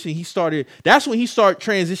 Graduation, that's when he started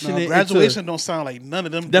transitioning. Graduation don't sound like none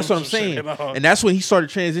of them. That's what I'm saying. And that's when he started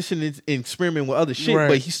transitioning and experimenting with other shit, Right.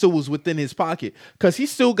 but he still was within his pocket. Because he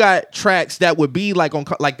still got tracks that would be like on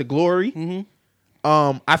like The Glory.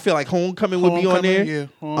 Mm-hmm. I feel like Homecoming would be on there. Yeah,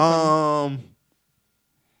 Homecoming.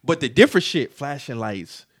 But the different shit, Flashing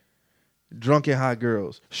Lights, Drunken Hot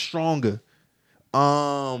Girls, Stronger,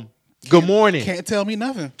 Good Morning. Can't tell me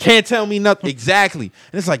nothing. Can't tell me nothing. Exactly.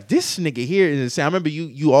 And it's like, this nigga here is insane. I remember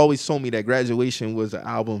you always told me that Graduation was an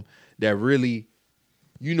album that really,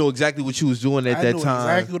 you know exactly what you was doing at that I knew time.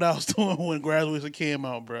 exactly what I was doing when Graduation came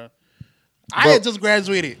out, bro. I had just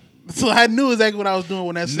graduated, so I knew exactly what I was doing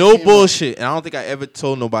when that shit No came bullshit. And I don't think I ever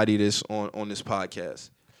told nobody this on this podcast.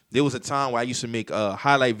 There was a time where I used to make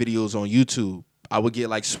highlight videos on YouTube. I would get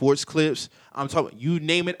like sports clips. I'm talking, you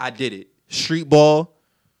name it, I did it. Street ball,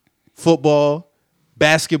 football,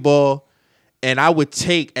 basketball. And I would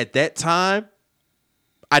take, at that time,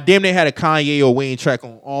 I damn near had a Kanye or Wayne track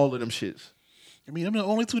on all of them shits. I mean, them the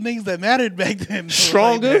only 2 niggas that mattered back then.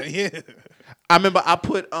 Stronger? Like yeah. I remember I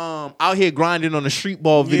put Out Here Grinding on the street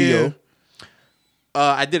ball video. Yeah.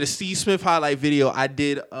 I did a Steve Smith highlight video. I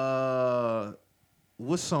did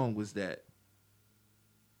what song was that?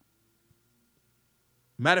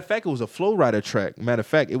 Matter of fact, it was a Flow Rider track. Matter of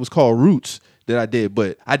fact, it was called Roots that I did.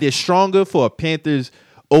 But I did Stronger for a Panthers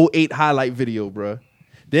 08 highlight video, bro.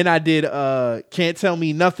 Then I did Can't Tell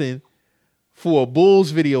Me Nothing for a Bulls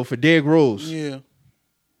video for Derrick Rose. Yeah.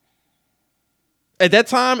 At that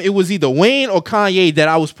time, it was either Wayne or Kanye that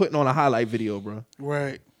I was putting on a highlight video, bro.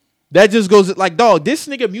 Right. That just goes like, dog, this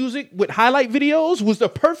nigga music with highlight videos was the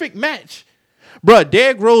perfect match. Bro,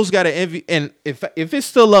 Derrick Rose got an envy, and if it's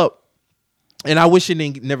still up, and I wish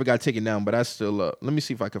it never got taken down, but that's still up. Let me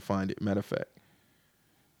see if I can find it, matter of fact.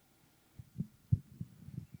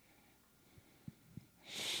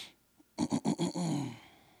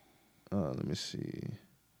 Let me see.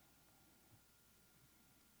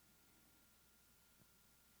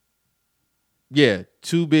 Yeah,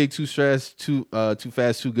 Too Big, Too Stressed, Too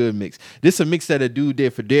Fast, Too Good mix. This a mix that a dude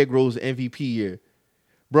did for Derrick Rose MVP year.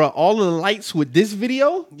 Bruh, all of the lights with this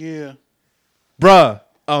video, Yeah. bruh,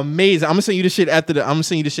 amazing. I'm gonna send you the shit after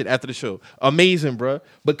the show. Amazing, bruh.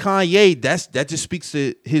 But Kanye, that just speaks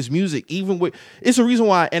to his music. Even with, it's a reason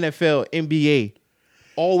why NFL, NBA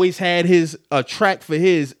always had a track for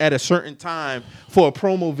his at a certain time for a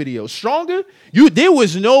promo video. Stronger, there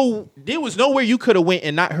was nowhere you could have went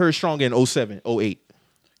and not heard Stronger in 07, 08.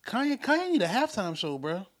 Kanye need a halftime show,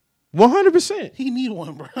 bro. 100%. He need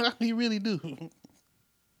one, bro. He really do.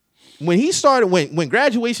 When he started, when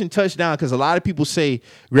Graduation touched down, because a lot of people say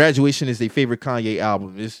Graduation is their favorite Kanye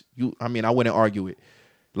album. I wouldn't argue it.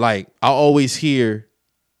 Like, I always hear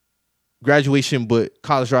Graduation, but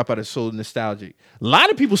College Dropout is so nostalgic. A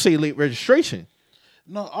lot of people say Late Registration.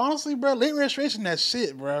 No, honestly, bro, Late Registration, that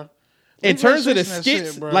shit, bro. In terms of the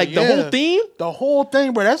skits, like the whole theme? The whole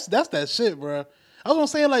thing, bro, that's that shit, bro. I was gonna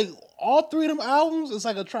say, like, all 3 of them albums, it's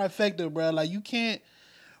like a trifecta, bro. Like, you can't,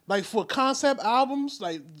 like, for concept albums,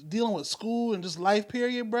 like, dealing with school and just life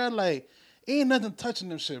period, bro, like, ain't nothing touching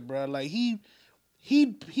them shit, bro. Like, he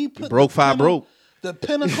put Broke five broke. The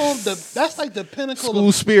pinnacle, that's like the pinnacle School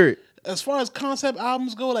of, spirit. as far as concept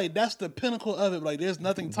albums go, like, that's the pinnacle of it. Like, there's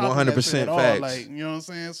nothing topping that 100% shit at all. facts. Like, you know what I'm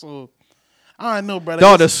saying? So, I don't know, brother.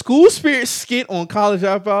 Dog, the School Spirit skit on College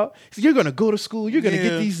Dropout. You're gonna go to school. You're gonna Yeah.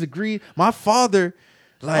 get these degrees. My father,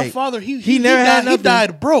 like, My father, he never died, had nothing. he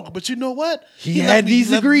died broke, but you know what? He left had me-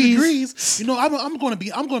 these left me degrees. You know, I'm gonna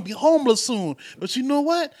be homeless soon. But you know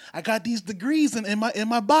what? I got these degrees in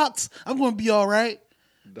my box. I'm gonna be all right.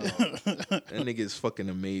 Dog, that nigga is fucking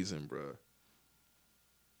amazing, bro.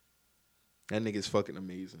 That nigga is fucking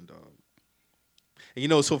amazing, dog. And you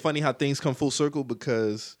know, it's so funny how things come full circle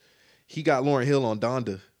because he got Lauryn Hill on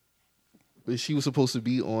Donda. But she was supposed to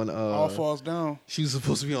be on All falls down. She was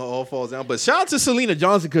supposed to be on All Falls Down. But shout out to Selena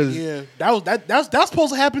Johnson because Yeah, that's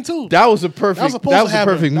supposed to happen too. that was a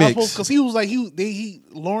perfect mix. Because he was like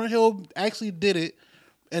Lauryn Hill actually did it,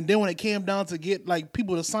 and then when it came down to get like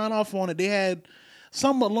people to sign off on it, they had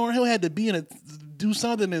Lauryn Hill had to be in it, do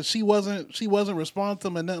something, and she wasn't responding to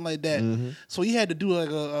him and nothing like that. Mm-hmm. So he had to do like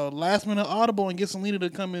a last minute audible and get Selena to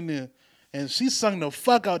come in there and she sung the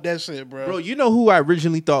fuck out that shit, bro. Bro, you know who I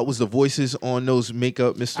originally thought was the voices on those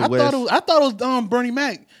Makeup Mr. West? I thought it was Bernie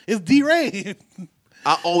Mac. It's D-Ray.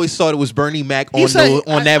 I always thought it was Bernie Mac He on said-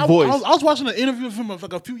 that voice. I was watching an interview from him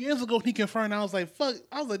like a few years ago. He confirmed. I was like, "Fuck!"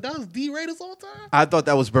 I was like, "That was D-Ray this whole time." I thought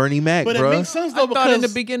that was Bernie Mac, But bro. it makes sense I though thought in the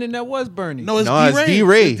because beginning that was Bernie. no, it's No, it's D-Ray.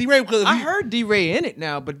 D-Ray. It's D-Ray because I heard D-Ray in it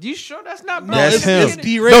now, but you sure that's not Bernie? That's it's him.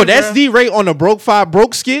 D-Ray, No, that's bruh. D-Ray on the Broke 5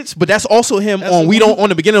 Broke skits, but that's also him That's on the one- on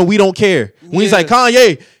the beginning of We Don't Care. When he's Yeah. like,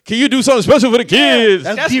 Kanye, can you do something special for the kids?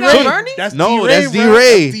 That's D-Ray. not Bernie? That's No, D-Ray, that's bro.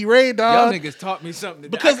 D-Ray. That's D-Ray, Y'all dog. niggas taught me something.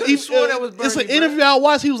 Because I swore that was Bernie. it's an bro. interview I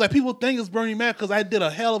watched. He was like, people think it's Bernie Mac because I did a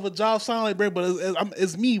hell of a job sounding like Bernie, but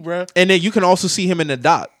it's me, bro. And then you can also see him in the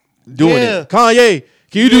doc doing Yeah. it. Kanye,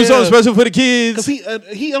 can you do Yeah. something special for the kids? Because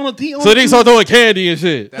he on So they start throwing candy and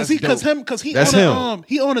shit. Because That's he That's on him.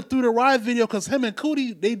 he on it through the ride video because him and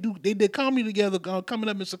Cootie they did comedy together coming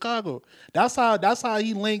up in Chicago. That's how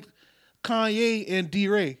he linked Kanye and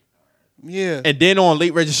D-Ray. Yeah. And then on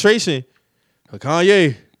Late Registration,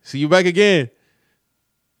 Kanye, see you back again.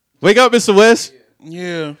 Wake up, Mr. West.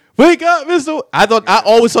 Yeah. Wake up, Mr. I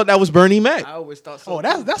always thought that was Bernie Mac. I always thought so.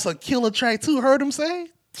 Oh, that's a killer track too. Heard him say?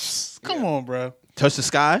 Come on, bro. Touch the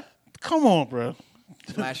Sky. Come on, bro.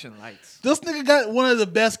 flashing lights. This nigga got one of the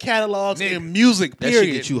best catalogs Nigga. in music. That Period.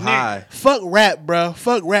 shit get you Nigga. high. Fuck rap, bro.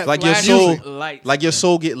 Fuck rap. Like your Flashing soul, lights. like your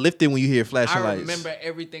soul get lifted when you hear flashing I lights. remember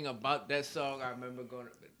everything about that song. I remember going.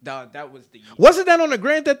 Dog, that was the Wasn't that on the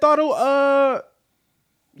Grand Theft Auto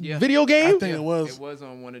yeah. video game? I think it was. It was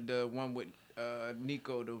on one with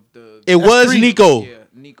Nico. The It was three. Nico. yeah,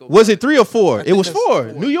 Nico. Was it 3 or 4? It think was that's 4.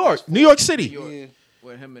 four. New York, That's New four. York City. New York, Yeah.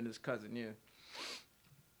 with him and his cousin. Yeah,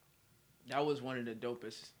 that was one of the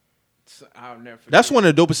dopest. I'll never forget. That's one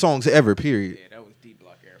of the dopest songs ever. Period. Yeah, that was D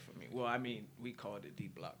Block era for me. Well, I mean, we called it D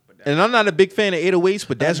Block, but that And I'm not a big fan of 808s,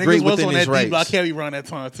 but that's Niggas great was within on his that D-Block rights. heavy run that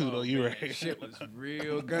time too, though. You right. shit was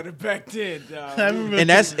real good back then, dog. I remember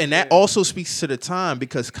And that also speaks to the time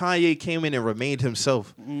because Kanye came in and remained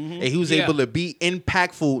himself, and he was Yeah. able to be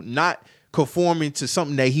impactful, not conforming to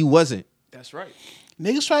something that he wasn't. That's right.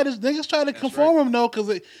 Niggas try to conform him though,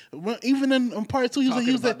 because even in part 2, he was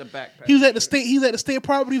Talking at about the backpack. he was at the state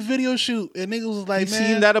property video shoot, and niggas was like, He man,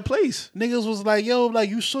 seemed out of place. niggas was like, yo, like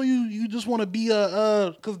you sure you just want to be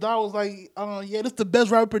because Dog was like, yeah, this the best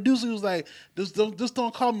rapper producer. He was like, just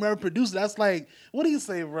don't call me rapper producer. That's like, what do you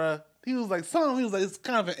say, bruh? He was like, something. He was like, it's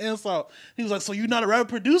kind of an insult. He was like, so you not a rapper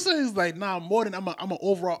producer? He's like, nah, more than I'm an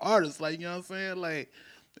overall artist. Like, you know what I'm saying? Like,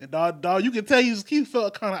 and dog, you can tell he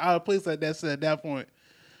felt kind of out of place at that point.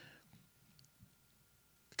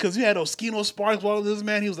 Cause you had Oskino Sparks, all of this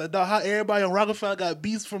man. He was like, dog, how everybody on Rockefeller got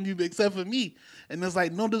beats from you except for me. And it's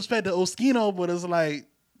like, no disrespect to Oskino, but it's like,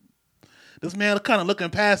 this man kind of looking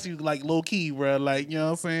past you, like low key, bro. Like, you know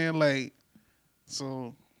what I'm saying? Like,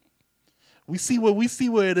 so we see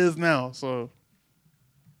where it is now. So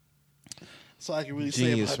I can really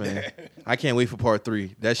Genius, say about man. that. I can't wait for part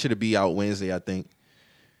 3. That should be out Wednesday, I think.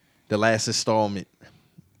 The last installment.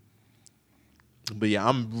 But yeah,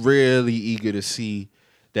 I'm really eager to see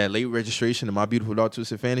that Late Registration of My Beautiful Dark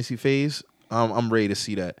Twisted Fantasy phase. I'm ready to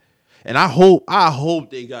see that. And I hope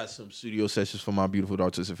they got some studio sessions for My Beautiful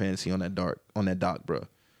Dark Twisted Fantasy on that doc, bro.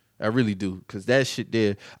 I really do. Cause that shit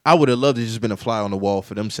there, I would have loved to just been a fly on the wall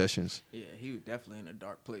for them sessions. Yeah, he was definitely in a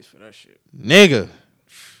dark place for that shit.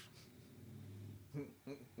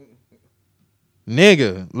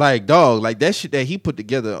 Nigga, like dog, like that shit that he put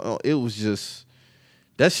together, it was just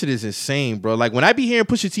that shit is insane, bro. Like when I be hearing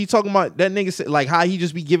Pusha T talking about that nigga, like how he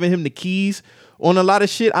just be giving him the keys on a lot of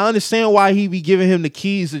shit. I understand why he be giving him the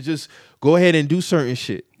keys to just go ahead and do certain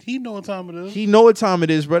shit. He know what time it is. He know what time it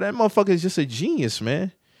is, bro. That motherfucker is just a genius,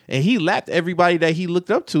 man. And he lapped everybody that he looked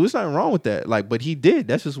up to. There's nothing wrong with that. Like, but he did.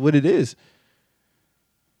 That's just what it is.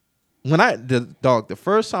 When the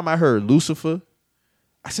first time I heard Lucifer,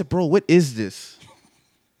 I said, bro, what is this?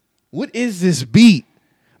 What is this beat?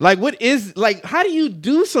 Like, how do you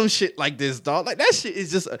do some shit like this, dog? Like, that shit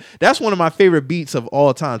is just, that's one of my favorite beats of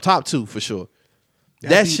all time. Top 2 for sure.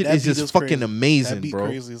 That shit is beat just fucking crazy. amazing, that beat bro.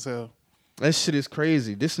 crazy as hell. That shit is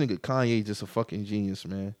crazy. This nigga Kanye just a fucking genius,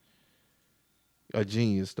 man. A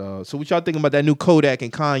genius, dog. So what y'all thinking about that new Kodak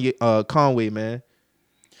and Conway, man?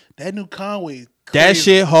 That new Conway. That crazy.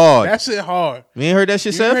 shit hard. That shit hard. You ain't heard that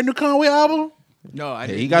shit, You heard Seth? new Conway album? No, I Yeah,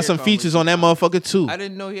 didn't. he got hear some Conway. features on that motherfucker too. I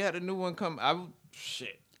didn't know he had a new one come.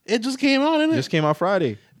 Shit. It just came out, innit? Just came out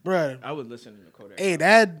Friday. Bruh. I was listening to Kodak. Hey,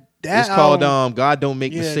 that It's album, called God Don't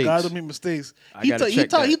Make yeah, Mistakes. God don't make mistakes. I gotta check He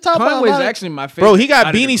that. talk about a Conway's lot of, actually my favorite. Bro, he got out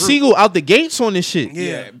of the Beanie group. Siegel out the gates on this shit. Yeah.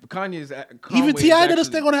 Yeah, Kanye's. even Conway's T.I. did a actually-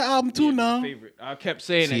 stick on that album too yeah, my now. favorite. I kept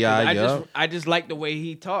saying T.I., that. 'cause yup. I just like the way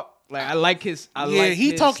he talked. Like I like his. I Yeah, like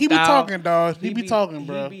he his talk. He be style. talking, dog. He be talking,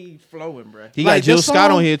 bro. He be flowing, bro. He Like, got Jill the Scott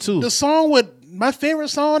song- on here too. The song with my favorite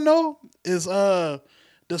song though is the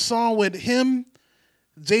song with him,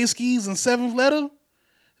 Jay Skis and Seventh Letter.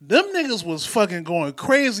 Them niggas was fucking going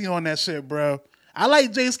crazy on that shit, bro. I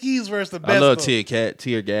like Jay Skis verse the best. I love though.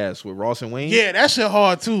 Tear Gas with Ross and Wayne. Yeah, that shit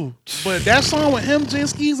hard too. But that song with him, Jay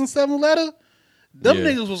Skis and Seventh Letter, them Yeah.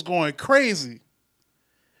 niggas was going crazy.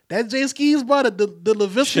 That Jay Skis brought the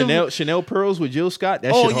LaVisca. Chanel Pearls with Jill Scott.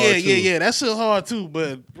 That Oh shit hard too. yeah. That shit hard too.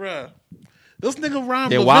 But bruh, this nigga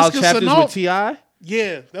rhymed Their with Wild LaVisca Chapters Chenault. with T.I.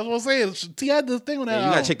 Yeah, that's what I'm saying. T.I. did the thing on that. Yeah, you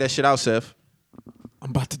gotta album. check that shit out, Seth. I'm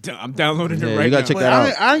about to. I'm downloading Yeah, it you right gotta now. check But that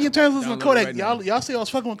out. I didn't get a chance to listen to Download it Kodak. right now. Y'all see I was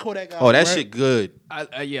fucking with Kodak. Oh, that album, right? shit good.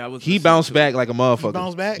 Yeah, I was. He listening bounced to back it. like a motherfucker. He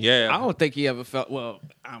bounced back? Yeah. I don't think he ever felt. Well,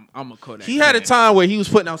 I'm a Kodak. He had a fan. time where he was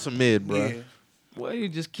putting out some mid, bro. Yeah, Well, you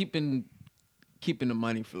just keeping the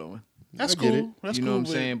money flowing. that's I get it. cool. That's You know cool. what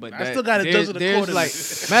I'm saying? But I still got to judge it there's accordingly.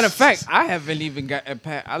 like, matter of fact, I haven't even got.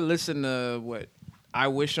 I listened to what I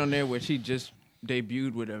Wish on there, where she just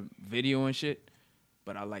debuted with a video and shit.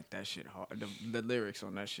 But I like that shit hard. The lyrics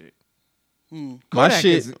on that shit. My Kodak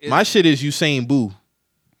shit, is- my shit is Usain Boo.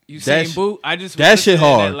 You That saying boo? I just was that shit listening to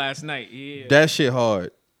hard. that last night. Yeah. That shit hard.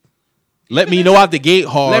 Let me know out the gate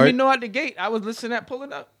hard. Let me know at the gate. I was listening at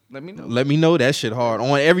pulling up. Let me know. Let me know that shit hard.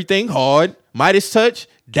 On everything hard. Midas Touch,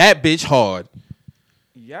 that bitch hard.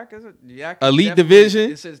 Yaka's Elite definitely-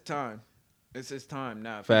 Division. It's his time. It's his time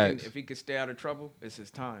now. Facts. If he could stay out of trouble, it's his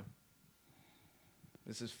time.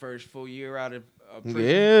 This is his first full year out of prison.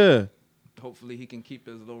 Yeah. Hopefully he can keep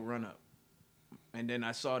his little run up. And then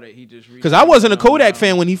I saw that he just Because I wasn't a Kodak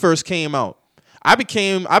fan when he first came out. I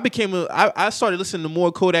started listening to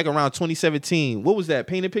more Kodak around 2017. What was that?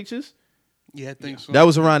 Painted Pictures? Yeah, I think so. That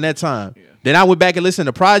was around that time. Yeah. Then I went back and listened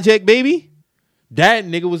to Project Baby. That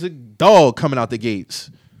nigga was a dog coming out the gates.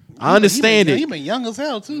 I understand He it. been young as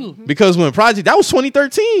hell too. Because when Project, that was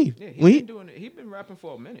 2013. Yeah, When he's been doing it. He's been rapping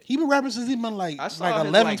for a minute. He been rapping since he been like I saw his,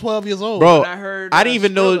 11, like- 12 years old. Bro, When I heard I didn't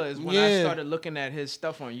even know- Skrilla is when I Yeah. started looking at his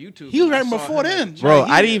stuff on YouTube. He was and I rapping saw before him as a then. Bro,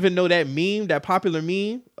 giant. I didn't even know that meme, that popular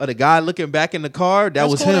meme of the guy looking back in the car. That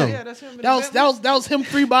That's was Kodak. him. Yeah, that's him. in the that was Bentley. him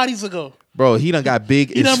 3 bodies ago. Bro, he done got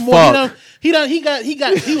big He as done more. fuck. He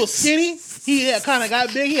was skinny. He kind of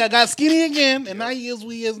got big. He got skinny again, and now he is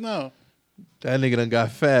what he is now. That nigga done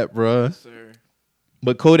got fat, bro. Sir.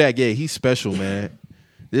 But Kodak, yeah, he's special, man.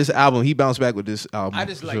 This album, he bounced back with this album. I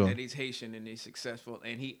just for like sure. that he's Haitian and he's successful,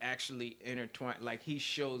 and he actually intertwined. Like he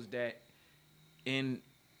shows that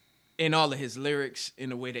in all of his lyrics, in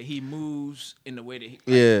the way that he moves, in the way that he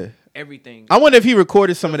Yeah. everything. I wonder if he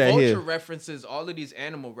recorded some of The that vulture here. references, all of these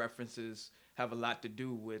animal references have a lot to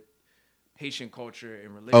do with Haitian culture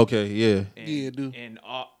and religion. Okay, yeah. And, Yeah, it do. and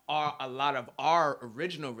are a lot of our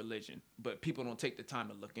original religion, but people don't take the time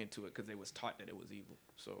to look into it because they was taught that it was evil.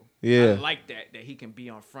 So Yeah. I like that he can be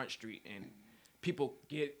on Front Street and people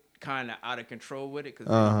get kind of out of control with it because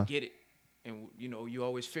they Uh-huh. don't get it, and you know you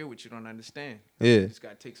always fear what you don't understand. Yeah. You just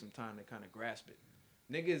gotta take some time to kind of grasp it.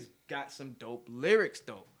 Niggas got some dope lyrics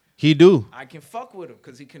though. He do. I can fuck with him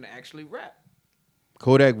because he can actually rap.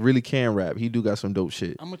 Kodak really can rap. He do got some dope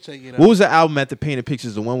shit. I'm gonna check it out. What was the album at the Painted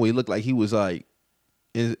Pictures? The one where he looked like he was like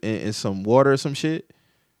in some water or some shit?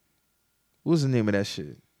 What was the name of that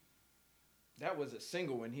shit? That was a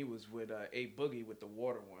single when he was with A Boogie with the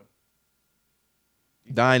water one.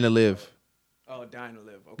 Dying to Live. Oh, Dying to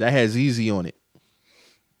Live. Okay. That has Easy on it.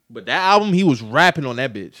 But that album, he was rapping on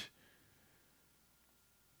that bitch.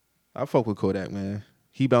 I fuck with Kodak, man.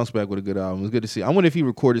 He bounced back with a good album. It's good to see. I wonder if he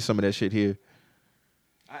recorded some of that shit here.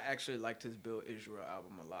 I actually liked his Bill Israel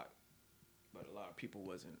album a lot, but a lot of people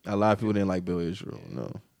wasn't. A lot of people didn't like Bill Israel. No.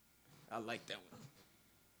 I like that one.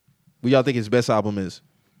 What y'all think his best album is?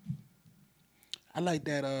 I like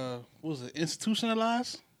that. What was it?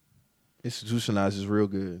 Institutionalized. Institutionalized is real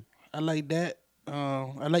good. I like that.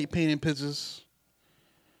 I like Painting Pictures.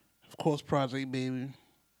 Of course, Project Baby.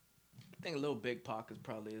 I think Lil Big Pac is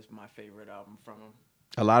probably my favorite album from him.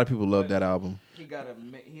 A lot of people love that album. He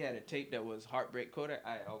had a tape that was Heartbreak Kodak.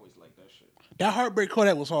 I always liked that shit. That Heartbreak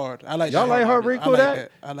Kodak was hard. I like Y'all that. like Heartbreak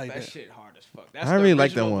Kodak? I like That that. shit hard as fuck. That's I really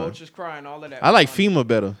like that original one. Vultures Crying, all of that. I like was on FEMA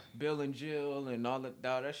better. Bill and Jill and all of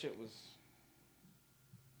that shit was.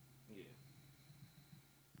 Yeah.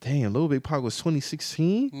 Damn, Lil Big Pac was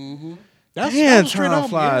 2016? Mm-hmm. Damn, time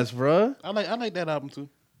flies, bruh. I like that album too.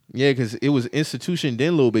 Yeah, because it was Institution,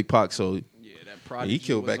 then Lil Big Pac, so Yeah, that Prodigy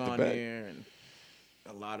killed was back to on back. there, and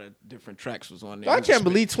a lot of different tracks was on there. I He was can't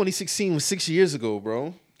believe 2016 was 6 years ago,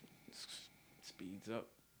 bro. speeds up.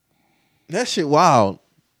 That shit wild.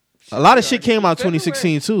 A lot of shit already came out February.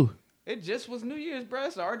 2016 too. It just was New Year's, bro.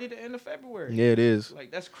 It's already the end of February. Yeah, it is.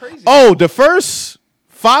 Like, that's crazy. Oh, the first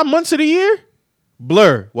 5 months of the year,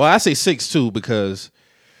 blur. Well, I say 6 too because,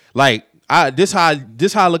 like, this how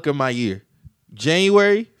I look at my year: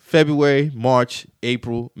 January, February, March,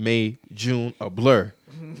 April, May, June, a blur.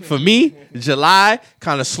 For me, July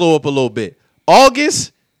kind of slow up a little bit.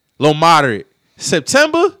 August, low moderate.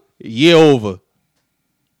 September, year over.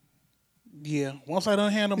 Yeah, once I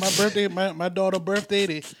done handle my birthday, my daughter's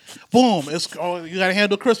birthday, boom, you gotta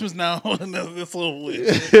handle Christmas now. It's over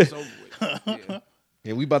with. It's over with. Yeah.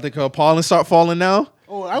 And we about to call Paul and start falling now.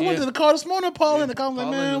 Oh, I went to the car this morning, Paul, in the car. I was like,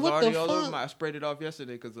 Pollen man, was what the already all over fuck? I sprayed it off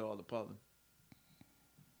yesterday because of all the pollen.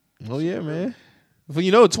 Oh yeah, man.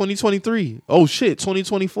 Well, 2023. Oh shit,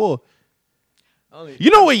 2024. You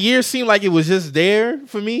know what year seemed like it was just there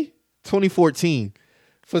for me? 2014.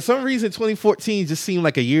 For some reason, 2014 just seemed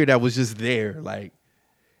like a year that was just there. Like,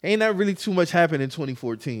 ain't that really too much happened in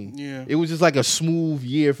 2014? Yeah. It was just like a smooth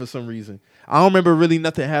year for some reason. I don't remember really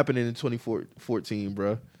nothing happening in 2014,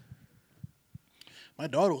 bro. My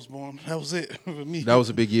daughter was born. That was it for me. That was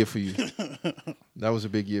a big year for you. That was a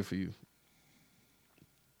big year for you.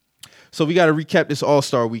 So we got to recap this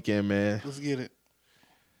All-Star weekend, man. Let's get it.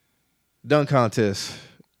 Dunk contest.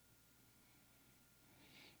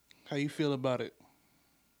 How you feel about it?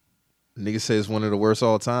 Nigga says one of the worst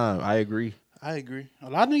all time. I agree. I agree. A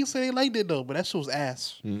lot of niggas say they liked it though, but that shit was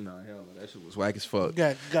ass. No, hell no. That shit was whack as fuck.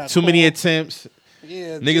 Got Too many attempts.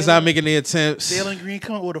 Yeah, Niggas not making the attempts. Jalen Green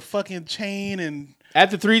come up with a fucking chain and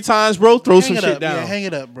After 3 times, bro, throw some hang it shit up. down. Yeah, hang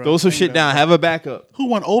it up, bro. Throw some Hang shit it up, down. bro. Have a backup. Who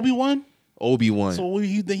won? Obi won. Obi won. So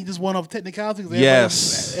you think he just won off technicalities?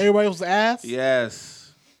 Yes. Everybody was ass.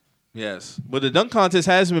 Yes. But the dunk contest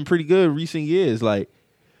has been pretty good in recent years. Like,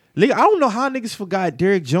 nigga, I don't know how niggas forgot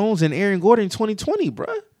Derrick Jones and Aaron Gordon in 2020, bro.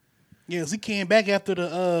 Yes, he came back after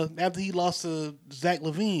he lost to Zach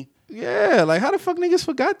LaVine. Yeah, like how the fuck niggas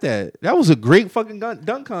forgot that? That was a great fucking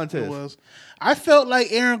dunk contest. It was. I felt like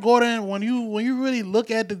Aaron Gordon, when you really look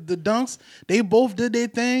at the dunks, they both did their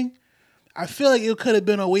thing. I feel like it could have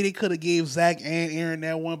been a way they could have gave Zach and Aaron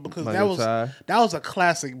that one because Like that a was tie. that was a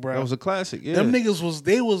classic, bro. That was a classic, yeah. Them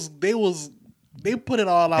niggas they put it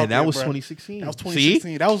all out. And that there, was bro. 2016. That was 2016.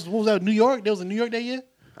 See? That was, what was that? New York. They was in New York that year.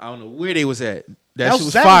 I don't know where they was at. That shit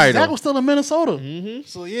was Zach fire, Zach though. was still in Minnesota. Mm-hmm.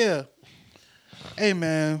 So yeah. Hey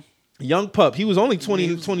man, Young pup. He was only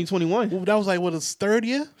 21. that was like what, his third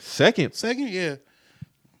year, Second. yeah.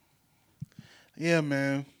 Yeah,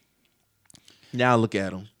 man. Now look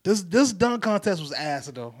at him. This dunk contest was ass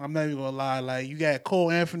though. I'm not even gonna lie. Like you got Cole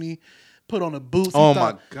Anthony put on the boots. Oh,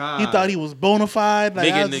 my God. He thought he was bona fide.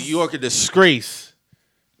 Like, Nigga in New York a disgrace.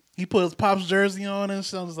 He put his Pops jersey on and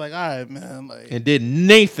shit. I was like, all right, man. Like, And did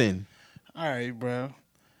Nathan. all right, bro.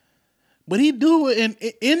 But he do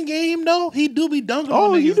in game though. He do be dunking.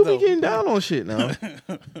 Oh, on you niggas, do though. be getting down on shit now.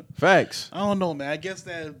 Facts. I don't know, man. I guess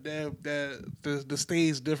that the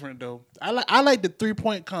stage different though. I like the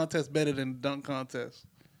 3-point contest better than the dunk contest.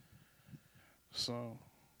 So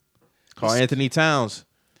Call Anthony Towns.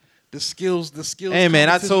 the skills. Hey, man,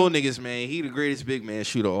 I competition, told niggas, man, he the greatest big man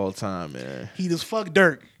shooter of all time, man. he just fuck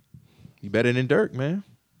Dirk. He better than Dirk, man.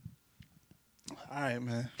 All right,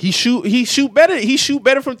 man. He shoot better. He shoot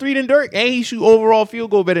better from 3 than Dirk, and he shoot overall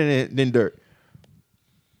field goal better than Dirk.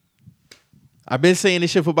 I've been saying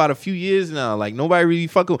this shit for about a few years now. Like nobody really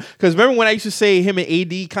fucking. Because remember when I used to say him and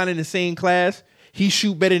AD kind of in the same class? He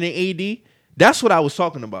shoot better than AD. That's what I was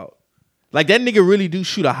talking about. Like that nigga really do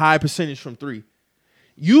shoot a high percentage from 3.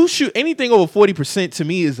 You shoot anything over 40% to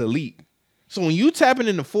me is elite. So when you tapping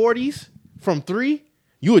in the 40s from 3,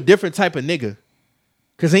 you a different type of nigga.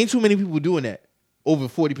 Because ain't too many people doing that. Over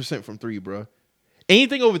 40% from 3, bro.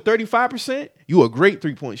 Anything over 35%, you a great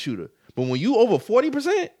 3-point shooter. But when you over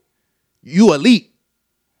 40%, you elite.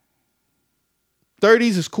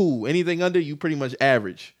 30s is cool. Anything under, you pretty much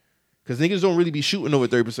average. Because niggas don't really be shooting over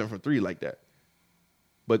 30% from 3 like that.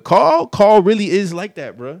 But Carl really is like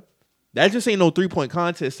that, bro. That just ain't no 3-point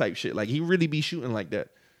contest type shit. Like, he really be shooting like that.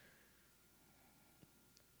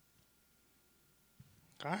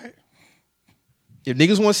 All right. If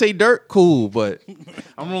niggas want to say Dirk, cool. But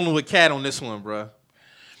I'm rolling with Cat on this one, bro.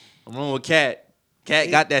 I'm rolling with Cat.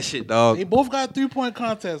 Cat got that shit, dog. They both got 3-point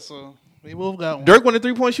contests, so they both got one. Dirk won a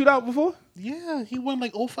 3-point shootout before? Yeah, he won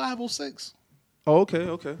like 05, 06. Oh,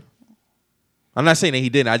 okay. I'm not saying that he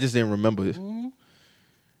didn't. I just didn't remember it. Mm-hmm.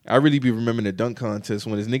 I really be remembering the dunk contest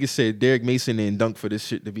when his niggas said Derek Mason didn't dunk for this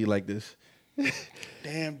shit to be like this.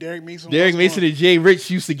 Damn, Derek Mason. Derek was Mason one. and Jay Rich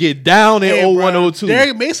used to get down in Hey, 01, bro, 02.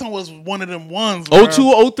 Derek Mason was one of them ones. Bro.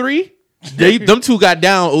 02, 03? Them two got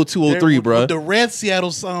down 02, 03, With bro. the red Seattle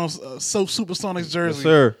Supersonics jersey. Yes,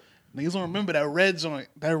 sir. Niggas don't remember that red joint.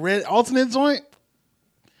 That red alternate joint.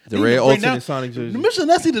 The red alternate Sonic jersey. The Mission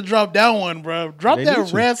Nets need to drop that one, bro. Drop They that need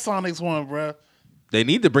to. red Sonics one, bro. They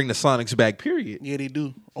need to bring the Sonics back, period. Yeah, they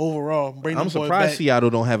do. Overall, bring I'm them boys surprised back. Seattle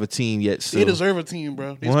don't have a team yet. They Still. deserve a team,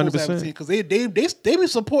 bro. They supposed to have a 100%. team because they be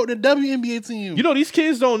supporting the WNBA team. You know, these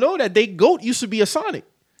kids don't know that they GOAT used to be a Sonic.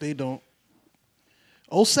 They don't.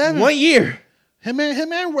 07. 1 year. Him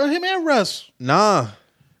and Russ. Nah.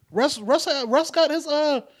 Russ got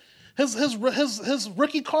his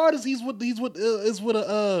rookie card is he's with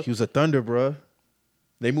a He was a Thunder, bruh.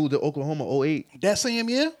 They moved to Oklahoma 08. that same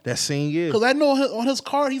year. That same year. Because I know on his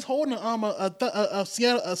card he's holding a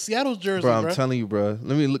Seattle's jersey, Bro, I'm bro. telling you, bro.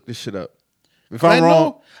 Let me look this shit up. If I I'm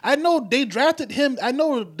wrong, I know they drafted him. I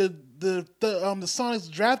know the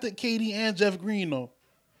Sonics drafted KD and Jeff Green though.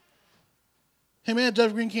 Him and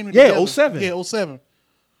Jeff Green came together. Yeah, 07. Yeah, 07.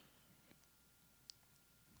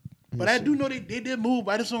 But I do know they did move.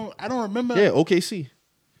 I don't remember. yeah, OKC.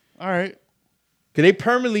 All right. Cause they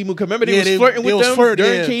permanently moved. Remember they Yeah, was they- flirting they with was them flirting,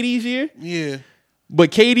 during yeah. KD's year. Yeah.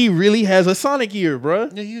 But KD really has a Sonic year,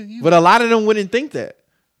 bruh. Yeah, you But a lot of them wouldn't think that.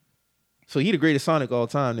 So he the greatest Sonic all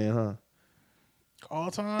time then, huh? all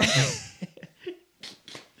time.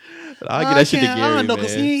 I'll get that shit to I Gary, don't know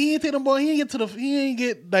because man. he ain't take them boys. He ain't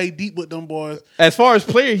get like deep with them boys. As far as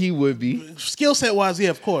player, he would be. Skill set wise, yeah,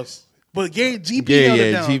 of course. But GP Yeah, held it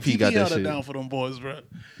yeah, down. GP got that held it shit. down for them boys, bro.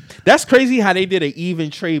 That's crazy how they did an even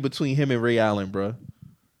trade between him and Ray Allen, bruh.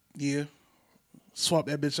 Yeah. Swap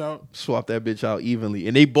that bitch out. Swap that bitch out evenly.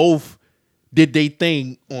 And they both did their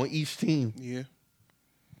thing on each team. Yeah.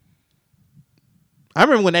 I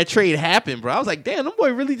remember when that trade happened, bro. I was like, damn, them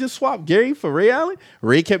boy really just swapped Gary for Ray Allen?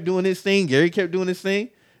 Ray kept doing his thing. Gary kept doing his thing.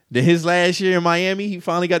 Then his last year in Miami, he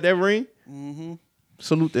finally got that ring. Mm-hmm.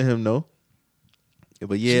 Salute to him, though. Yeah,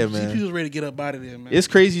 but yeah, man. GP was ready to get up out of there, man. It's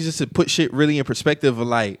crazy just to put shit really in perspective of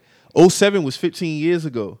like 07 was 15 years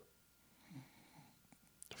ago.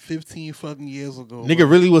 15 fucking years ago. Nigga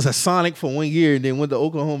really was a Sonic for 1 year and then went to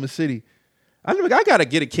Oklahoma City. I gotta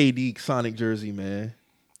get a KD Sonic jersey, man.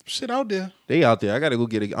 Shit out there. They out there. I gotta go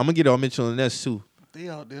get it. I'm gonna get it on Mitchell and Ness too. They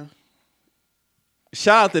out there.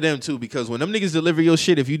 Shout out to them too, because when them niggas deliver your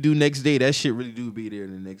shit, if you do next day, that shit really do be there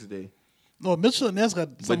the next day. No, Mitchell and Ness got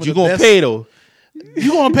some But of you the gonna best. pay though.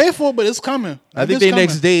 You gonna pay for it, but it's coming. I think It's they coming.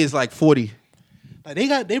 next day is like 40.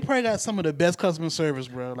 Like they probably got some of the best customer service,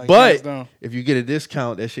 bro. Like, hands But down. if you get a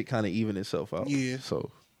discount, that shit kind of even itself out. Yeah.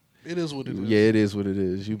 So It is what it is. yeah, it is what it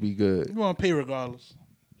is. You be good. You gonna pay regardless.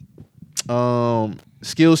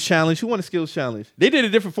 Skills challenge. Who won a skills challenge? They did a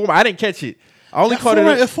different format. I didn't catch it. I only caught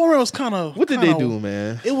The it. format was kind of. What did they do,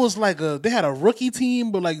 man? It was like they had a rookie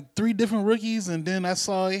team, but like 3 different rookies, and then I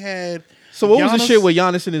saw they had. So what was the Giannis. shit with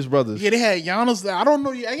Giannis and his brothers? Yeah, they had Giannis. I don't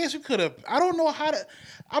know. I guess you could have. I don't know how to.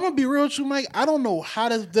 I'm gonna be real with you, Mike. I don't know how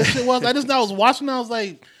this shit was. I was watching. I was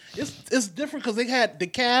like, it's different because they had the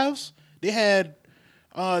Cavs. They had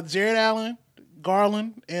Jared Allen,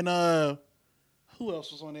 Garland, and who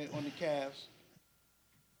else was on the Cavs?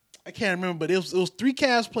 I can't remember, but it was 3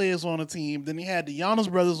 Cavs players on the team. Then he had the Giannis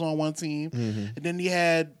brothers on one team, and then he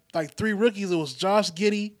had like 3 rookies. It was Josh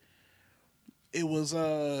Giddey. It was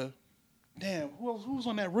who was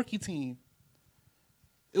on that rookie team?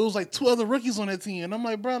 It was like 2 other rookies on that team, and I'm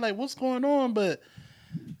like, bro, like what's going on? But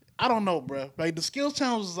I don't know, bro. Like the skills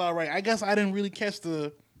challenge is all right. I guess I didn't really catch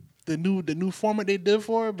the new format they did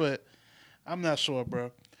for it, but I'm not sure,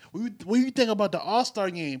 bro. What do you think about the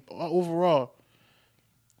All-Star game overall?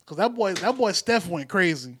 Because that boy Steph went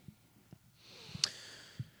crazy.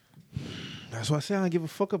 That's why I say I don't give a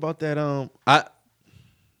fuck about that.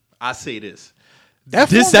 I say this. That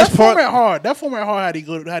format hard. That format hard.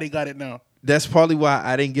 How he got it now. That's probably why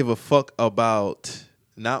I didn't give a fuck about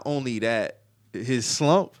not only that his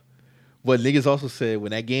slump, but niggas also said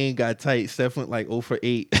when that game got tight, Steph went like 0 for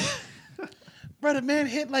 8. Brother, man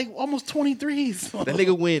hit like almost 23s. That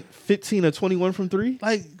nigga went 15 or 21 from 3.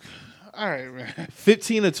 Like, all right, man.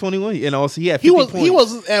 15 or 21, and also he had 50 points. He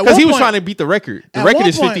was at because he was one trying point- to beat the record. The at record one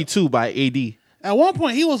is point- 52 by AD. At one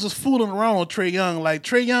point, he was just fooling around with Trae Young. Like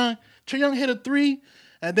Trae Young hit a 3,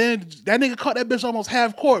 and then that nigga caught that bitch almost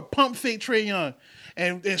half court, pump fake Trae Young,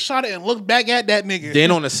 and shot it and looked back at that nigga. Then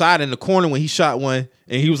on the side in the corner when he shot one,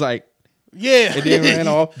 and he was like, yeah, and then ran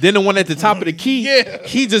off. Then the one at the top of the key, Yeah.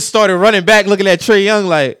 he just started running back, looking at Trae Young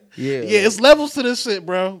like, yeah, it's levels to this shit,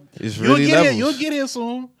 bro. It's really levels. You'll get in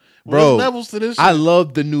soon, Bro. There's levels to this shit. I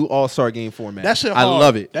love the new All-Star game format. That shit I hard.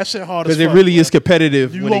 love it. That shit hard as because it fuck, really bro. is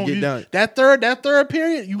competitive You when won't- they get you- down. That third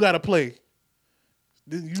period, you gotta play.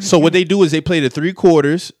 So what they do is they play the 3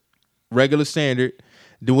 quarters, regular standard.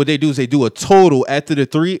 Then what they do is they do a total after the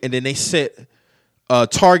 3, and then they set a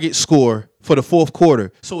target score for the fourth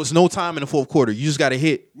quarter. So it's no time in the fourth quarter. You just got to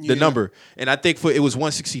hit the number. And I think it was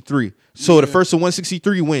 163. So the first to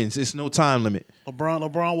 163 wins. It's no time limit.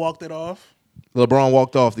 LeBron walked it off. LeBron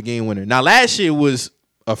walked off the game winner. Now, last year was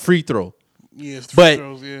a free throw. Yeah, it's But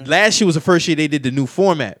throws, last year was the first year they did the new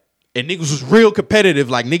format. And niggas was real competitive.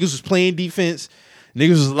 Like, niggas was playing defense.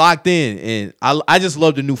 Niggas was locked in. And I just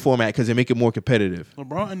love the new format because they make it more competitive.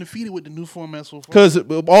 LeBron undefeated with the new format so far. Because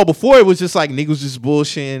all before it was just like niggas just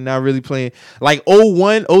bullshitting, not really playing. Like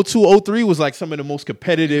 01, 02, 03 was like some of the most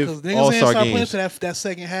competitive Because niggas All-Star ain't start games. playing to that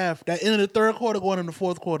second half. That end of the third quarter going into the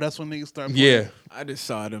fourth quarter, that's when niggas start playing. Yeah. I just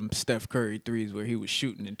saw them Steph Curry threes where he was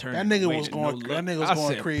shooting and turning. That nigga away was to going- no that look. nigga was I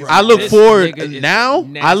going said, crazy. bro, I look this forward nigga is now.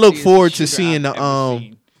 the I look nastiest forward to shooter seeing I've the ever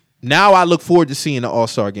seen. Now I look forward to seeing the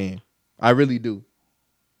All-Star game. I really do.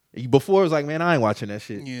 Before it was like, man, I ain't watching that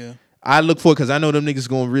shit. Yeah. I look forward because I know them niggas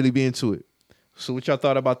gonna really be into it. So what y'all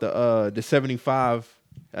thought about the 75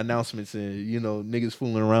 announcements and niggas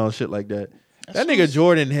fooling around shit like that? That nigga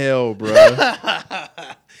Jordan hell, bro.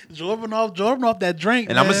 Jordan off that drink,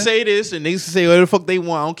 And man. I'm gonna say this, and niggas can say whatever the fuck they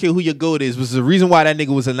want. I don't care who your goat is. But it's the reason why that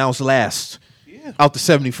nigga was announced last out the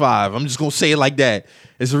 75. I'm just gonna say it like that.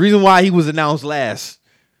 It's the reason why he was announced last.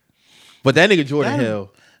 But that nigga Jordan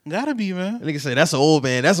hell. Gotta be, man. That nigga say that's an old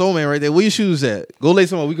man. That's an old man right there. Where your shoes at? Go lay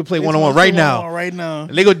someone. We can play one-on-one right now. Right now.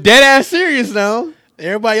 And they go dead ass serious now.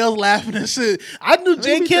 Everybody else laughing and shit. I knew be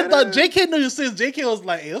J.K. dead thought ass. J.K. knew his sense. J.K. was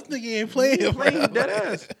like, hey, this nigga ain't playing. bro. Dead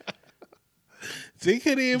ass.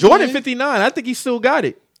 J.K. didn't Jordan play. 59. I think he still got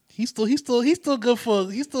it. He's still good for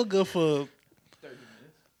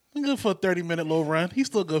 30-minute low run. He's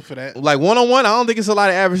still good for that. Like one-on-one, I don't think it's a lot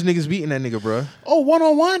of average niggas beating that nigga, bro. Oh,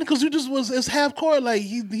 1-on-1 because it's half court. Like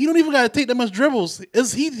he don't even got to take that much dribbles.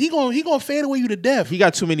 He gonna fade away you to death. He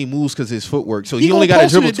got too many moves because of his footwork. So he gonna only got to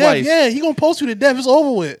post you dribble death. twice. Yeah, he gonna post you to death. It's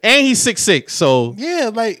over with. And he's 6'6", so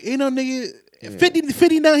Yeah, like nigga.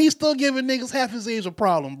 50 now, he's still giving niggas half his age a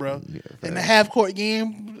problem, bro. In the half court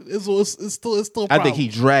game, it's still a problem. I think he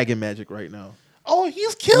dragging Magic right now. Oh,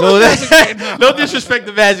 he's killing No, Magic right now. no disrespect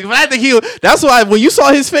to Magic, but I think that's why when you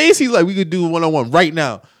saw his face, he's like, we could do one-on-one right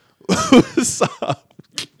now. So,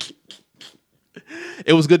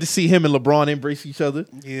 it was good to see him and LeBron embrace each other.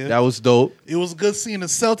 Yeah. That was dope. It was good seeing the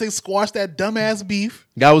Celtics squash that dumbass beef.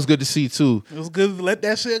 That was good to see too. It was good to let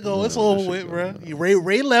that shit go. It's over with, bro.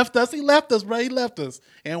 Ray left us. He left us, bro. He left us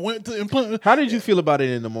and went to and put. How did you feel about it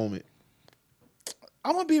in the moment?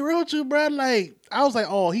 I'm gonna be real with you, bro. Like I was like,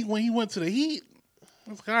 oh, when he went to the Heat,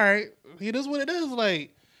 it's all right. It is what it is.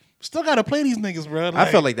 Like, still gotta play these niggas, bro.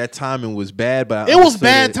 I felt like that timing was bad, but it was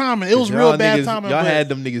bad timing. It was Y'all real bad niggas- timing. Y'all but- had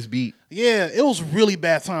them niggas beat. Yeah, it was really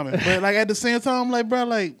bad timing. But like at the same time, like, bro,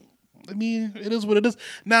 like, I mean, it is what it is.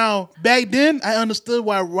 Now, back then, I understood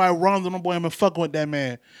why Rondo and boy been fucking with that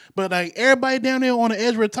man. But like everybody down there on the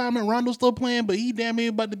edge of retirement, Rondo's still playing, but he damn near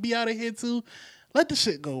about to be out of here too. Let the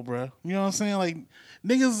shit go, bro. You know what I'm saying? Like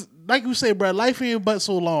niggas, like you say, bro, life ain't but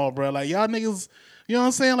so long, bro. Like y'all niggas, you know what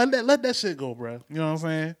I'm saying? Like let that shit go, bro. You know what I'm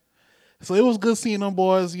saying? So it was good seeing them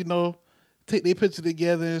boys, take their picture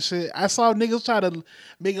together and shit. I saw niggas try to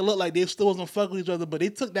make it look like they still wasn't fucking with each other, but they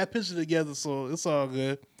took that picture together, so it's all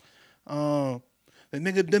good. The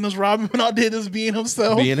nigga Dennis Rodman out there just being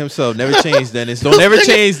himself. Being himself. Never change, Dennis. Don't ever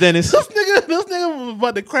change, Dennis. This nigga was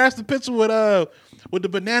about to crash the picture with the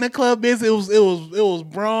Banana Club. Basically, it was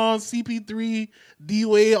Braun, CP3, D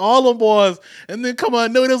Wade, all them boys, and then come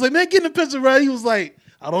on, no, it was like, man, get in the picture, bro. He was like,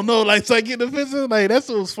 I don't know, like, so I get in the picture, like that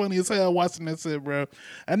shit was funny as hell watching that shit, bro.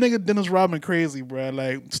 That nigga Dennis Rodman crazy, bro.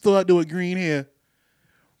 Like, still out there with green hair.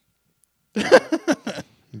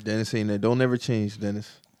 Dennis saying that. Don't ever change,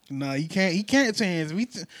 Dennis. Nah, he can't change.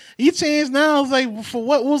 He changed now. It's like, for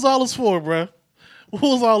what was all this for, bro? What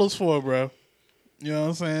was all this for, bro? You know what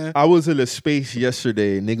I'm saying? I was in a space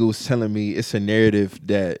yesterday. Nigga was telling me it's a narrative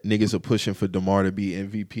that niggas are pushing for DeMar to be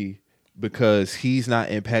MVP because he's not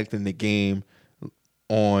impacting the game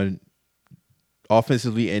on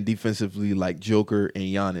offensively and defensively like Joker and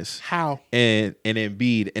Giannis. How? And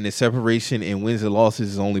Embiid, and the separation in wins and losses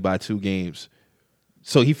is only by 2 games.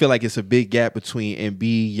 So he feel like it's a big gap between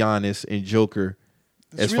Embiid, Giannis, and Joker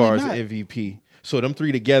as far as MVP. So them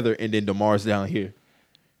 3 together, and then DeMar's down here.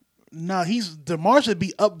 Nah, DeMar should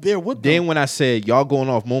be up there with them. Then when I said y'all going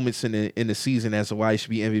off moments in the season as to why he should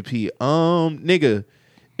be MVP, nigga,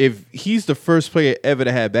 if he's the first player ever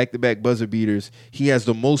to have back-to-back buzzer beaters, he has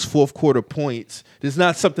the most fourth quarter points. This is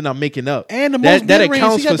not something I'm making up. And the most that mid-range.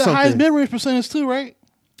 accounts He got for the something. highest mid-range percentage too, right?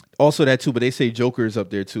 Also that too, but they say Joker is up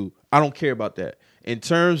there too. I don't care about that. In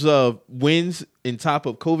terms of wins in top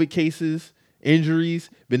of COVID cases injuries,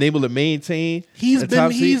 been able to maintain. He's the been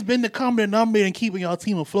top seed. he's been the common denominator in keeping y'all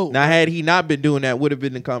team afloat. Now, had he not been doing that, would have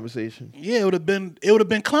been the conversation. Yeah, it would have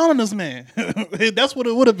been clowning this man. That's what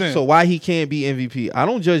it would have been. So why he can't be MVP? I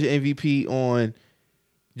don't judge MVP on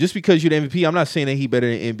just because you're the MVP. I'm not saying that he better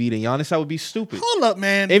than Embiid and Giannis. That would be stupid. Hold up,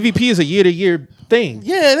 man. MVP is a year-to-year thing.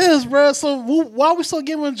 Yeah, it is, bro. So why are we still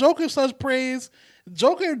giving Joker such praise?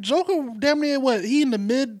 Joker, damn near what? He in the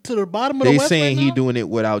mid to the bottom of the They West saying right he now? doing it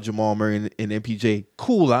without Jamal Murray and MPJ.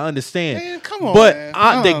 Cool, I understand. Man, come on, but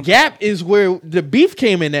man. the gap is where the beef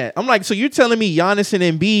came in at. I'm like, so you're telling me Giannis and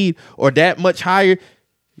Embiid are that much higher?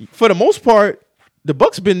 For the most part, the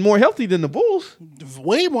Bucks been more healthy than the Bulls.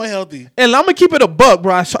 Way more healthy. And I'm gonna keep it a buck,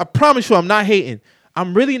 bro. I promise you, I'm not hating.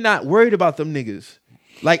 I'm really not worried about them niggas.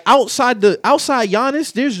 Like outside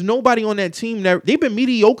Giannis, there's nobody on that team that they've been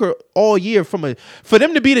mediocre all year. For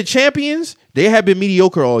them to be the champions, they have been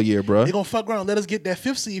mediocre all year, bro. They gonna fuck around and let us get that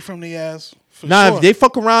 5th seed from the ass. Now, Sure. if they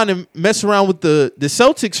fuck around and mess around with the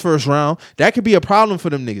Celtics first round, that could be a problem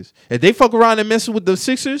for them niggas. If they fuck around and mess with the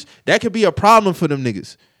Sixers, that could be a problem for them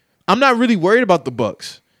niggas. I'm not really worried about the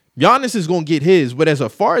Bucks. Giannis is gonna get his, but as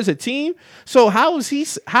far as a team, so how can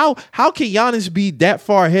Giannis be that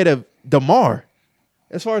far ahead of DeMar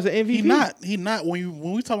as far as the MVP? He not. When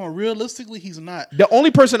we talking about realistically, he's not. The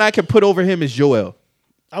only person I can put over him is Joel.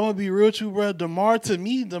 I'm gonna be real with you, bro. DeMar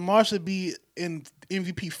should be in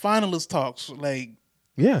MVP finalist talks. Like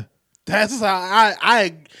Yeah. that's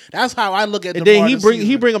how I look at And DeMar. then this season.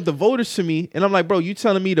 he bring up the voters to me, and I'm like, bro, you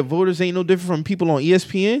telling me the voters ain't no different from people on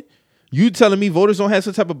ESPN? You telling me voters don't have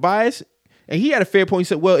some type of bias? And he had a fair point. He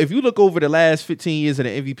said, well, if you look over the last 15 years of the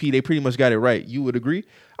MVP, they pretty much got it right. You would agree?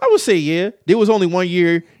 I would say, yeah. There was only one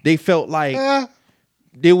year they felt like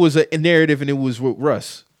there was a narrative, and it was with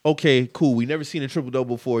Russ. Okay, cool. We never seen a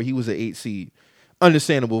triple-double before. He was an 8 seed.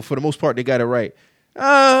 Understandable. For the most part, they got it right.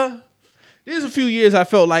 There's a few years I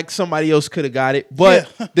felt like somebody else could have got it,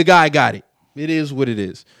 but the guy got it. It is what it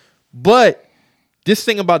is. But this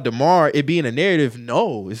thing about DeMar, it being a narrative,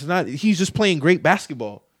 no, it's not. He's just playing great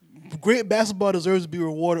basketball. Great basketball deserves to be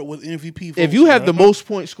rewarded with MVP. If votes, you have bro. the most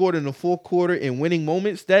points scored in the fourth quarter in winning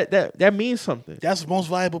moments, that means something. That's the most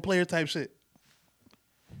valuable player type shit.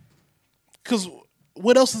 Because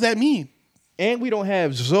what else does that mean? And we don't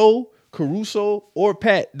have Zoe, Caruso, or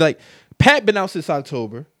Pat. Like, Pat been out since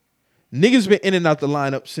October. Niggas been in and out the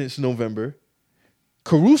lineup since November.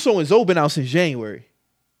 Caruso and Zoe been out since January.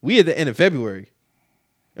 We at the end of February.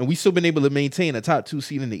 And we still been able to maintain a top 2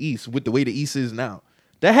 seed in the East with the way the East is now.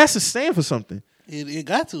 That has to stand for something. It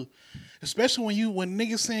got to. Especially when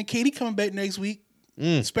niggas saying KD coming back next week.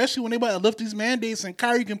 Especially when they about to lift these mandates and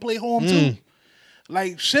Kyrie can play home too.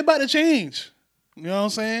 Like, shit about to change. You know what I'm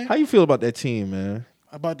saying? How you feel about that team, man?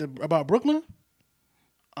 About Brooklyn?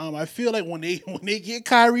 I feel like when they get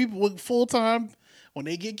Kyrie with full time, when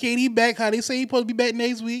they get KD back, how they say he supposed to be back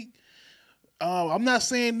next week. I'm not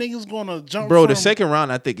saying niggas gonna jump. Bro, from, the second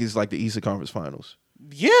round I think is like the Eastern Conference Finals.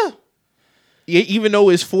 Yeah. Even though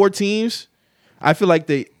it's 4 teams, I feel like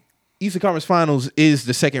the Eastern Conference Finals is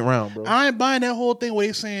the second round, bro. I ain't buying that whole thing where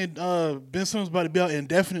they saying Ben Simmons about to be out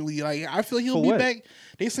indefinitely. Like, I feel he'll For be what? back.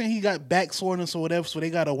 They saying he got back soreness or whatever, so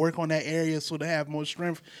they got to work on that area so they have more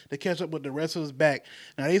strength to catch up with the rest of his back.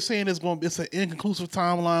 Now they saying it's an inconclusive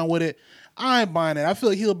timeline with it. I ain't buying that. I feel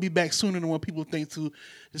like he'll be back sooner than what people think too.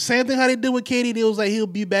 The same thing how they did with KD. They was like he'll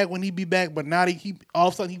be back when he be back, but now he all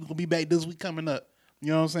of a sudden he's gonna be back this week coming up. You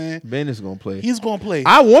know what I'm saying? Ben is gonna play. He's gonna play.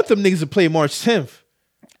 I want them niggas to play March 10th.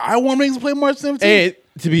 I want niggas to play March 17th. And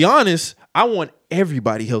to be honest, I want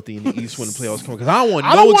everybody healthy in the East when the playoffs come because I don't want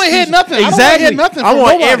I don't no wanna hear excuses. nothing. I don't wanna Exactly. hear nothing I from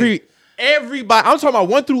want nobody. everybody. I'm talking about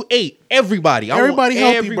 1 through 8. Everybody. Everybody I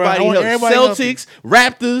want healthy, bro. I want healthy. everybody Celtics,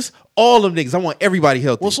 Raptors, all them niggas. I want everybody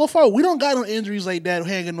healthy. Well, so far we don't got no injuries like that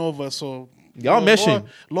hanging over us. So Y'all meshing.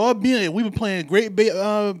 Lord being, we been playing great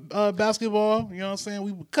basketball. You know what I'm saying?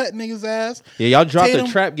 We been cutting niggas ass. Yeah, y'all dropped Tatum-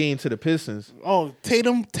 the trap game to the Pistons. Oh,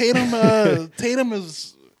 Tatum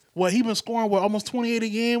is what he been scoring almost 28 a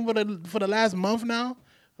game for the last month now.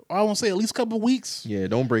 I won't say at least a couple of weeks. Yeah,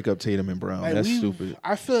 don't break up Tatum and Brown. Like, That's stupid.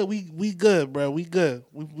 I feel like we good, bro. We good.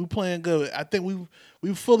 We playing good. I think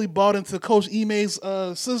we fully bought into Coach Ime's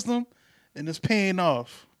system, and it's paying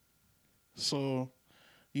off. So,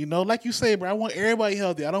 you know, like you say, bro, I want everybody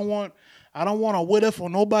healthy. I don't want a what if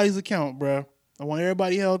on nobody's account, bro. I want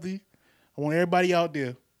everybody healthy. I want everybody out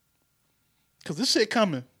there. Cause this shit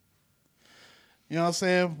coming. You know what I'm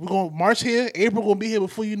saying? We're gonna march here. April gonna be here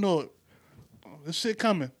before you know it. This shit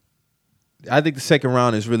coming. I think the second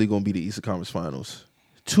round is really going to be the Eastern Conference Finals.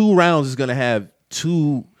 2 rounds is going to have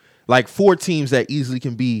 4 teams that easily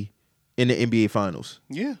can be in the NBA Finals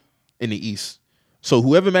Yeah. in the East. So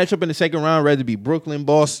whoever match up in the second round, whether it be Brooklyn,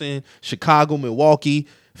 Boston, Chicago, Milwaukee,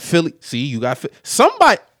 Philly. See, you got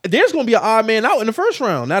somebody. There's gonna be an odd man out in the first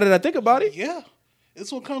round. Now that I think about it, Yeah,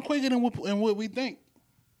 it's gonna come quicker than what we think.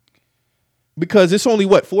 because it's only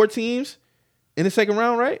what 4 teams in the second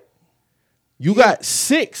round, right? You got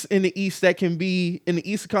 6 in the East that can be in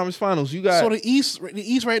the Eastern Conference Finals. You got So the East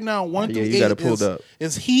right now, 1 through you 8 got it pulled up.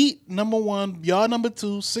 is Heat number 1, y'all number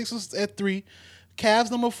 2, Sixers at 3,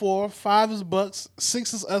 Cavs number 4, 5 is Bucks,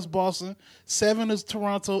 6 is us Boston, 7 is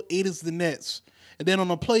Toronto, 8 is the Nets, and then on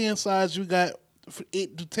the play-in sides you got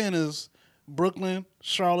 8 to 10 is Brooklyn,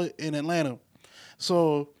 Charlotte, and Atlanta.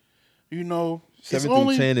 So you know 7 it's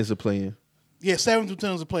through 10 is a play-in. Yeah, 7 through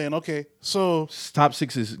 10 is a play-in. Okay, so Top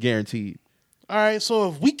 6 is guaranteed. all right, so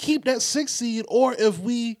if we keep that 6th seed, or if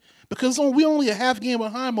because we only a half game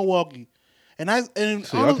behind Milwaukee, So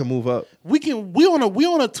y'all can move up. we on a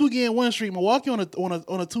 2-game win streak. Milwaukee on a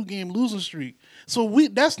 2-game losing streak. So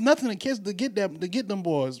that's nothing to get them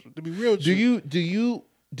boys. To be real, with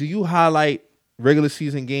Do you highlight regular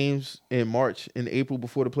season games in March and April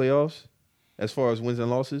before the playoffs, as far as wins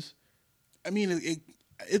and losses? I mean,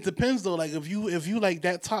 it depends though. Like if you like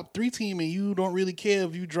that top 3 team and you don't really care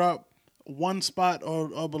if you drop 1 spot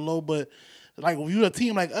or below, but like if you a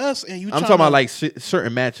team like us and I'm talking about like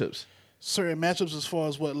certain matchups. Certain matchups as far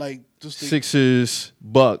as what like just Sixers,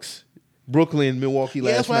 Bucks, Brooklyn, Milwaukee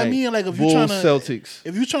last night. That's what I mean. Like if Bulls, you're trying to Celtics.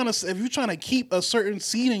 if you're trying to keep a certain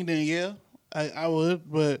seeding, then yeah, I would.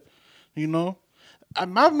 But you know,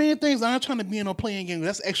 my main thing is I'm not trying to be in a playing game.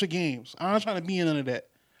 That's extra games. I'm not trying to be in none of that.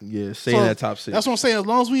 Yeah, stay in that top 6. That's what I'm saying. As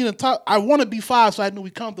long as we in the top, I want to be 5, so I know we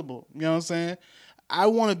comfortable. You know what I'm saying? I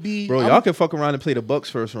want to be. Bro, y'all can fuck around and play the Bucks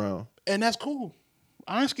first round. And that's cool.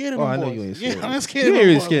 I ain't scared of Oh, them I know boys. you ain't scared. Yeah, I ain't scared. You of ain't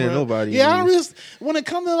really them scared boys, of bro. nobody, Yeah, man. I'm just when it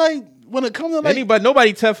come to like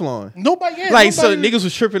Nobody Teflon. nobody. Yeah, Like, so nobody- niggas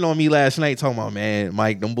was tripping on me last night talking about, man,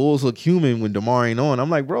 Mike, them Bulls look human when DeMar ain't on. I'm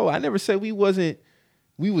like, bro, I never said we was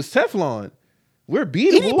Teflon. We're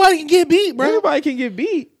beatable. Anybody can get beat, bro. Everybody can get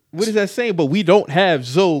beat. What is that saying? But we don't have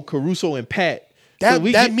Zoe, Caruso, and Pat. That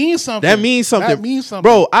means something. That means something. That means something.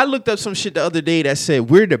 Bro, I looked up some shit the other day that said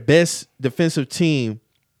we're the best defensive team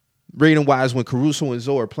rating wise when Caruso and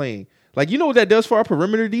Zoe are playing. Like, you know what that does for our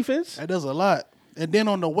perimeter defense? That does a lot. And then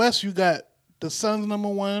on the West, you got the Suns number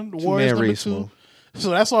 1, the Warriors number race, 2. Mo. So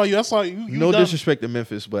that's all you. You No done. disrespect to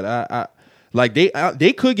Memphis, but I like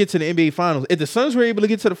they could get to the NBA Finals. If the Suns were able to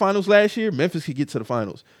get to the finals last year, Memphis could get to the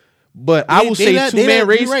finals. But I will say 2-man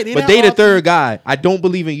race, but they the third guy. I don't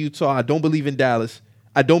believe in Utah. I don't believe in Dallas.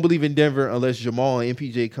 I don't believe in Denver unless Jamal and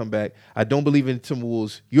MPJ come back. I don't believe in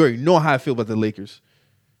Timberwolves. You already know how I feel about the Lakers.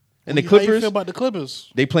 And the How you Clippers, feel about the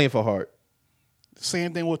Clippers? they playing for heart.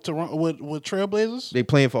 Same thing with Toronto with Trailblazers. They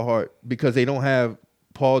playing for heart because they don't have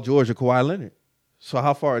Paul George or Kawhi Leonard. So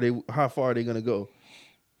how far are they gonna go?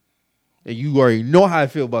 And you already know how I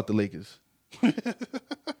feel about the Lakers.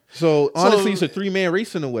 So honestly, it's a 3-man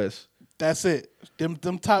race in the West. That's it. Them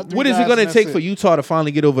top 3 What is it guys, gonna and that's take it. for Utah to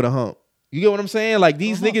finally get over the hump? You get what I'm saying? Like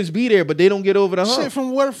these niggas be there, but they don't get over the hump. Shit,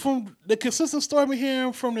 from the consistent story we're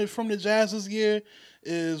hearing from the Jazz this year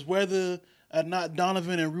is whether or not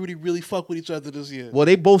Donovan and Rudy really fuck with each other this year. Well,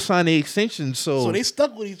 they both signed the extension, So they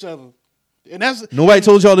stuck with each other, and that's nobody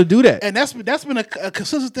told y'all to do that. and that's been a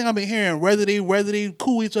consistent thing I've been hearing. Whether they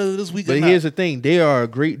cool with each other this week or But not. here's the thing: they are a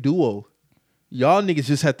great duo. Y'all niggas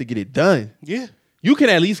just have to get it done. Yeah, You can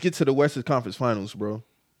at least get to the Western Conference Finals, bro.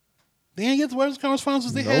 they ain't get to Western Conference Finals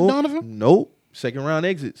since they had Donovan. Nope. Second round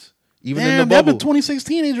exits. Even in Damn, the that bubble. been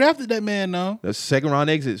 2016. They drafted that man now. The second round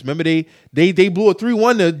exits. Remember they blew a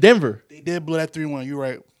 3-1 to Denver. They did blow that 3-1.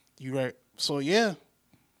 You're right. So yeah.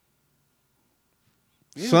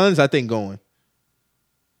 Suns, I think, going.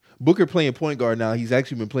 Booker playing point guard now. He's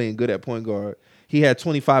actually been playing good at point guard. He had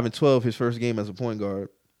 25 and 12 his first game as a point guard.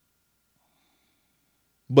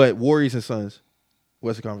 But Warriors and Suns,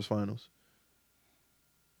 Western Conference Finals.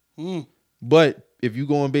 But if you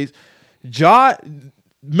go on base,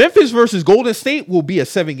 Memphis versus Golden State will be a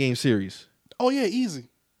 7-game series. Oh yeah, easy.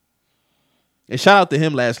 And shout out to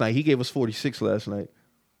him last night. He gave us 46 last night.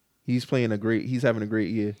 He's having a great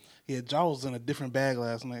year. Yeah, Ja was in a different bag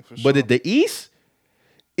last night for sure. But at the East,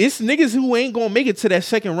 it's niggas who ain't gonna make it to that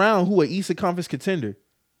second round who are Eastern Conference contender.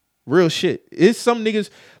 Real shit. It's some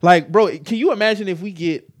niggas like, bro, can you imagine if we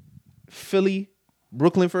get Philly,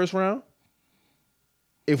 Brooklyn first round?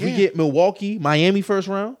 If we get Milwaukee, Miami first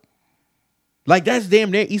round? Like, that's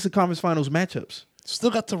damn near Eastern Conference Finals matchups.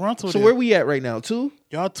 Still got Toronto So there. where we at right now? 2?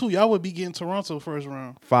 Y'all would be getting Toronto first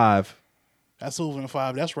round. 5. That's over in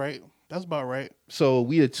 5. That's right. That's about right. So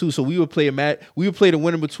we are 2. So we would play we would play the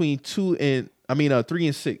winner between 3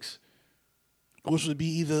 and 6. Which would be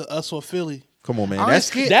either us or Philly. Come on, man. I ain't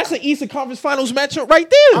scared. That's an Eastern Conference Finals matchup right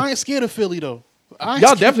there. I ain't scared of Philly though.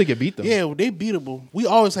 Y'all definitely can beat them. Yeah, they beatable. We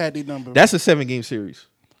always had their number. That's a 7-game series.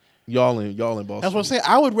 Y'all in Boston. That's what I'm saying.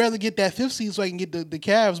 I would rather get that 5th seed so I can get the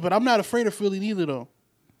Cavs, but I'm not afraid of Philly neither though.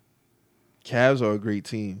 Cavs are a great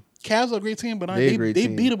team. Cavs are a great team, but They a they great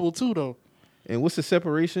team. beatable too though. And what's the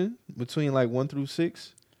separation between like 1 through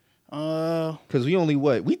 6? Because we only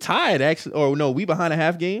we tied actually, or no, we behind a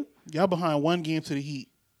half game. y'all behind 1 game to the Heat.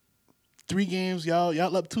 3 games,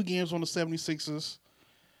 y'all up 2 games on the 76ers.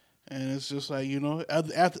 And it's just like,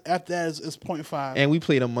 after that it's 0.5. And we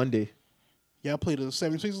played on Monday. Y'all played the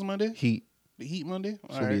 76ers Monday? Heat. The Heat Monday?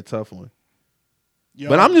 It's gonna be a tough one. Y'all,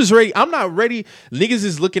 But I'm just ready. I'm not ready. Niggas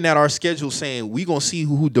is looking at our schedule saying we gonna see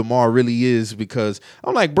who DeMar really is, because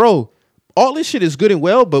I'm like, bro, all this shit is good and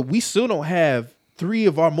well, but we still don't have 3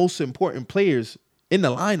 of our most important players in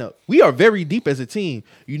the lineup. We are very deep as a team.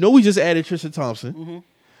 We just added Tristan Thompson. Mm-hmm.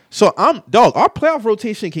 So our playoff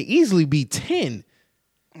rotation can easily be 10.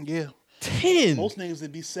 Yeah. 10. Most niggas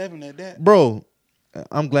would be 7 at that. Bro,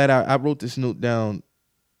 I'm glad I wrote this note down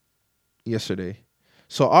yesterday.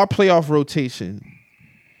 So our playoff rotation,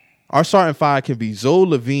 our starting 5 can be Zoe,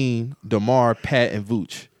 Levine, DeMar, Pat, and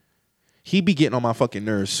Vooch. He be getting on my fucking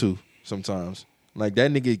nerves too sometimes. Like,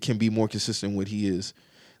 that nigga can be more consistent with what he is.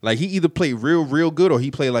 Like, he either play real good or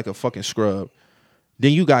he play like a fucking scrub.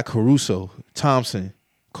 Then you got Caruso, Thompson,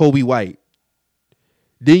 Kobe White.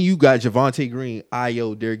 Then you got Javonte Green,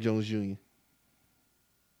 Ayo, Derrick Jones Jr.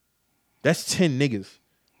 That's 10 niggas.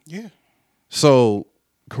 Yeah. So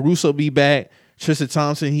Caruso be back. Tristan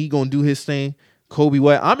Thompson, he gonna do his thing. Kobe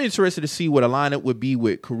White. I'm interested to see what a lineup would be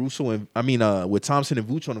with Caruso and with Thompson and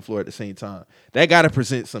Vooch on the floor at the same time. That gotta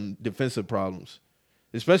present some defensive problems,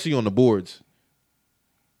 especially on the boards,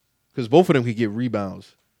 because both of them could get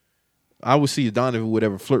rebounds. I would see if Donovan would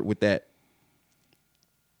ever flirt with that.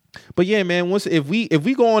 But yeah, man, if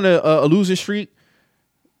we go on a losing streak,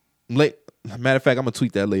 matter of fact, I'm gonna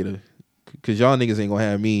tweet that later, because y'all niggas ain't gonna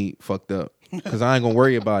have me fucked up, because I ain't gonna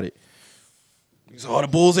worry about it. So the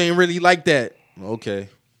Bulls ain't really like that. Okay,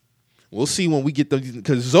 we'll see when we get them,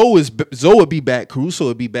 because Zoe would be back, Caruso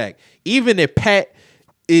would be back. Even if Pat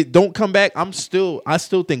don't come back, I still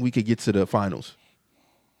think we could get to the finals.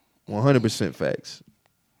 100% facts.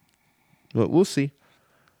 But we'll see.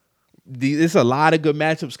 There's a lot of good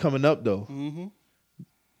matchups coming up, though. Mm-hmm.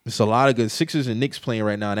 It's a lot of good Sixers and Knicks playing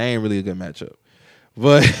right now. That ain't really a good matchup.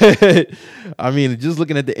 But, I mean, just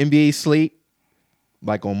looking at the NBA slate,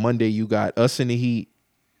 like on Monday, you got us in the Heat.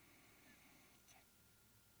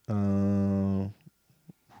 Who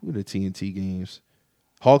are the TNT games?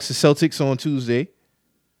 Hawks and Celtics on Tuesday.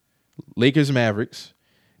 Lakers, Mavericks.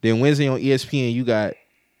 Then Wednesday on ESPN, you got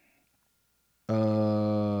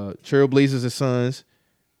Trailblazers and Suns.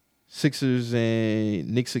 Sixers and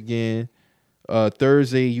Knicks again.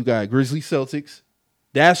 Thursday, you got Grizzlies, Celtics.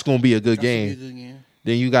 That's going to be a good game.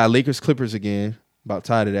 Then you got Lakers, Clippers again. About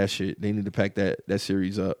tired of that shit. They need to pack that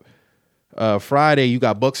series up. Friday, you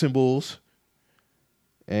got Bucks and Bulls.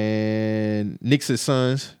 And Knicks and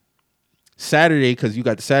Suns. Saturday, because you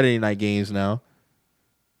got the Saturday night games now.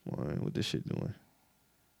 What this shit doing?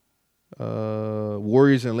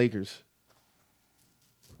 Warriors and Lakers.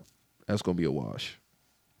 That's going to be a wash.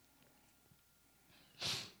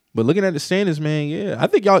 But looking at the standings, man, yeah, I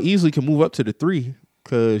think y'all easily can move up to the 3,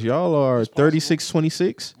 because y'all are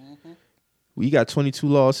 36-26. Mm-hmm. We got 22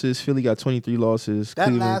 losses. Philly got 23 losses. That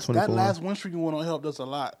Cleveland 24. That last win streak you went on helped us a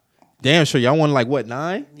lot. Damn sure. Y'all won like what,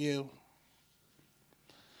 9? Yeah.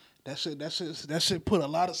 That shit put a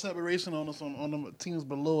lot of separation on us on the teams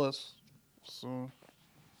below us. So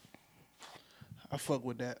I fuck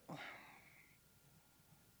with that.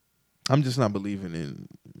 I'm just not believing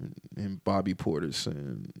in Bobby Portis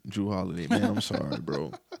and Drew Holiday, man. I'm sorry,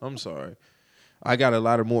 bro. I'm sorry. I got a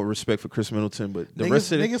lot of more respect for Chris Middleton, but the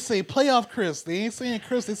rest of it, niggas say playoff Chris. They ain't saying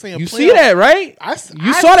Chris. They saying you playoff. see that, right?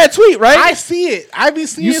 You saw that tweet, right? I see it. I be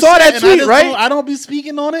seeing. You saw that tweet, right? I don't be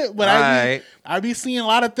speaking on it, but I be seeing a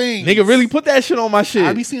lot of things. Nigga really put that shit on my shit.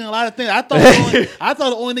 I be seeing a lot of things. I thought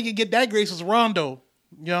the only nigga get that grace was Rondo.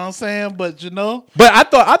 You know what I'm saying? But But I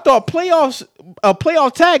thought a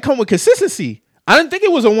playoff tag come with consistency. I didn't think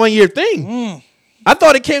it was a 1-year thing. I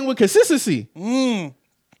thought it came with consistency.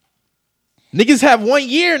 Niggas have 1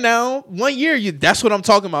 year now. 1 year, that's what I'm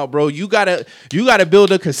talking about, bro. You gotta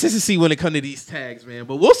build a consistency when it comes to these tags, man.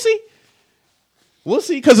 But we'll see. We'll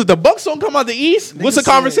see. Because if the Bucks don't come out the East, what's the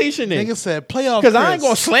conversation then? Niggas said playoff. Because I ain't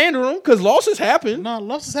gonna slander them, because losses happen. No,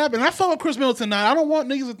 losses happen. I fuck with Chris Middleton now. I don't want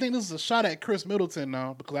niggas to think this is a shot at Chris Middleton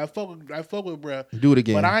now, because I fuck with bruh. Do it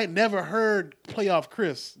again. But I ain't never heard playoff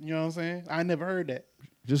Chris. You know what I'm saying? I never heard that.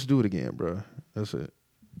 Just do it again, bro. That's it.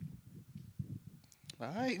 All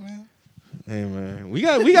right, man. Hey man, we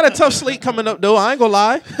got a tough slate coming up though. I ain't gonna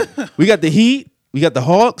lie. We got the Heat, we got the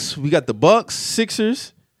Hawks, we got the Bucks,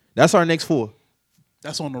 Sixers. That's our next 4.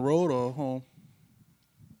 That's on the road or home?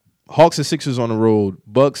 Hawks and Sixers on the road,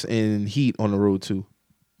 Bucks and Heat on the road too.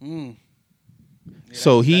 Yeah,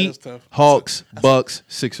 So that Heat, is tough. Hawks, Bucks,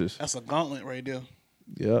 Sixers. That's a gauntlet right there.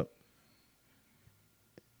 Yep.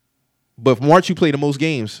 But March you play the most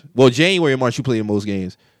games. Well, January and March you play the most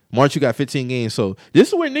games. March you got 15 games. So this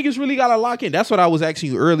is where niggas really gotta lock in. That's what I was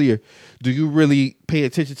asking you earlier. Do you really pay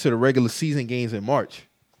attention to the regular season games in March?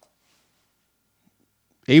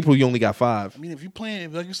 April you only got 5. I mean, if you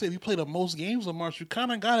playing, like you said, if you play the most games in March, you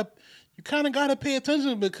kind of gotta pay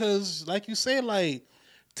attention because, like you said, like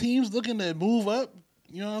teams looking to move up.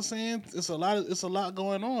 You know what I'm saying? It's a lot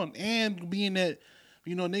going on, and being that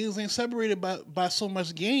niggas ain't separated by so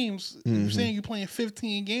much games. You're saying you playing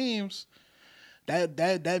 15 games.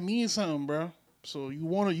 That means something, bro. So you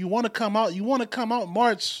wanna come out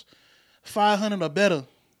March 500 or better.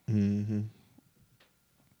 Mm-hmm.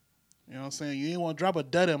 You know what I'm saying? You ain't want to drop a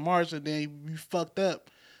dud in March and then you fucked up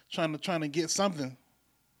trying to get something.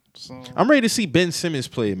 So I'm ready to see Ben Simmons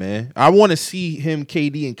play, man. I want to see him,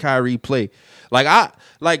 KD, and Kyrie play. I'm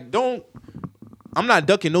not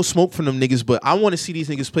ducking no smoke from them niggas, but I want to see these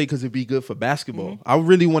niggas play because it'd be good for basketball. I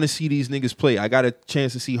really want to see these niggas play. I got a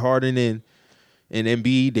chance to see Harden and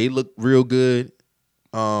Embiid. They look real good.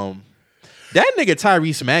 That nigga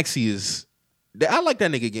Tyrese Maxey I like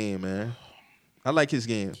that nigga game, man. I like his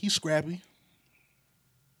game. he's scrappy.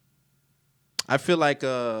 I feel like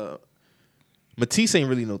Matisse ain't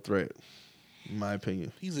really no threat, in my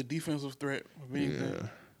opinion. He's a defensive threat. Yeah.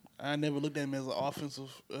 I never looked at him as an offensive,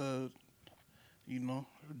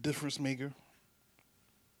 difference maker.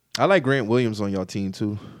 I like Grant Williams on y'all team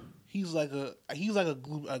too. He's like a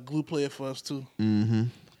glue player for us too. Mm-hmm.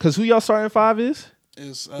 Cause who y'all starting 5 is?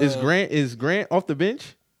 Is Grant off the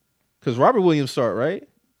bench? Cause Robert Williams start, right?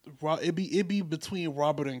 It be between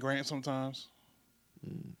Robert and Grant sometimes.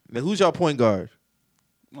 Now who's y'all point guard?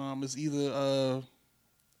 It's either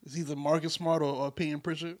Marcus Smart or Peyton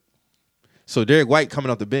Pritchard. So Derek White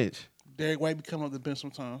coming off the bench. Derek White be coming off the bench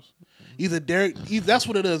sometimes. That's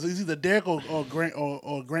what it is. It's either Derek or Grant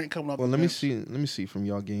or Grant coming off Well, the bench. let me see from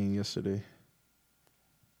y'all game yesterday.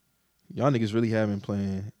 Y'all niggas really have been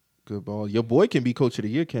playing good ball. Your boy can be coach of the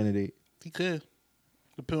year candidate. He could,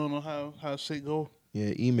 depending on how shit go.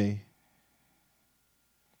 Yeah, Ime.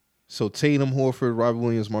 So Tatum, Horford, Robert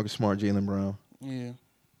Williams, Marcus Smart, Jaylen Brown. Yeah.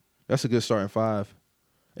 That's a good starting 5.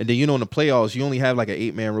 And then in the playoffs, you only have like an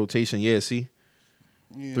 8-man rotation. Yeah, see?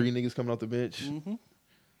 Yeah. 3 niggas coming off the bench. Mm-hmm.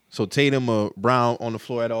 So Tatum or Brown on the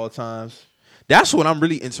floor at all times. That's what I'm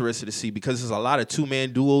really interested to see because there's a lot of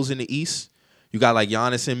 2-man duos in the East. You got like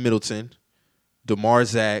Giannis and Middleton, DeMar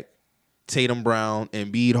Zach, Tatum Brown,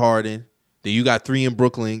 Embiid Harden. Then you got 3 in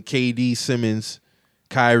Brooklyn, KD, Simmons,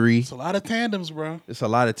 Kyrie. It's a lot of tandems, bro. It's a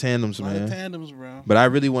lot of tandems, man. But I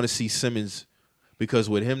really want to see Simmons because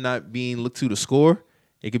with him not being looked to score,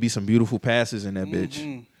 it could be some beautiful passes in that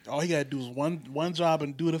bitch. All he gotta do is one job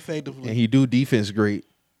and do it effectively. And he do defense great.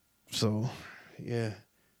 So, yeah.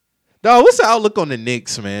 Dog, what's the outlook on the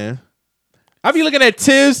Knicks, man? I be looking at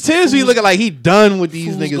Tibbs. Tibbs be looking like he done with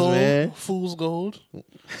these niggas, gold, man. Fool's gold.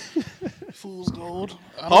 Fool's gold.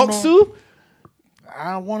 Hawks too?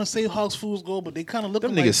 I want to say Hawks fool's gold, but they kind of look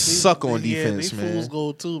Them like niggas suck on defense, they man. Fool's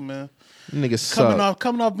gold too, man. Them niggas suck.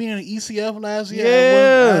 Coming off being an ECF last year,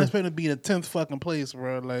 Yeah. I expect to be in the 10th fucking place,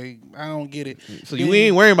 bro. Like I don't get it. So you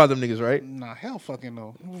ain't worrying about them niggas, right? Nah, hell fucking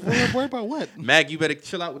no. Worry about what? Mac, you better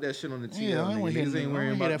chill out with that shit on the TL. Yeah, I ain't want to niggas hear ain't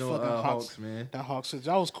worrying about that the fucking Hawks, man. That Hawks shit.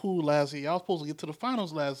 Y'all was cool last year. Y'all was supposed to get to the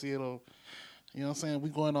finals last year, though. You know what I'm saying? We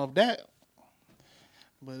going off that,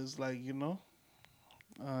 but it's like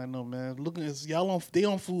I know, man. Looking, they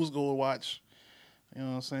on Fool's Gold watch. You know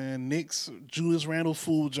what I'm saying? Knicks, Julius Randle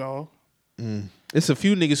fooled y'all. It's a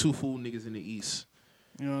few niggas who fool niggas in the East.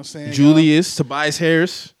 You know what I'm saying? Julius, Tobias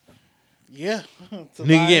Harris. Yeah.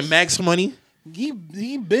 Nigga getting max money. He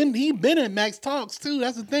been in max talks too.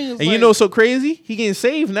 That's the thing. And what's so crazy? He getting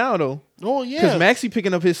saved now though. Oh yeah. Because Maxie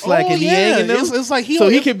picking up his slack and he hanging them. It's like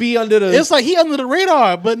he could be under the. It's like he under the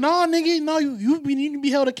radar. But no, nigga, no, you need to be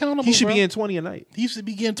held accountable. He should bro. be getting 20 a night. He should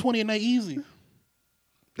be getting 20 a night easy.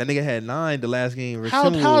 That nigga had 9 the last game.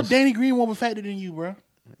 How Danny Green more factored than you, bro?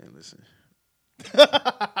 Man, listen.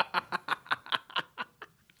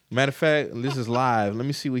 Matter of fact, this is live. Let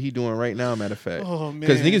me see what he doing right now. Matter of fact, Oh, man.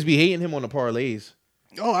 because niggas be hating him on the parlays.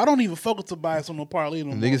 Oh, I don't even focus Tobias on no parlay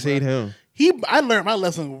no more. Niggas hate him. I learned my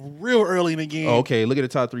lesson real early in the game. Oh, okay, look at the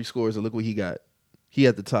top 3 scores and look what he got. He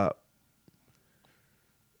at the top.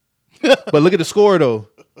 But look at the score though.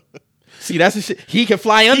 See, that's the shit. He can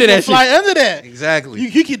fly under He can that fly shit. under that. Exactly.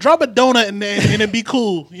 You can drop a donut in there and it'd be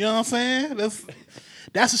cool. You know what I'm saying?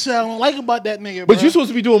 That's the shit I don't like about that nigga. But bro. you supposed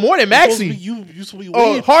to be doing more than Maxey. You supposed to be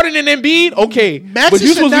Oh, way. harder than Embiid? Okay. Maxey but you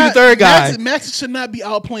should supposed to be not- the third guy. Maxey should not be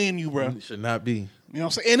outplaying you, bro. Should not be. You know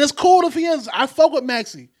what I'm saying? And it's cool if he is. I fuck with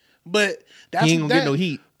Maxey, but that's He ain't gonna get no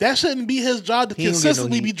heat. That shouldn't be his job to He ain't gonna get no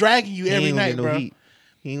consistently heat. be dragging you He every ain't gonna night, get no bro. heat.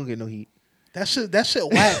 He ain't gonna get no heat. That shit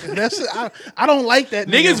whack. That shit, I don't like that.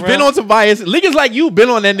 Niggas nigga, been bro. on Tobias. Niggas like you been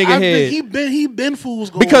on that nigga head. He been fool's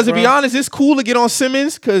gold. Because to bro. be honest, it's cool to get on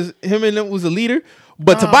Simmons because him and them was a leader.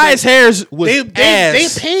 But Nah, Tobias Harris was they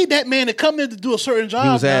ass. paid that man to come in to do a certain job. He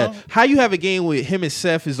was now. ass. How you have a game with him and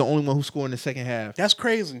Seth is the only one who scored in the second half? That's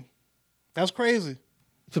crazy. That's crazy.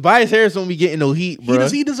 Tobias Harris don't be getting no heat, bro.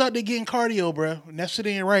 He just out there getting cardio, bro. And that shit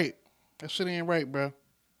ain't right. That shit ain't right, bro.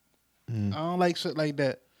 Mm. I don't like shit like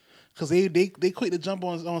that. Cause they quick to jump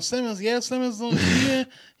on Simmons. Yeah, Simmons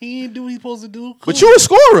he ain't do what he supposed to do. Cool. But you a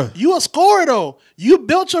scorer. You a scorer though. You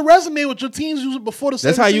built your resume with your teams using before the.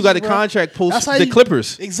 That's how you got a 76ers, bro. contract post That's how the you-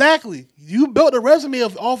 Clippers. Exactly. You built a resume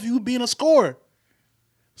off you being a scorer.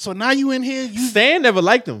 So now you in here. Stan never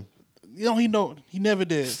liked him. He never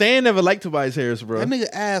did. Stan never liked Tobias Harris, bro. That nigga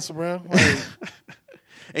ass, bro. Like,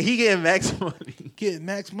 And he getting max money. getting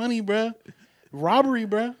max money, bro. Robbery,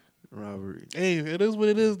 bro. Robbery. Hey, it is what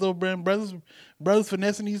it is, though, bro. Brothers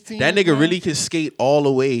finessing these teams. That nigga man. really can skate all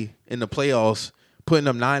the way in the playoffs, putting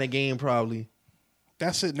up 9 a game probably.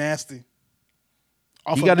 That shit nasty.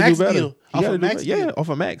 Off He a got to do max better. deal. He Off gotta a do max better. Yeah, deal. off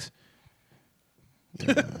a max.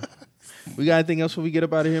 Yeah. We got anything else before we get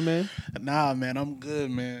up out of here, man? Nah, man, I'm good,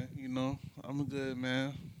 man. You know, I'm good,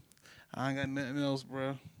 man. I ain't got nothing else,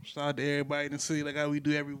 bro. Shout out to everybody in the city, like how we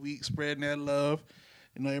do every week, spreading that love.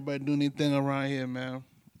 You know, everybody doing their thing around here, man.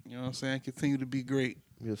 You know what I'm saying? Continue to be great.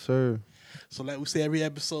 Yes, sir. So like we say every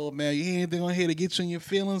episode, man, you hear anything on here to get you in your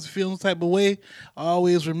feelings type of way,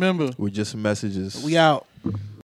 always remember, We're just messages. we out.